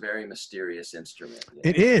dobro is a very mysterious instrument. You know?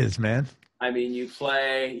 It is, man. I mean, you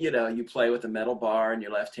play with a metal bar in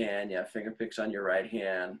your left hand. You have finger picks on your right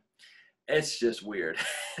hand. It's just weird,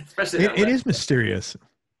 especially it is mysterious.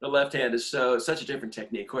 The left hand is such a different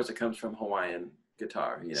technique. Of course, it comes from Hawaiian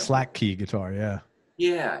guitar. You know, slack key guitar, yeah.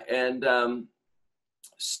 Yeah, and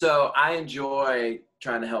so I enjoy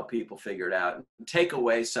trying to help people figure it out and take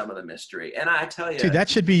away some of the mystery. And I tell you, dude, that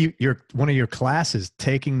should be one of your classes,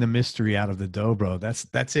 taking the mystery out of the dobro.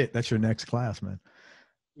 That's it. That's your next class, man.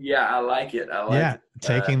 Yeah, I like it.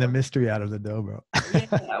 Taking the mystery out of the dobro.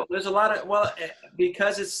 Yeah, there's a lot of,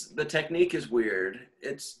 because the technique is weird.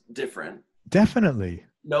 It's different. Definitely.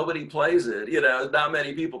 Nobody plays it, you know, not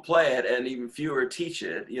many people play it, and even fewer teach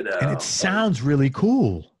it, you know. And it sounds really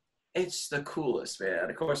cool. It's the coolest, man.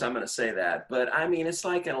 Of course, I'm going to say that. But, I mean, it's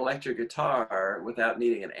like an electric guitar without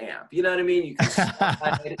needing an amp. You know what I mean? You can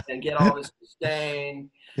slide it and get all this sustain.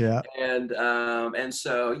 Yeah. And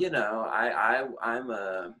so, you know, I'm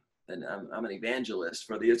an evangelist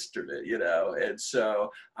for the instrument, you know. And so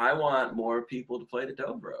I want more people to play the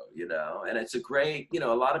dobro, you know. And it's a great, you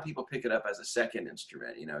know, a lot of people pick it up as a second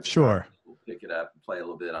instrument, you know. Sure. People pick it up and play a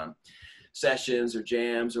little bit on sessions or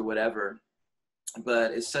jams or whatever.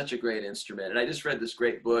 But it's such a great instrument. And I just read this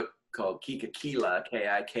great book called Kikakila,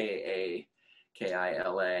 Kikakila,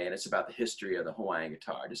 and it's about the history of the Hawaiian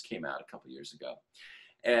guitar. It just came out a couple years ago.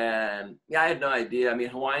 And yeah, I had no idea. I mean,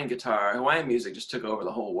 Hawaiian music just took over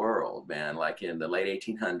the whole world, man. Like in the late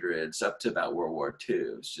 1800s up to about World War II.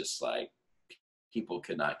 It's just like people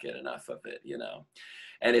could not get enough of it, you know.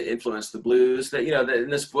 And it influenced the blues. That, you know, in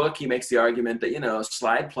this book, he makes the argument that, you know,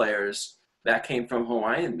 slide players, that came from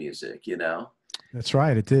Hawaiian music, you know. That's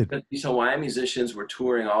right, it did. These Hawaiian musicians were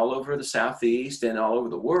touring all over the Southeast and all over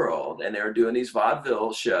the world, and they were doing these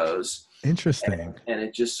vaudeville shows. Interesting. And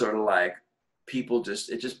it just sort of like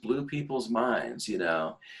it just blew people's minds, you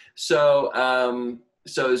know. So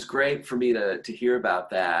so it was great for me to hear about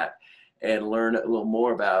that and learn a little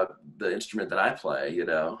more about the instrument that I play, you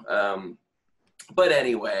know. But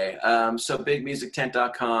anyway, so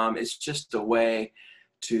bigmusictent.com is just a way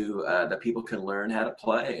to that people can learn how to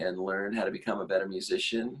play and learn how to become a better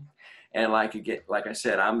musician. And like I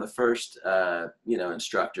said, I'm the first you know,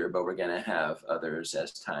 instructor, but we're gonna have others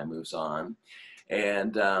as time moves on.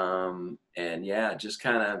 And yeah, it just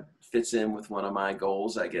kind of fits in with one of my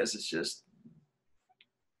goals, I guess. It's just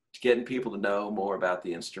getting people to know more about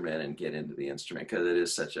the instrument and get into the instrument, because it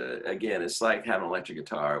is again, it's like having an electric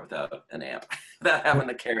guitar without an amp, without having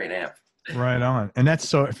to carry an amp. Right on. And that's,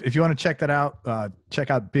 so if you want to check that out,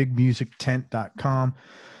 check out bigmusictent.com.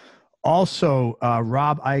 Also,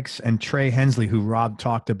 Rob Ickes and Trey Hensley, who Rob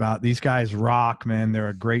talked about, these guys rock, man. They're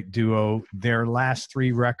a great duo. Their last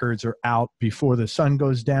 3 records are out: Before the Sun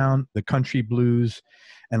Goes Down, The Country Blues,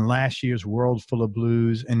 and last year's World Full of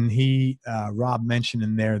Blues. And Rob mentioned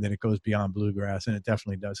in there that it goes beyond bluegrass, and it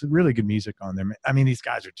definitely does. Really good music on there. I mean, these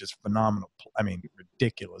guys are just phenomenal. I mean,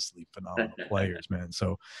 ridiculously phenomenal players, man.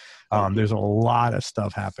 So there's a lot of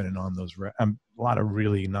stuff happening on those, a lot of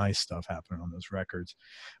really nice stuff happening on those records.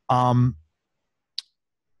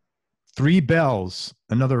 3 Bells,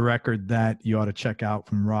 another record that you ought to check out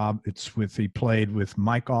from Rob. He played with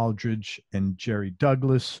Mike Auldridge and Jerry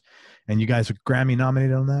Douglas, and you guys are Grammy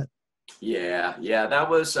nominated on that? Yeah, that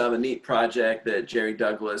was a neat project that Jerry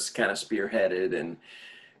Douglas kind of spearheaded and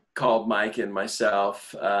called Mike and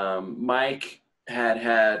myself. Mike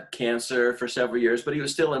had cancer for several years, but he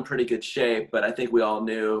was still in pretty good shape. But I think we all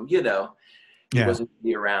knew, you know, he wasn't going to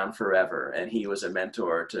be around forever. And he was a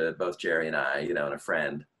mentor to both Jerry and I, you know, and a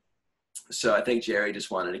friend. So I think Jerry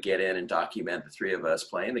just wanted to get in and document the 3 of us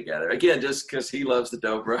playing together. Again, just because he loves the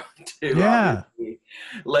dobro too. Yeah. Obviously.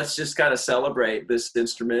 Let's just kind of celebrate this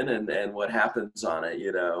instrument and what happens on it,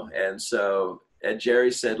 you know. And so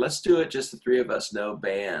Jerry said, let's do it just the 3 of us, no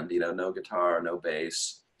band, you know, no guitar, no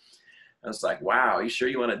bass. I was like, wow, you sure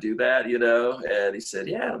you want to do that, you know? And he said,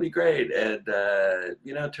 yeah, it'll be great. And,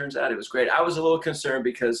 you know, it turns out it was great. I was a little concerned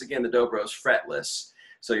because, again, the dobro is fretless.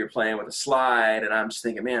 So you're playing with a slide, and I'm just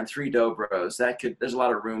thinking, man, 3 dobros, there's a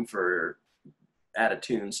lot of room for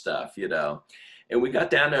out-of-tune stuff, you know. And we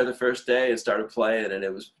got down there the first day and started playing, and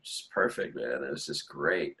it was just perfect, man. It was just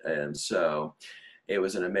great. And so it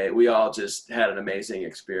was we all just had an amazing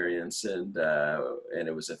experience, and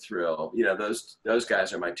it was a thrill. You know, those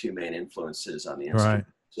guys are my 2 main influences on the instrument.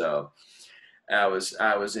 Right. So I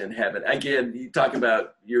was in heaven. Again, you talk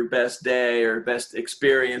about your best day or best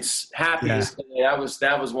experience, happiest day.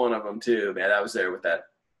 That was one of them too, man. I was there with that,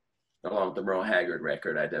 along with the Merle Haggard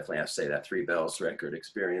record. I definitely have to say that 3 Bells record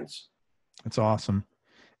experience. That's awesome.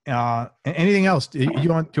 Anything else? Do you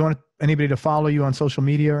want anybody to follow you on social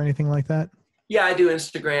media or anything like that? Yeah, I do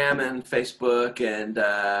Instagram and Facebook, and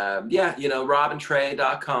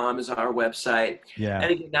robandtrey.com is our website. Yeah.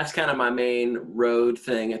 And again, that's kind of my main road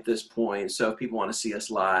thing at this point. So if people want to see us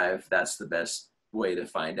live, that's the best way to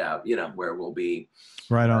find out, where we'll be.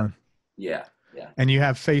 Right on. Yeah. And you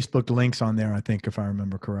have Facebook links on there, I think, if I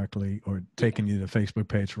remember correctly, or taking you to the Facebook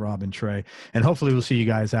page, Rob and Trey. And hopefully we'll see you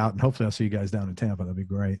guys out, and hopefully I'll see you guys down in Tampa. That'd be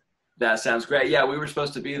great. That sounds great. Yeah, we were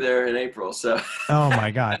supposed to be there in April, so. Oh, my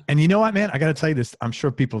God. And you know what, man? I got to tell you this. I'm sure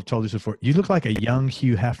people have told you this before. You look like a young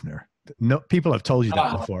Hugh Hefner. No, people have told you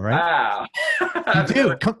that before, right? Wow. You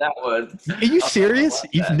do. That one. Are you serious?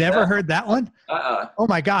 You've never heard that one? Uh-uh. Oh,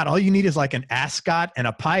 my God. All you need is like an ascot and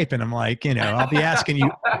a pipe. And I'm like, I'll be asking you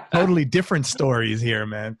totally different stories here,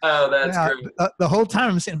 man. Oh, that's great. The whole time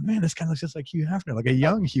I'm saying, man, this guy looks just like Hugh Hefner, like a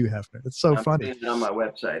young Hugh Hefner. It's so funny. Seeing it on my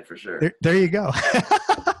website for sure. There you go.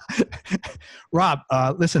 Rob,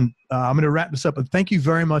 listen, I'm going to wrap this up. But thank you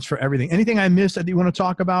very much for everything. Anything I missed that you want to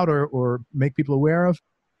talk about or make people aware of?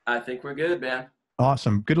 I think we're good, man.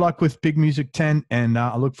 Awesome. Good luck with Big Music 10, and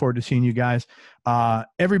I look forward to seeing you guys.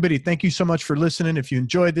 Everybody, thank you so much for listening. If you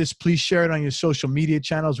enjoyed this, please share it on your social media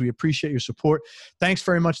channels. We appreciate your support. Thanks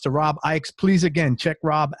very much to Rob Ickes. Please, again, check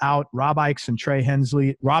Rob out, Rob Ickes and Trey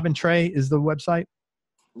Hensley. Rob and Trey is the website?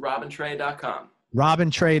 robandtrey.com.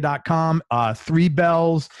 robandtrey.com, 3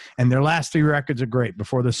 Bells, and their last 3 records are great.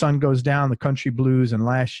 Before the Sun Goes Down, the Country Blues, and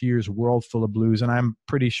last year's World Full of Blues. And I'm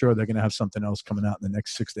pretty sure they're going to have something else coming out in the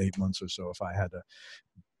next 6 to 8 months or so if I had to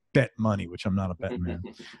bet money, which I'm not a betting man.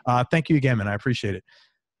 Thank you again, man. I appreciate it.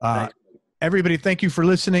 Everybody, thank you for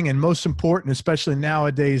listening. And most important, especially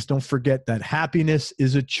nowadays, don't forget that happiness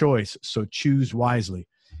is a choice. So choose wisely.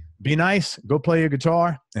 Be nice, go play your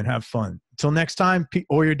guitar, and have fun. Until next time,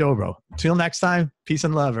 or your dobro. Until next time, peace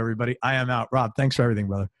and love, everybody. I am out. Rob, thanks for everything,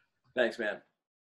 brother. Thanks, man.